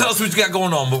 Never. So tell us what you got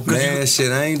going on. Man,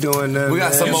 shit, I ain't doing nothing. We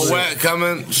got some more wet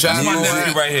coming. Shout my out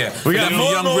nephew right here. We got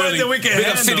more Young wet Really. than we can Big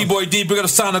up handle. City Boy D. Big up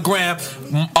Sonogram.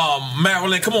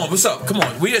 Maryland. Come on. What's up? Come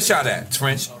on. Where your shot at,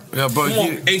 French? Yeah, bro. Come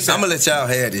on, ASAP. I'm gonna let y'all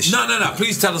have this shit. No.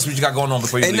 Please tell us what you got going on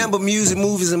before you Ain't leave. nothing but music,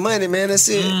 movies, and money, man. That's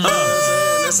it. You know what I'm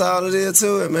saying? That's all it is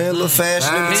to it, man. A little fashion.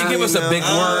 Can you give us a big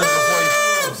word before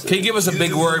you? Can you give us a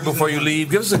big word before you leave?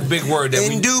 Give us a big word that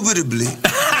Indubitably.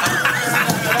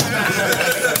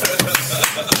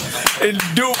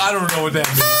 I don't know what that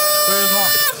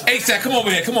means. ASAP, come over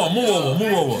here. Come on, move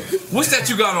over. What's that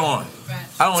you got on?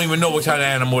 I don't even know what kind of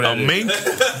animal that is. Mink?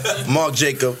 Marc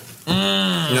Jacob. You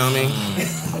know what I mean?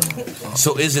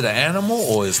 So is it an animal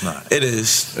or it's not? It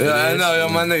is. Yeah, I know, yo,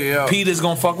 my nigga, yo. Peter's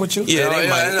gonna fuck with you? Yeah, they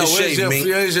might. I know. It's shaved meat.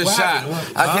 Where's your shot?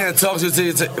 I can't talk to you till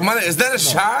you take. My nigga, is that a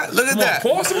shot? Look at that.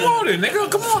 Pour some more then, nigga.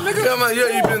 Come on, nigga. Yo, man,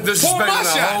 you've been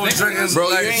disrespecting the whole drinking. Bro,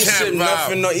 like you ain't champ sipping vibe.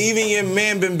 nothing. No, even your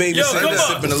man been babysitting. Yo, come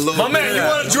sipping a little. My man, you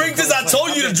want to drink this? I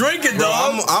told you to drink it, Bro,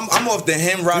 dog. I'm off the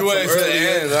hem rock from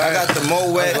earlier. I got the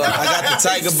Moet. I got the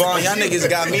Tiger Bomb. Y'all niggas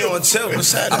got me on tilt.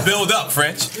 I build up,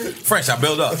 French. I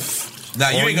build up. Nah,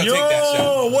 you ain't gonna take that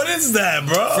shot. What is that,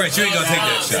 bro? French, you ain't gonna take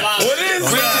that shot. What is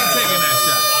French that? ain't taking that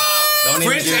shot.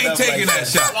 French ain't taking that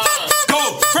shot. Go,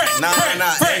 French.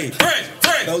 French.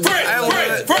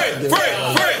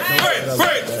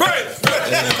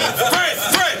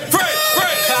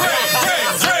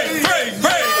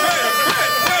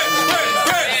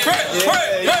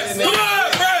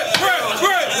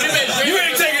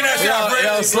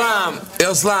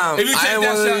 Yo, Slime. I ain't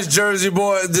one of these Jersey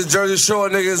boys, the Jersey Shore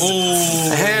niggas,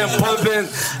 hand pumping,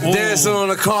 dancing on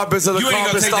the carpet so the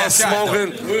carpet starts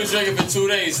smoking. We was drinking for 2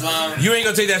 days, Slime. You ain't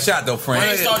gonna take that shot though, Frank. We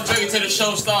ain't start drinking till the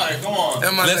show started. Come on.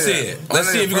 Let's see it. Let's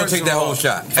see if you're gonna take that whole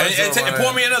shot. And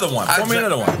pour me another one. Pour me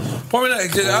another one. Pour me another.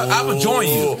 I'm gonna join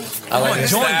you. I'm gonna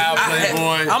join you.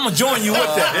 I'm gonna join you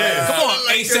with that. Come on,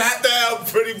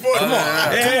 ASAP. Pretty boy. Come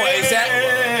on,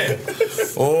 ASAP.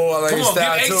 Oh, I like Come on,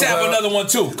 style give too, ASAP bro. another one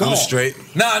too. Come I'm on. straight.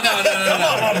 Nah. Come on,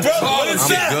 my brother. What is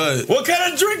that? Good. What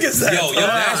kind of drink is that? Yo,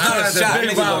 that's not a shot.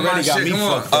 Niggas already got me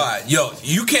fucked All right, yo,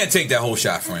 you can't take that whole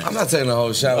shot, friend. I'm not taking the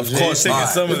whole shot. Of course, taking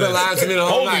some of You've been that. lying to me the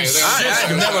whole Holy night. shit. I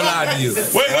never lied to you.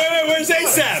 Wait, where's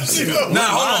ASAP? Nah,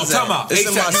 hold on, time out. It's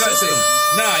in my system.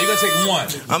 You gotta take one.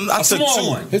 I took small two.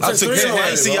 one. I took two. I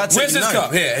ain't see y'all take Where's this none.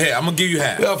 cup? Here, I'm gonna give you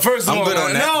half. Yo, first of I'm all, good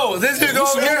on that. no, this is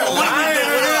over here.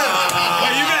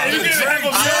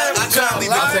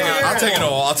 I'll take it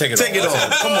all. Take it all.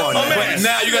 Come on, man.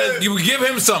 Now you give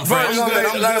him some, French.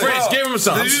 French, give him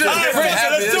some. French,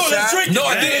 let's do it. Let's drink it. No,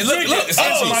 I didn't. Look. It's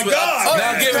Oh, my God.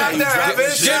 Now give him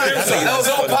some. That was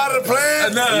all part of the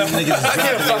plan. No. I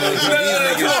can't fuck with you.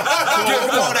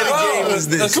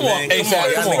 Come on,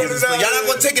 ASAP. Come on. Y'all not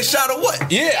gonna take a shot or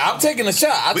what? Yeah, I'm taking a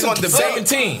shot. I took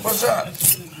 17. What's up?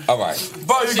 All right.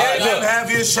 Bro, you can't let him have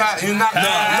your shot. You're not. Nah,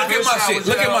 look at my shit.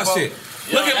 Look at my shit.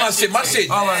 Look at my shit. My shit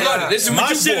flooded. This is what My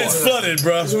you shit pour. is flooded,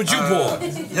 bro. This is what you pour.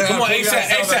 Come on,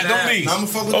 ASAP, don't leave.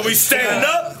 Are we standing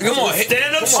up? Come on,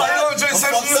 stand up.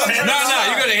 Nah,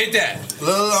 you gotta hit that.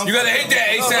 You gotta hit that,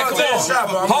 ASAP.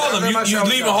 Come on. Harlem, you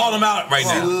leaving Harlem out right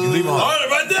now. You leaving Harlem. Harlem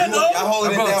right there, though. Y'all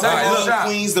holding it down for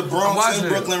Queens, the Bronx, and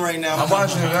Brooklyn right now. I'm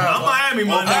watching it now. I'm Miami,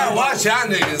 my nigga. Watch y'all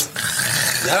niggas.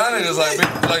 Y'all niggas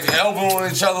like elbowing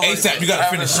each other. ASAP, you gotta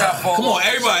finish it. Come on,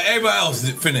 everybody else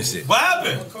finish it. What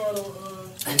happened?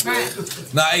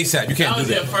 Nah, ASAP, you can't do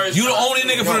that. You the only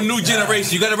nigga from the new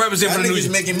generation. You gotta represent for the new niggas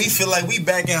generation. making me feel like we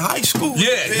back in high school.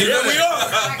 Yeah, we are.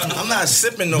 I'm not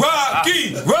sipping no.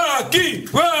 Rocky. We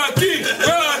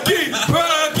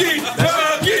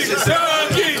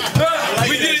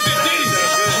did it to Diddy.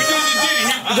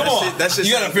 Come on.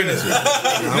 You gotta finish it. You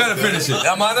gotta finish it.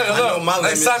 Yeah, my nigga, look,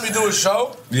 next time you do a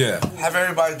show, Yeah. have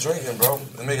everybody drinking, bro,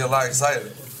 and make it a lot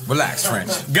excited. Relax,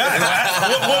 French. God,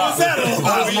 what was that all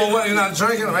about? You're not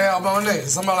drinking? Yeah, about my nigga.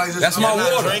 Somebody like this. That's my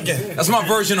water. That's my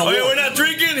version of Oh, yeah, water. we're not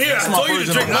drinking here. I my told you to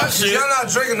version drink of my water. shit. You're not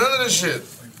drinking none of this shit.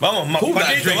 Who not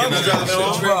drinking?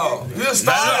 Bro, you just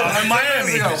started in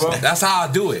Miami. That's how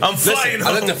I do it. I'm flying Listen,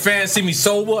 I let home. the fans see me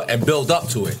sober and build up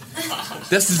to it.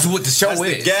 This is what the show That's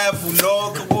the is. Gaffle,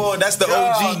 no, come on. That's the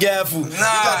OG Gaffle. You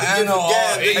got to give him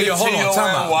Hey, yo, hold on,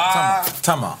 ATONY.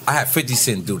 time out. I had 50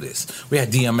 Cent do this. We had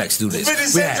DMX do this. 50 We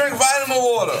Cent had- drink vitamin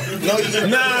water. No, you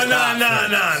didn't. Nah.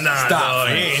 Stop.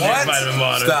 No, he ain't What? drink vitamin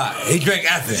water. Stop. He drank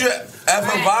after.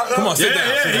 Effing vodka? Come on, sit down.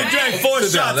 Yeah, sit down. he drank 4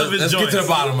 Sit down. shots of his Let's get joints. to the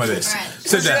bottom of this.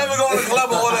 Sit Did you ever down. go to the club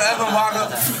and order effing vodka?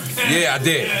 Yeah, I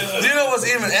did. Do you know what's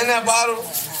even in that bottle?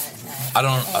 I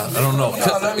don't know.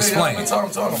 Explain. Let me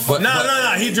talk. But, No,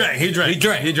 He drank. 50 That man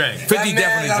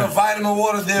definitely got a drank. vitamin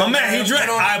water deal. My man, he drank.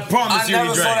 I promise you he I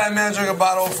never saw drank. that man drink a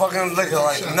bottle of fucking liquor,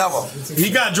 like, never. He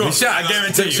got drunk. He shot. I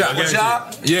guarantee you. Shot.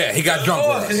 Shot? Yeah, he got drunk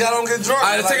with us. Because y'all don't get drunk. All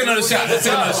right, let's take Like, another shot.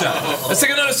 Let's take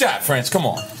another shot, friends. Come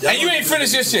on. And you ain't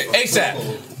finished your shit. ASAP.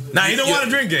 Nah, he don't want to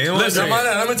drink it. He don't want to Listen, drink it.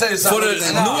 Let me tell you something. For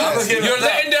the you're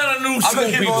letting down the new I'm school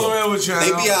gonna keep all the people. real with you.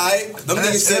 They be alright. Them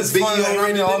niggas said Biggie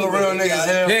already. All the real niggas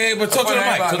here. Yeah, but talk to the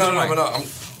mic. Talk to the mic. No,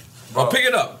 Oh, pick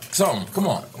it up. Something. Come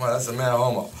on. Come on, that's a man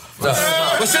homo.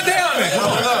 But sit down, man.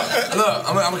 Come on. Look,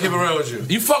 I'm gonna keep it real with you.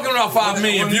 You fucking around 5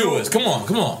 million viewers. Come on.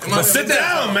 But sit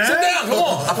down, man. Sit down. Come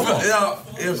on.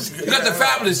 You got the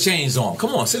Fabulous chains on.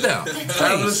 Come on, sit down.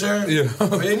 Fabulous shirt? Yeah.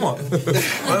 Come on.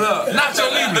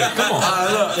 Nacho Libre. Come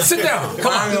on. Sit down.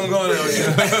 Come on. I ain't gonna go there with you.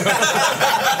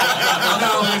 I'm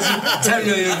not with you. 10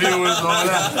 million viewers on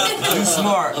that. You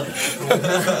smart.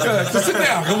 Sit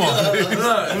down. Come on. Look,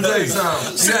 let me tell you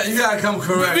something. You gotta come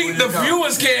correct. The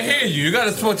viewers can't hear you. You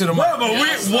gotta talk to the mic. But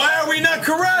why are we not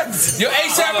correct? Yo,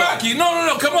 ASAP Rocky.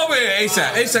 No. Come over here,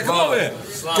 ASAP, come over here.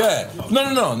 Good.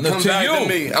 No. Come to back you. to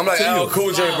me. I'm like LL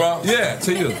Cool J, bro. Yeah,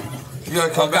 to you. You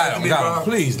gotta come back to me, bro.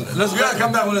 Please. You gotta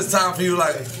come back when it's time for you,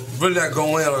 like, really not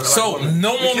go in. Like, so,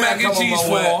 no more mac and cheese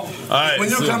for all. Right, when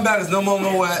you come back, it's no more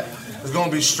wet. It's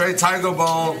gonna be straight Tiger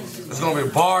Bone. It's gonna be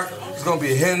Bark. It's gonna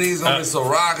be Henny. It's gonna be some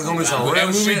rock. It's gonna be some real shit.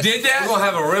 And when we did that, we're gonna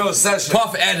have a real session.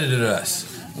 Puff edited us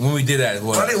when we did that.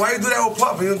 Why you do that with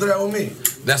Puff? You didn't do that with me.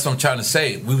 That's what I'm trying to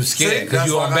say. We were scared because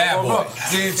you on Bad Boy.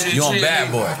 You on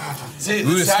Bad Boy. We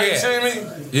were scared.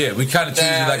 Yeah, we kind of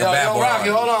treated you like a bad boy. Rocky,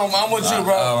 hold on. I'm with you,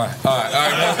 bro. All right.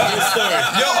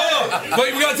 Yo, hold on.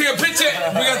 Wait, we gotta take a picture.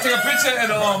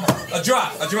 And a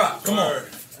drop. Come on.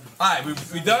 All right,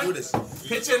 we done?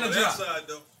 Picture and a drop.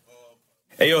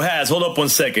 Hey, yo, Haz, hold up 1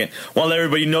 second. Want to let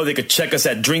everybody know they could check us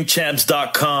at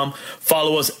drinkchamps.com.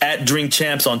 Follow us at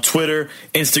drinkchamps on Twitter,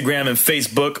 Instagram, and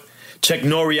Facebook. Check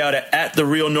Nori out at The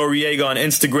Real Noriega on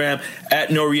Instagram, at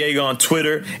Noriega on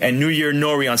Twitter, and New Year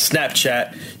Nori on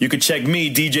Snapchat. You can check me,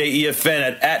 DJ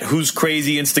EFN, at Who's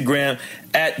Crazy Instagram,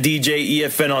 at DJ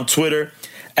EFN on Twitter,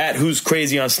 at Who's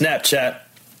Crazy on Snapchat.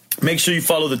 Make sure you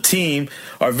follow the team,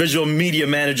 our visual media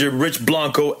manager, Rich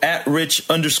Blanco, at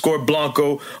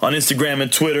Rich_Blanco on Instagram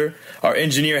and Twitter. Our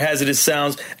engineer, Hazardous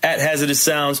Sounds, at Hazardous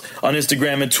Sounds on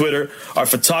Instagram and Twitter. Our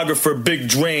photographer, Big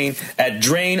Drain, at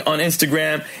Drain on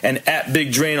Instagram and at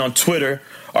Big Drain on Twitter.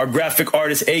 Our graphic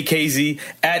artist, AKZ,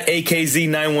 at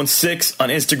AKZ916 on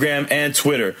Instagram and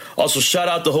Twitter. Also, shout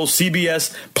out the whole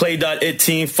CBS Play.it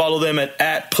team. Follow them at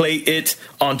PlayIt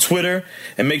on Twitter.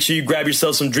 And make sure you grab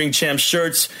yourself some Drink Champs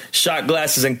shirts, shot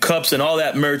glasses, and cups, and all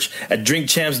that merch at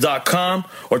drinkchamps.com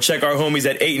or check our homies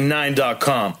at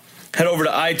 8and9.com. Head over to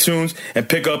iTunes and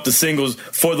pick up the singles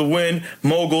For the Win,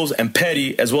 Moguls, and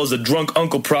Petty, as well as the Drunk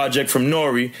Uncle project from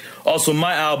Nori. Also,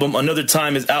 my album, Another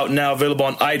Time, is out now, available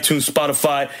on iTunes,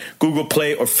 Spotify, Google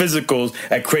Play, or physicals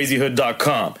at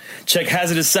crazyhood.com. Check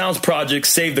Hazardous Sounds project,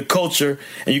 Save the Culture,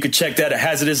 and you can check that at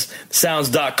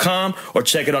hazardoussounds.com or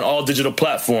check it on all digital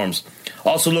platforms.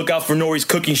 Also, look out for Nori's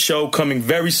cooking show coming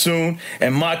very soon,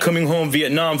 and my Coming Home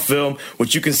Vietnam film,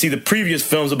 which you can see the previous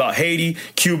films about Haiti,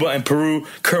 Cuba, and Peru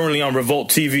currently on Revolt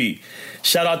TV.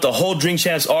 Shout out the whole Drink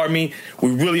Champs Army. We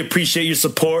really appreciate your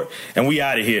support, and we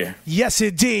out of here. Yes,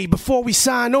 indeed. Before we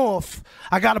sign off,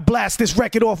 I gotta blast this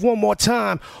record off one more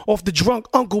time off the Drunk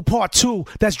Uncle Part 2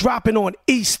 that's dropping on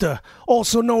Easter,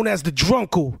 also known as the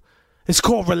Drunkle. It's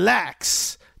called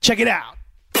Relax. Check it out.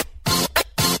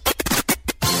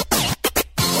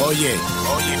 Oye,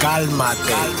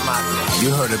 cálmate.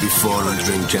 You heard it before on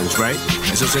Drink Champs, right?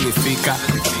 Eso significa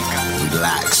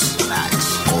relax.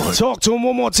 Talk to him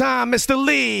one more time, Mr.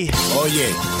 Lee.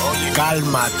 Oye,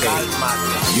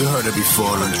 cálmate. You heard it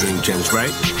before on Drink Champs,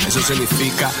 right? Eso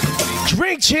significa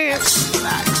Drink Champs.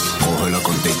 Cógelo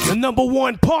contigo. The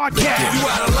 #1 podcast. You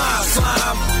out of line,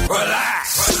 slime.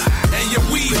 Relax. And your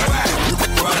weed whack.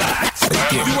 Relax.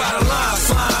 You out of line,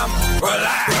 slime.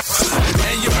 Relax.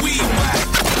 And your weed whack.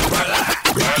 Relax.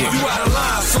 You out of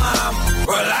line, slime.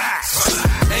 Relax.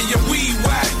 And your weed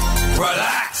whack.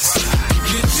 Relax.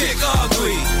 Your chick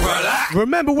ugly. Relax.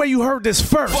 Remember where you heard this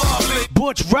first.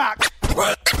 Butch Rock.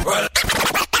 Relax.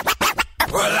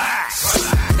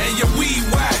 And your weed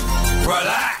whack.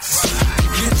 Relax.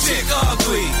 Your chick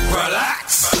ugly.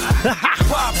 Relax.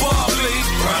 Pop ugly.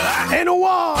 Relax. And a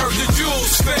wall. Heard the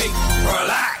jewels fake.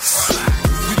 Relax.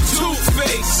 Your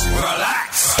toothpaste.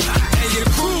 Relax. And your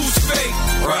crew's fake.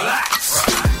 Relax.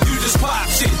 You just pop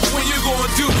shit when you gonna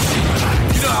do shit.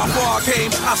 You know how far I came,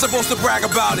 I'm supposed to brag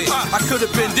about it. I could have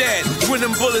been dead when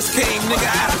them bullets came, nigga,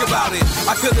 ask about it.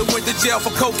 I could have went to jail for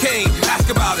cocaine, ask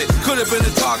about it. Could have been a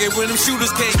target when them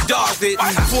shooters came, dogged it.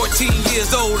 14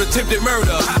 years old, attempted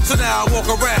murder. So now I walk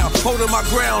around, holding my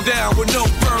ground down with no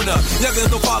burner. Youngins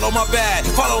don't follow my bad,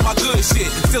 follow my good shit.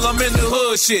 Still I'm in the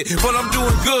hood shit, but I'm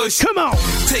doing good shit. Come on!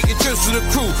 Taking trips to the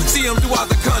crew, see them throughout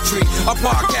the country. Our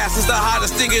podcast is the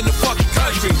hottest thing in the fucking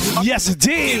country. Yes,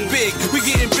 indeed. We getting big, we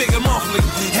getting bigger monthly.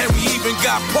 And we even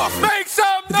got Puff. Make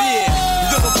some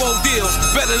Yeah, little bold deals,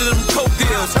 better than them coke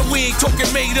deals. And we ain't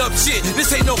talking made up shit,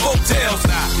 this ain't no hotels.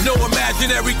 No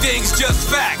imaginary things, just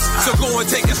facts. So go and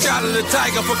take a shot of the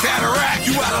tiger for cataract.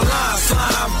 You out of line,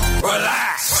 slime,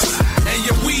 relax. And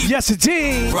your weed, yes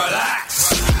indeed,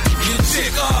 relax. Your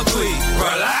chick ugly,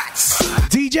 relax.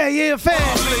 DJ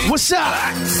EFN, what's up?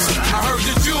 Relax. I heard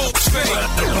the jewels fake,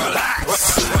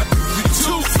 relax. The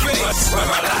toothpaste,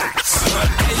 relax.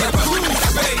 And your cruise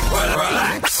fake,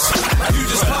 relax. You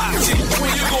just pop shit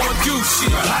when you gon' do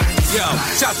shit. Yo,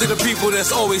 shout to the people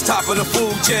that's always top of the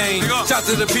food chain. Shout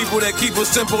to the people that keep it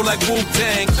simple like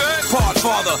Wu-Tang. Part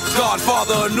father,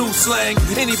 godfather, a new slang.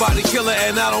 Anybody killer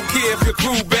and I don't care if your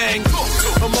crew bang.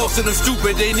 But most of them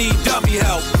stupid, they need dummy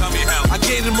help. I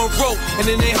gave them a rope and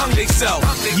then they hung theyself.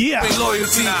 Yeah. They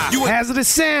loyalty. You Hazardous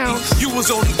sounds. You was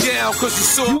only down cause you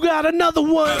saw. You got another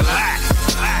one. Relax.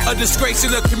 A disgrace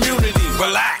in the community.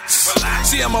 Relax.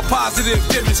 See, I'm a positive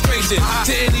demonstration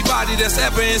to anybody that's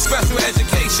ever in special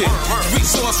education.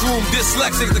 Resource room,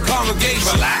 dyslexic, the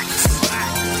congregation. Relax.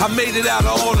 I made it out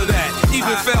of all of that.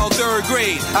 Even fell third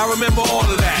grade. I remember all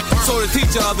of that. So the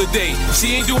teacher other day,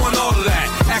 she ain't doing all of that.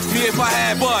 Asked me if I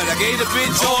had bud. I gave the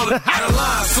bitch all of that. Out of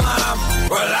line, slime.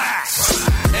 Relax.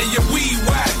 And your weed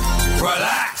whack.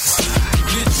 Relax.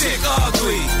 Your chick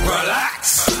ugly.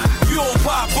 Relax. You don't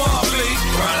pop bubbly.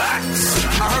 Relax.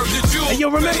 I heard the jewel. And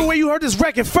yo, remember where you heard this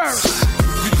record first?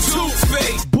 Your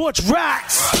toothpaste. Butch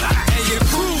Rocks. Relax. And your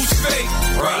cruise fake.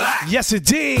 Relax. Yes,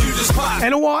 indeed. You just pop.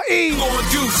 N-O-R-E.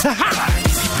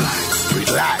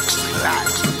 Relax,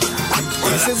 relax.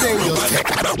 This is in your tech.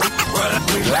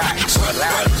 Relax,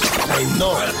 relax. Hey, no,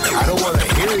 I don't want to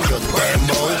hear your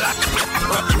demo.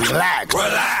 Relax,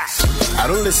 relax. I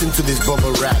don't listen to this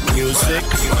bubble rap music.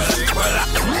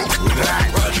 Relax,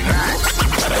 relax.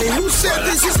 Hey, who said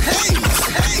this is haze?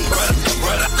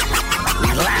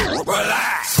 Relax,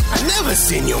 relax. I never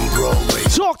seen you on Broadway.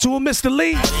 Talk to him, Mr.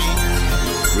 Lee.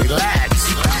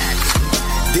 Relax, relax.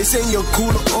 This ain't your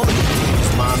cool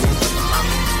audience, mommy.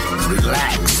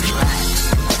 Relax.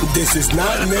 This is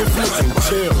not Netflix and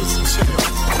chills.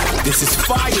 This is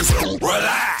fire.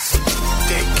 Relax.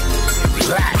 Dick.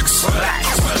 Relax. Relax.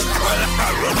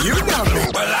 You got me.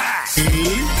 Relax.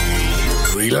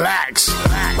 Relax.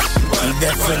 Y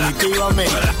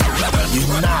definitivamente,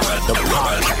 you're not the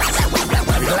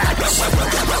podcast. Relax.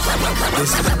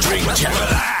 This is a Drink Champs.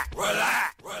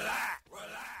 Relax.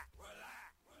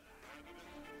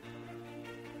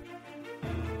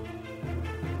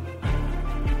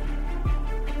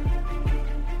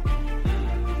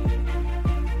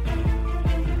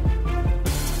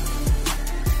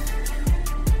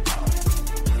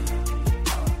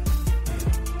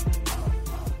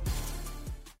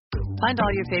 Find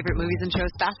all your favorite movies and shows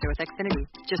faster with Xfinity.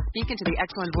 Just speak into the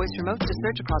X1 voice remote to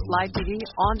search across live TV,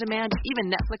 on demand, even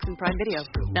Netflix and Prime Video.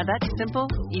 Now that's simple,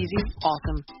 easy,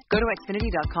 awesome. Go to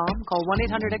Xfinity.com, call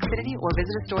 1-800-XFINITY, or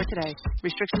visit a store today.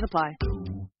 Restrictions apply.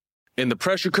 In the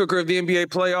pressure cooker of the NBA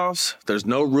playoffs, there's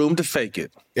no room to fake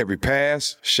it. Every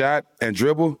pass, shot, and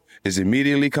dribble is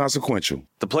immediately consequential.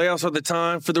 The playoffs are the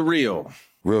time for the real.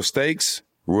 Real stakes,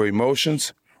 real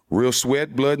emotions, real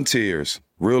sweat, blood, and tears.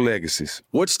 Real legacies.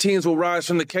 Which teams will rise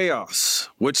from the chaos?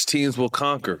 Which teams will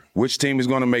conquer? Which team is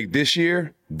going to make this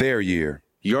year their year?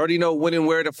 You already know when and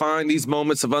where to find these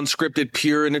moments of unscripted,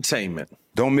 pure entertainment.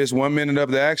 Don't miss 1 minute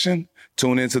of the action.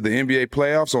 Tune into the NBA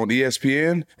playoffs on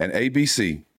ESPN and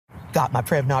ABC. Got my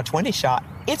Prevnar 20 shot.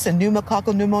 It's a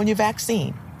pneumococcal pneumonia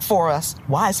vaccine. For us,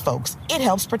 wise folks, it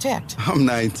helps protect. I'm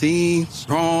 19,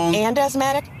 strong. And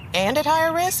asthmatic, and at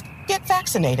higher risk. Get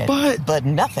vaccinated. But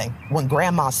nothing when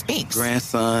grandma speaks.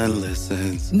 Grandson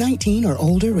listens. 19 or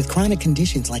older with chronic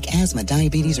conditions like asthma,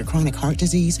 diabetes, or chronic heart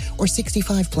disease, or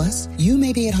 65 plus, you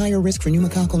may be at higher risk for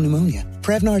pneumococcal pneumonia.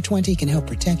 Prevnar 20 can help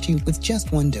protect you with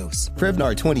just one dose.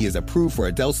 Prevnar 20 is approved for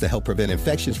adults to help prevent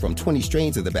infections from 20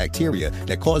 strains of the bacteria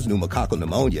that cause pneumococcal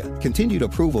pneumonia. Continued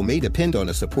approval may depend on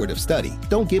a supportive study.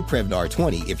 Don't give Prevnar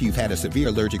 20 if you've had a severe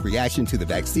allergic reaction to the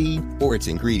vaccine or its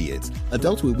ingredients.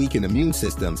 Adults with weakened immune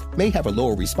systems may have a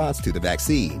lower response to the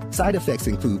vaccine. Side effects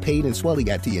include pain and swelling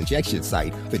at the injection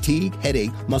site, fatigue,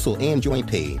 headache, muscle, and joint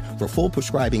pain. For full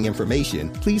prescribing information,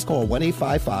 please call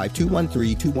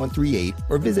 1-855-213-2138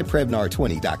 or visit Prevnar20.com.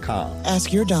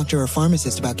 Ask your doctor or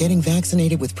pharmacist about getting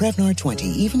vaccinated with Prevnar 20,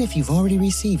 even if you've already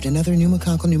received another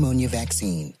pneumococcal pneumonia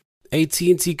vaccine.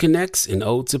 AT&T connects an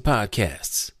ode to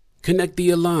podcasts. Connect the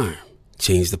alarm.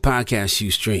 Change the podcast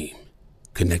you stream.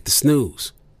 Connect the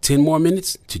snooze. 10 more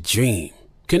minutes to dream.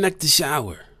 Connect the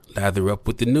shower. Lather up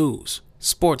with the news,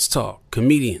 sports talk,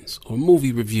 comedians, or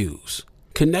movie reviews.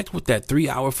 Connect with that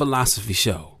 3-hour philosophy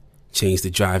show. Change the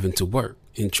drive into work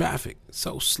in traffic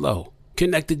so slow.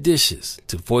 Connect the dishes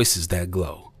to voices that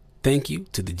glow. Thank you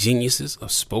to the geniuses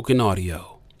of spoken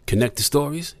audio. Connect the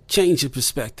stories, change your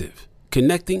perspective.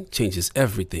 Connecting changes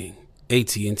everything.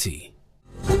 AT&T.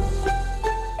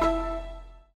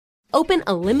 Open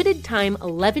a limited-time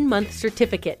 11-month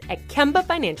certificate at Kemba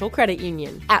Financial Credit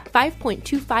Union. At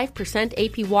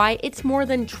 5.25% APY, it's more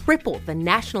than triple the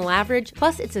national average,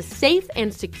 plus it's a safe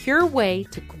and secure way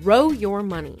to grow your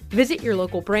money. Visit your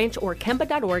local branch or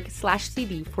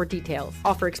kemba.org/cd for details.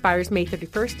 Offer expires May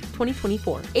 31st,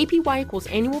 2024. APY equals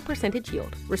annual percentage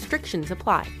yield. Restrictions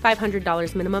apply.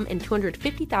 $500 minimum and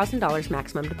 $250,000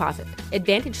 maximum deposit.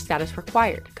 Advantage status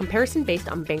required. Comparison based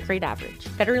on bank rate average.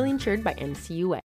 Federally insured by NCUA.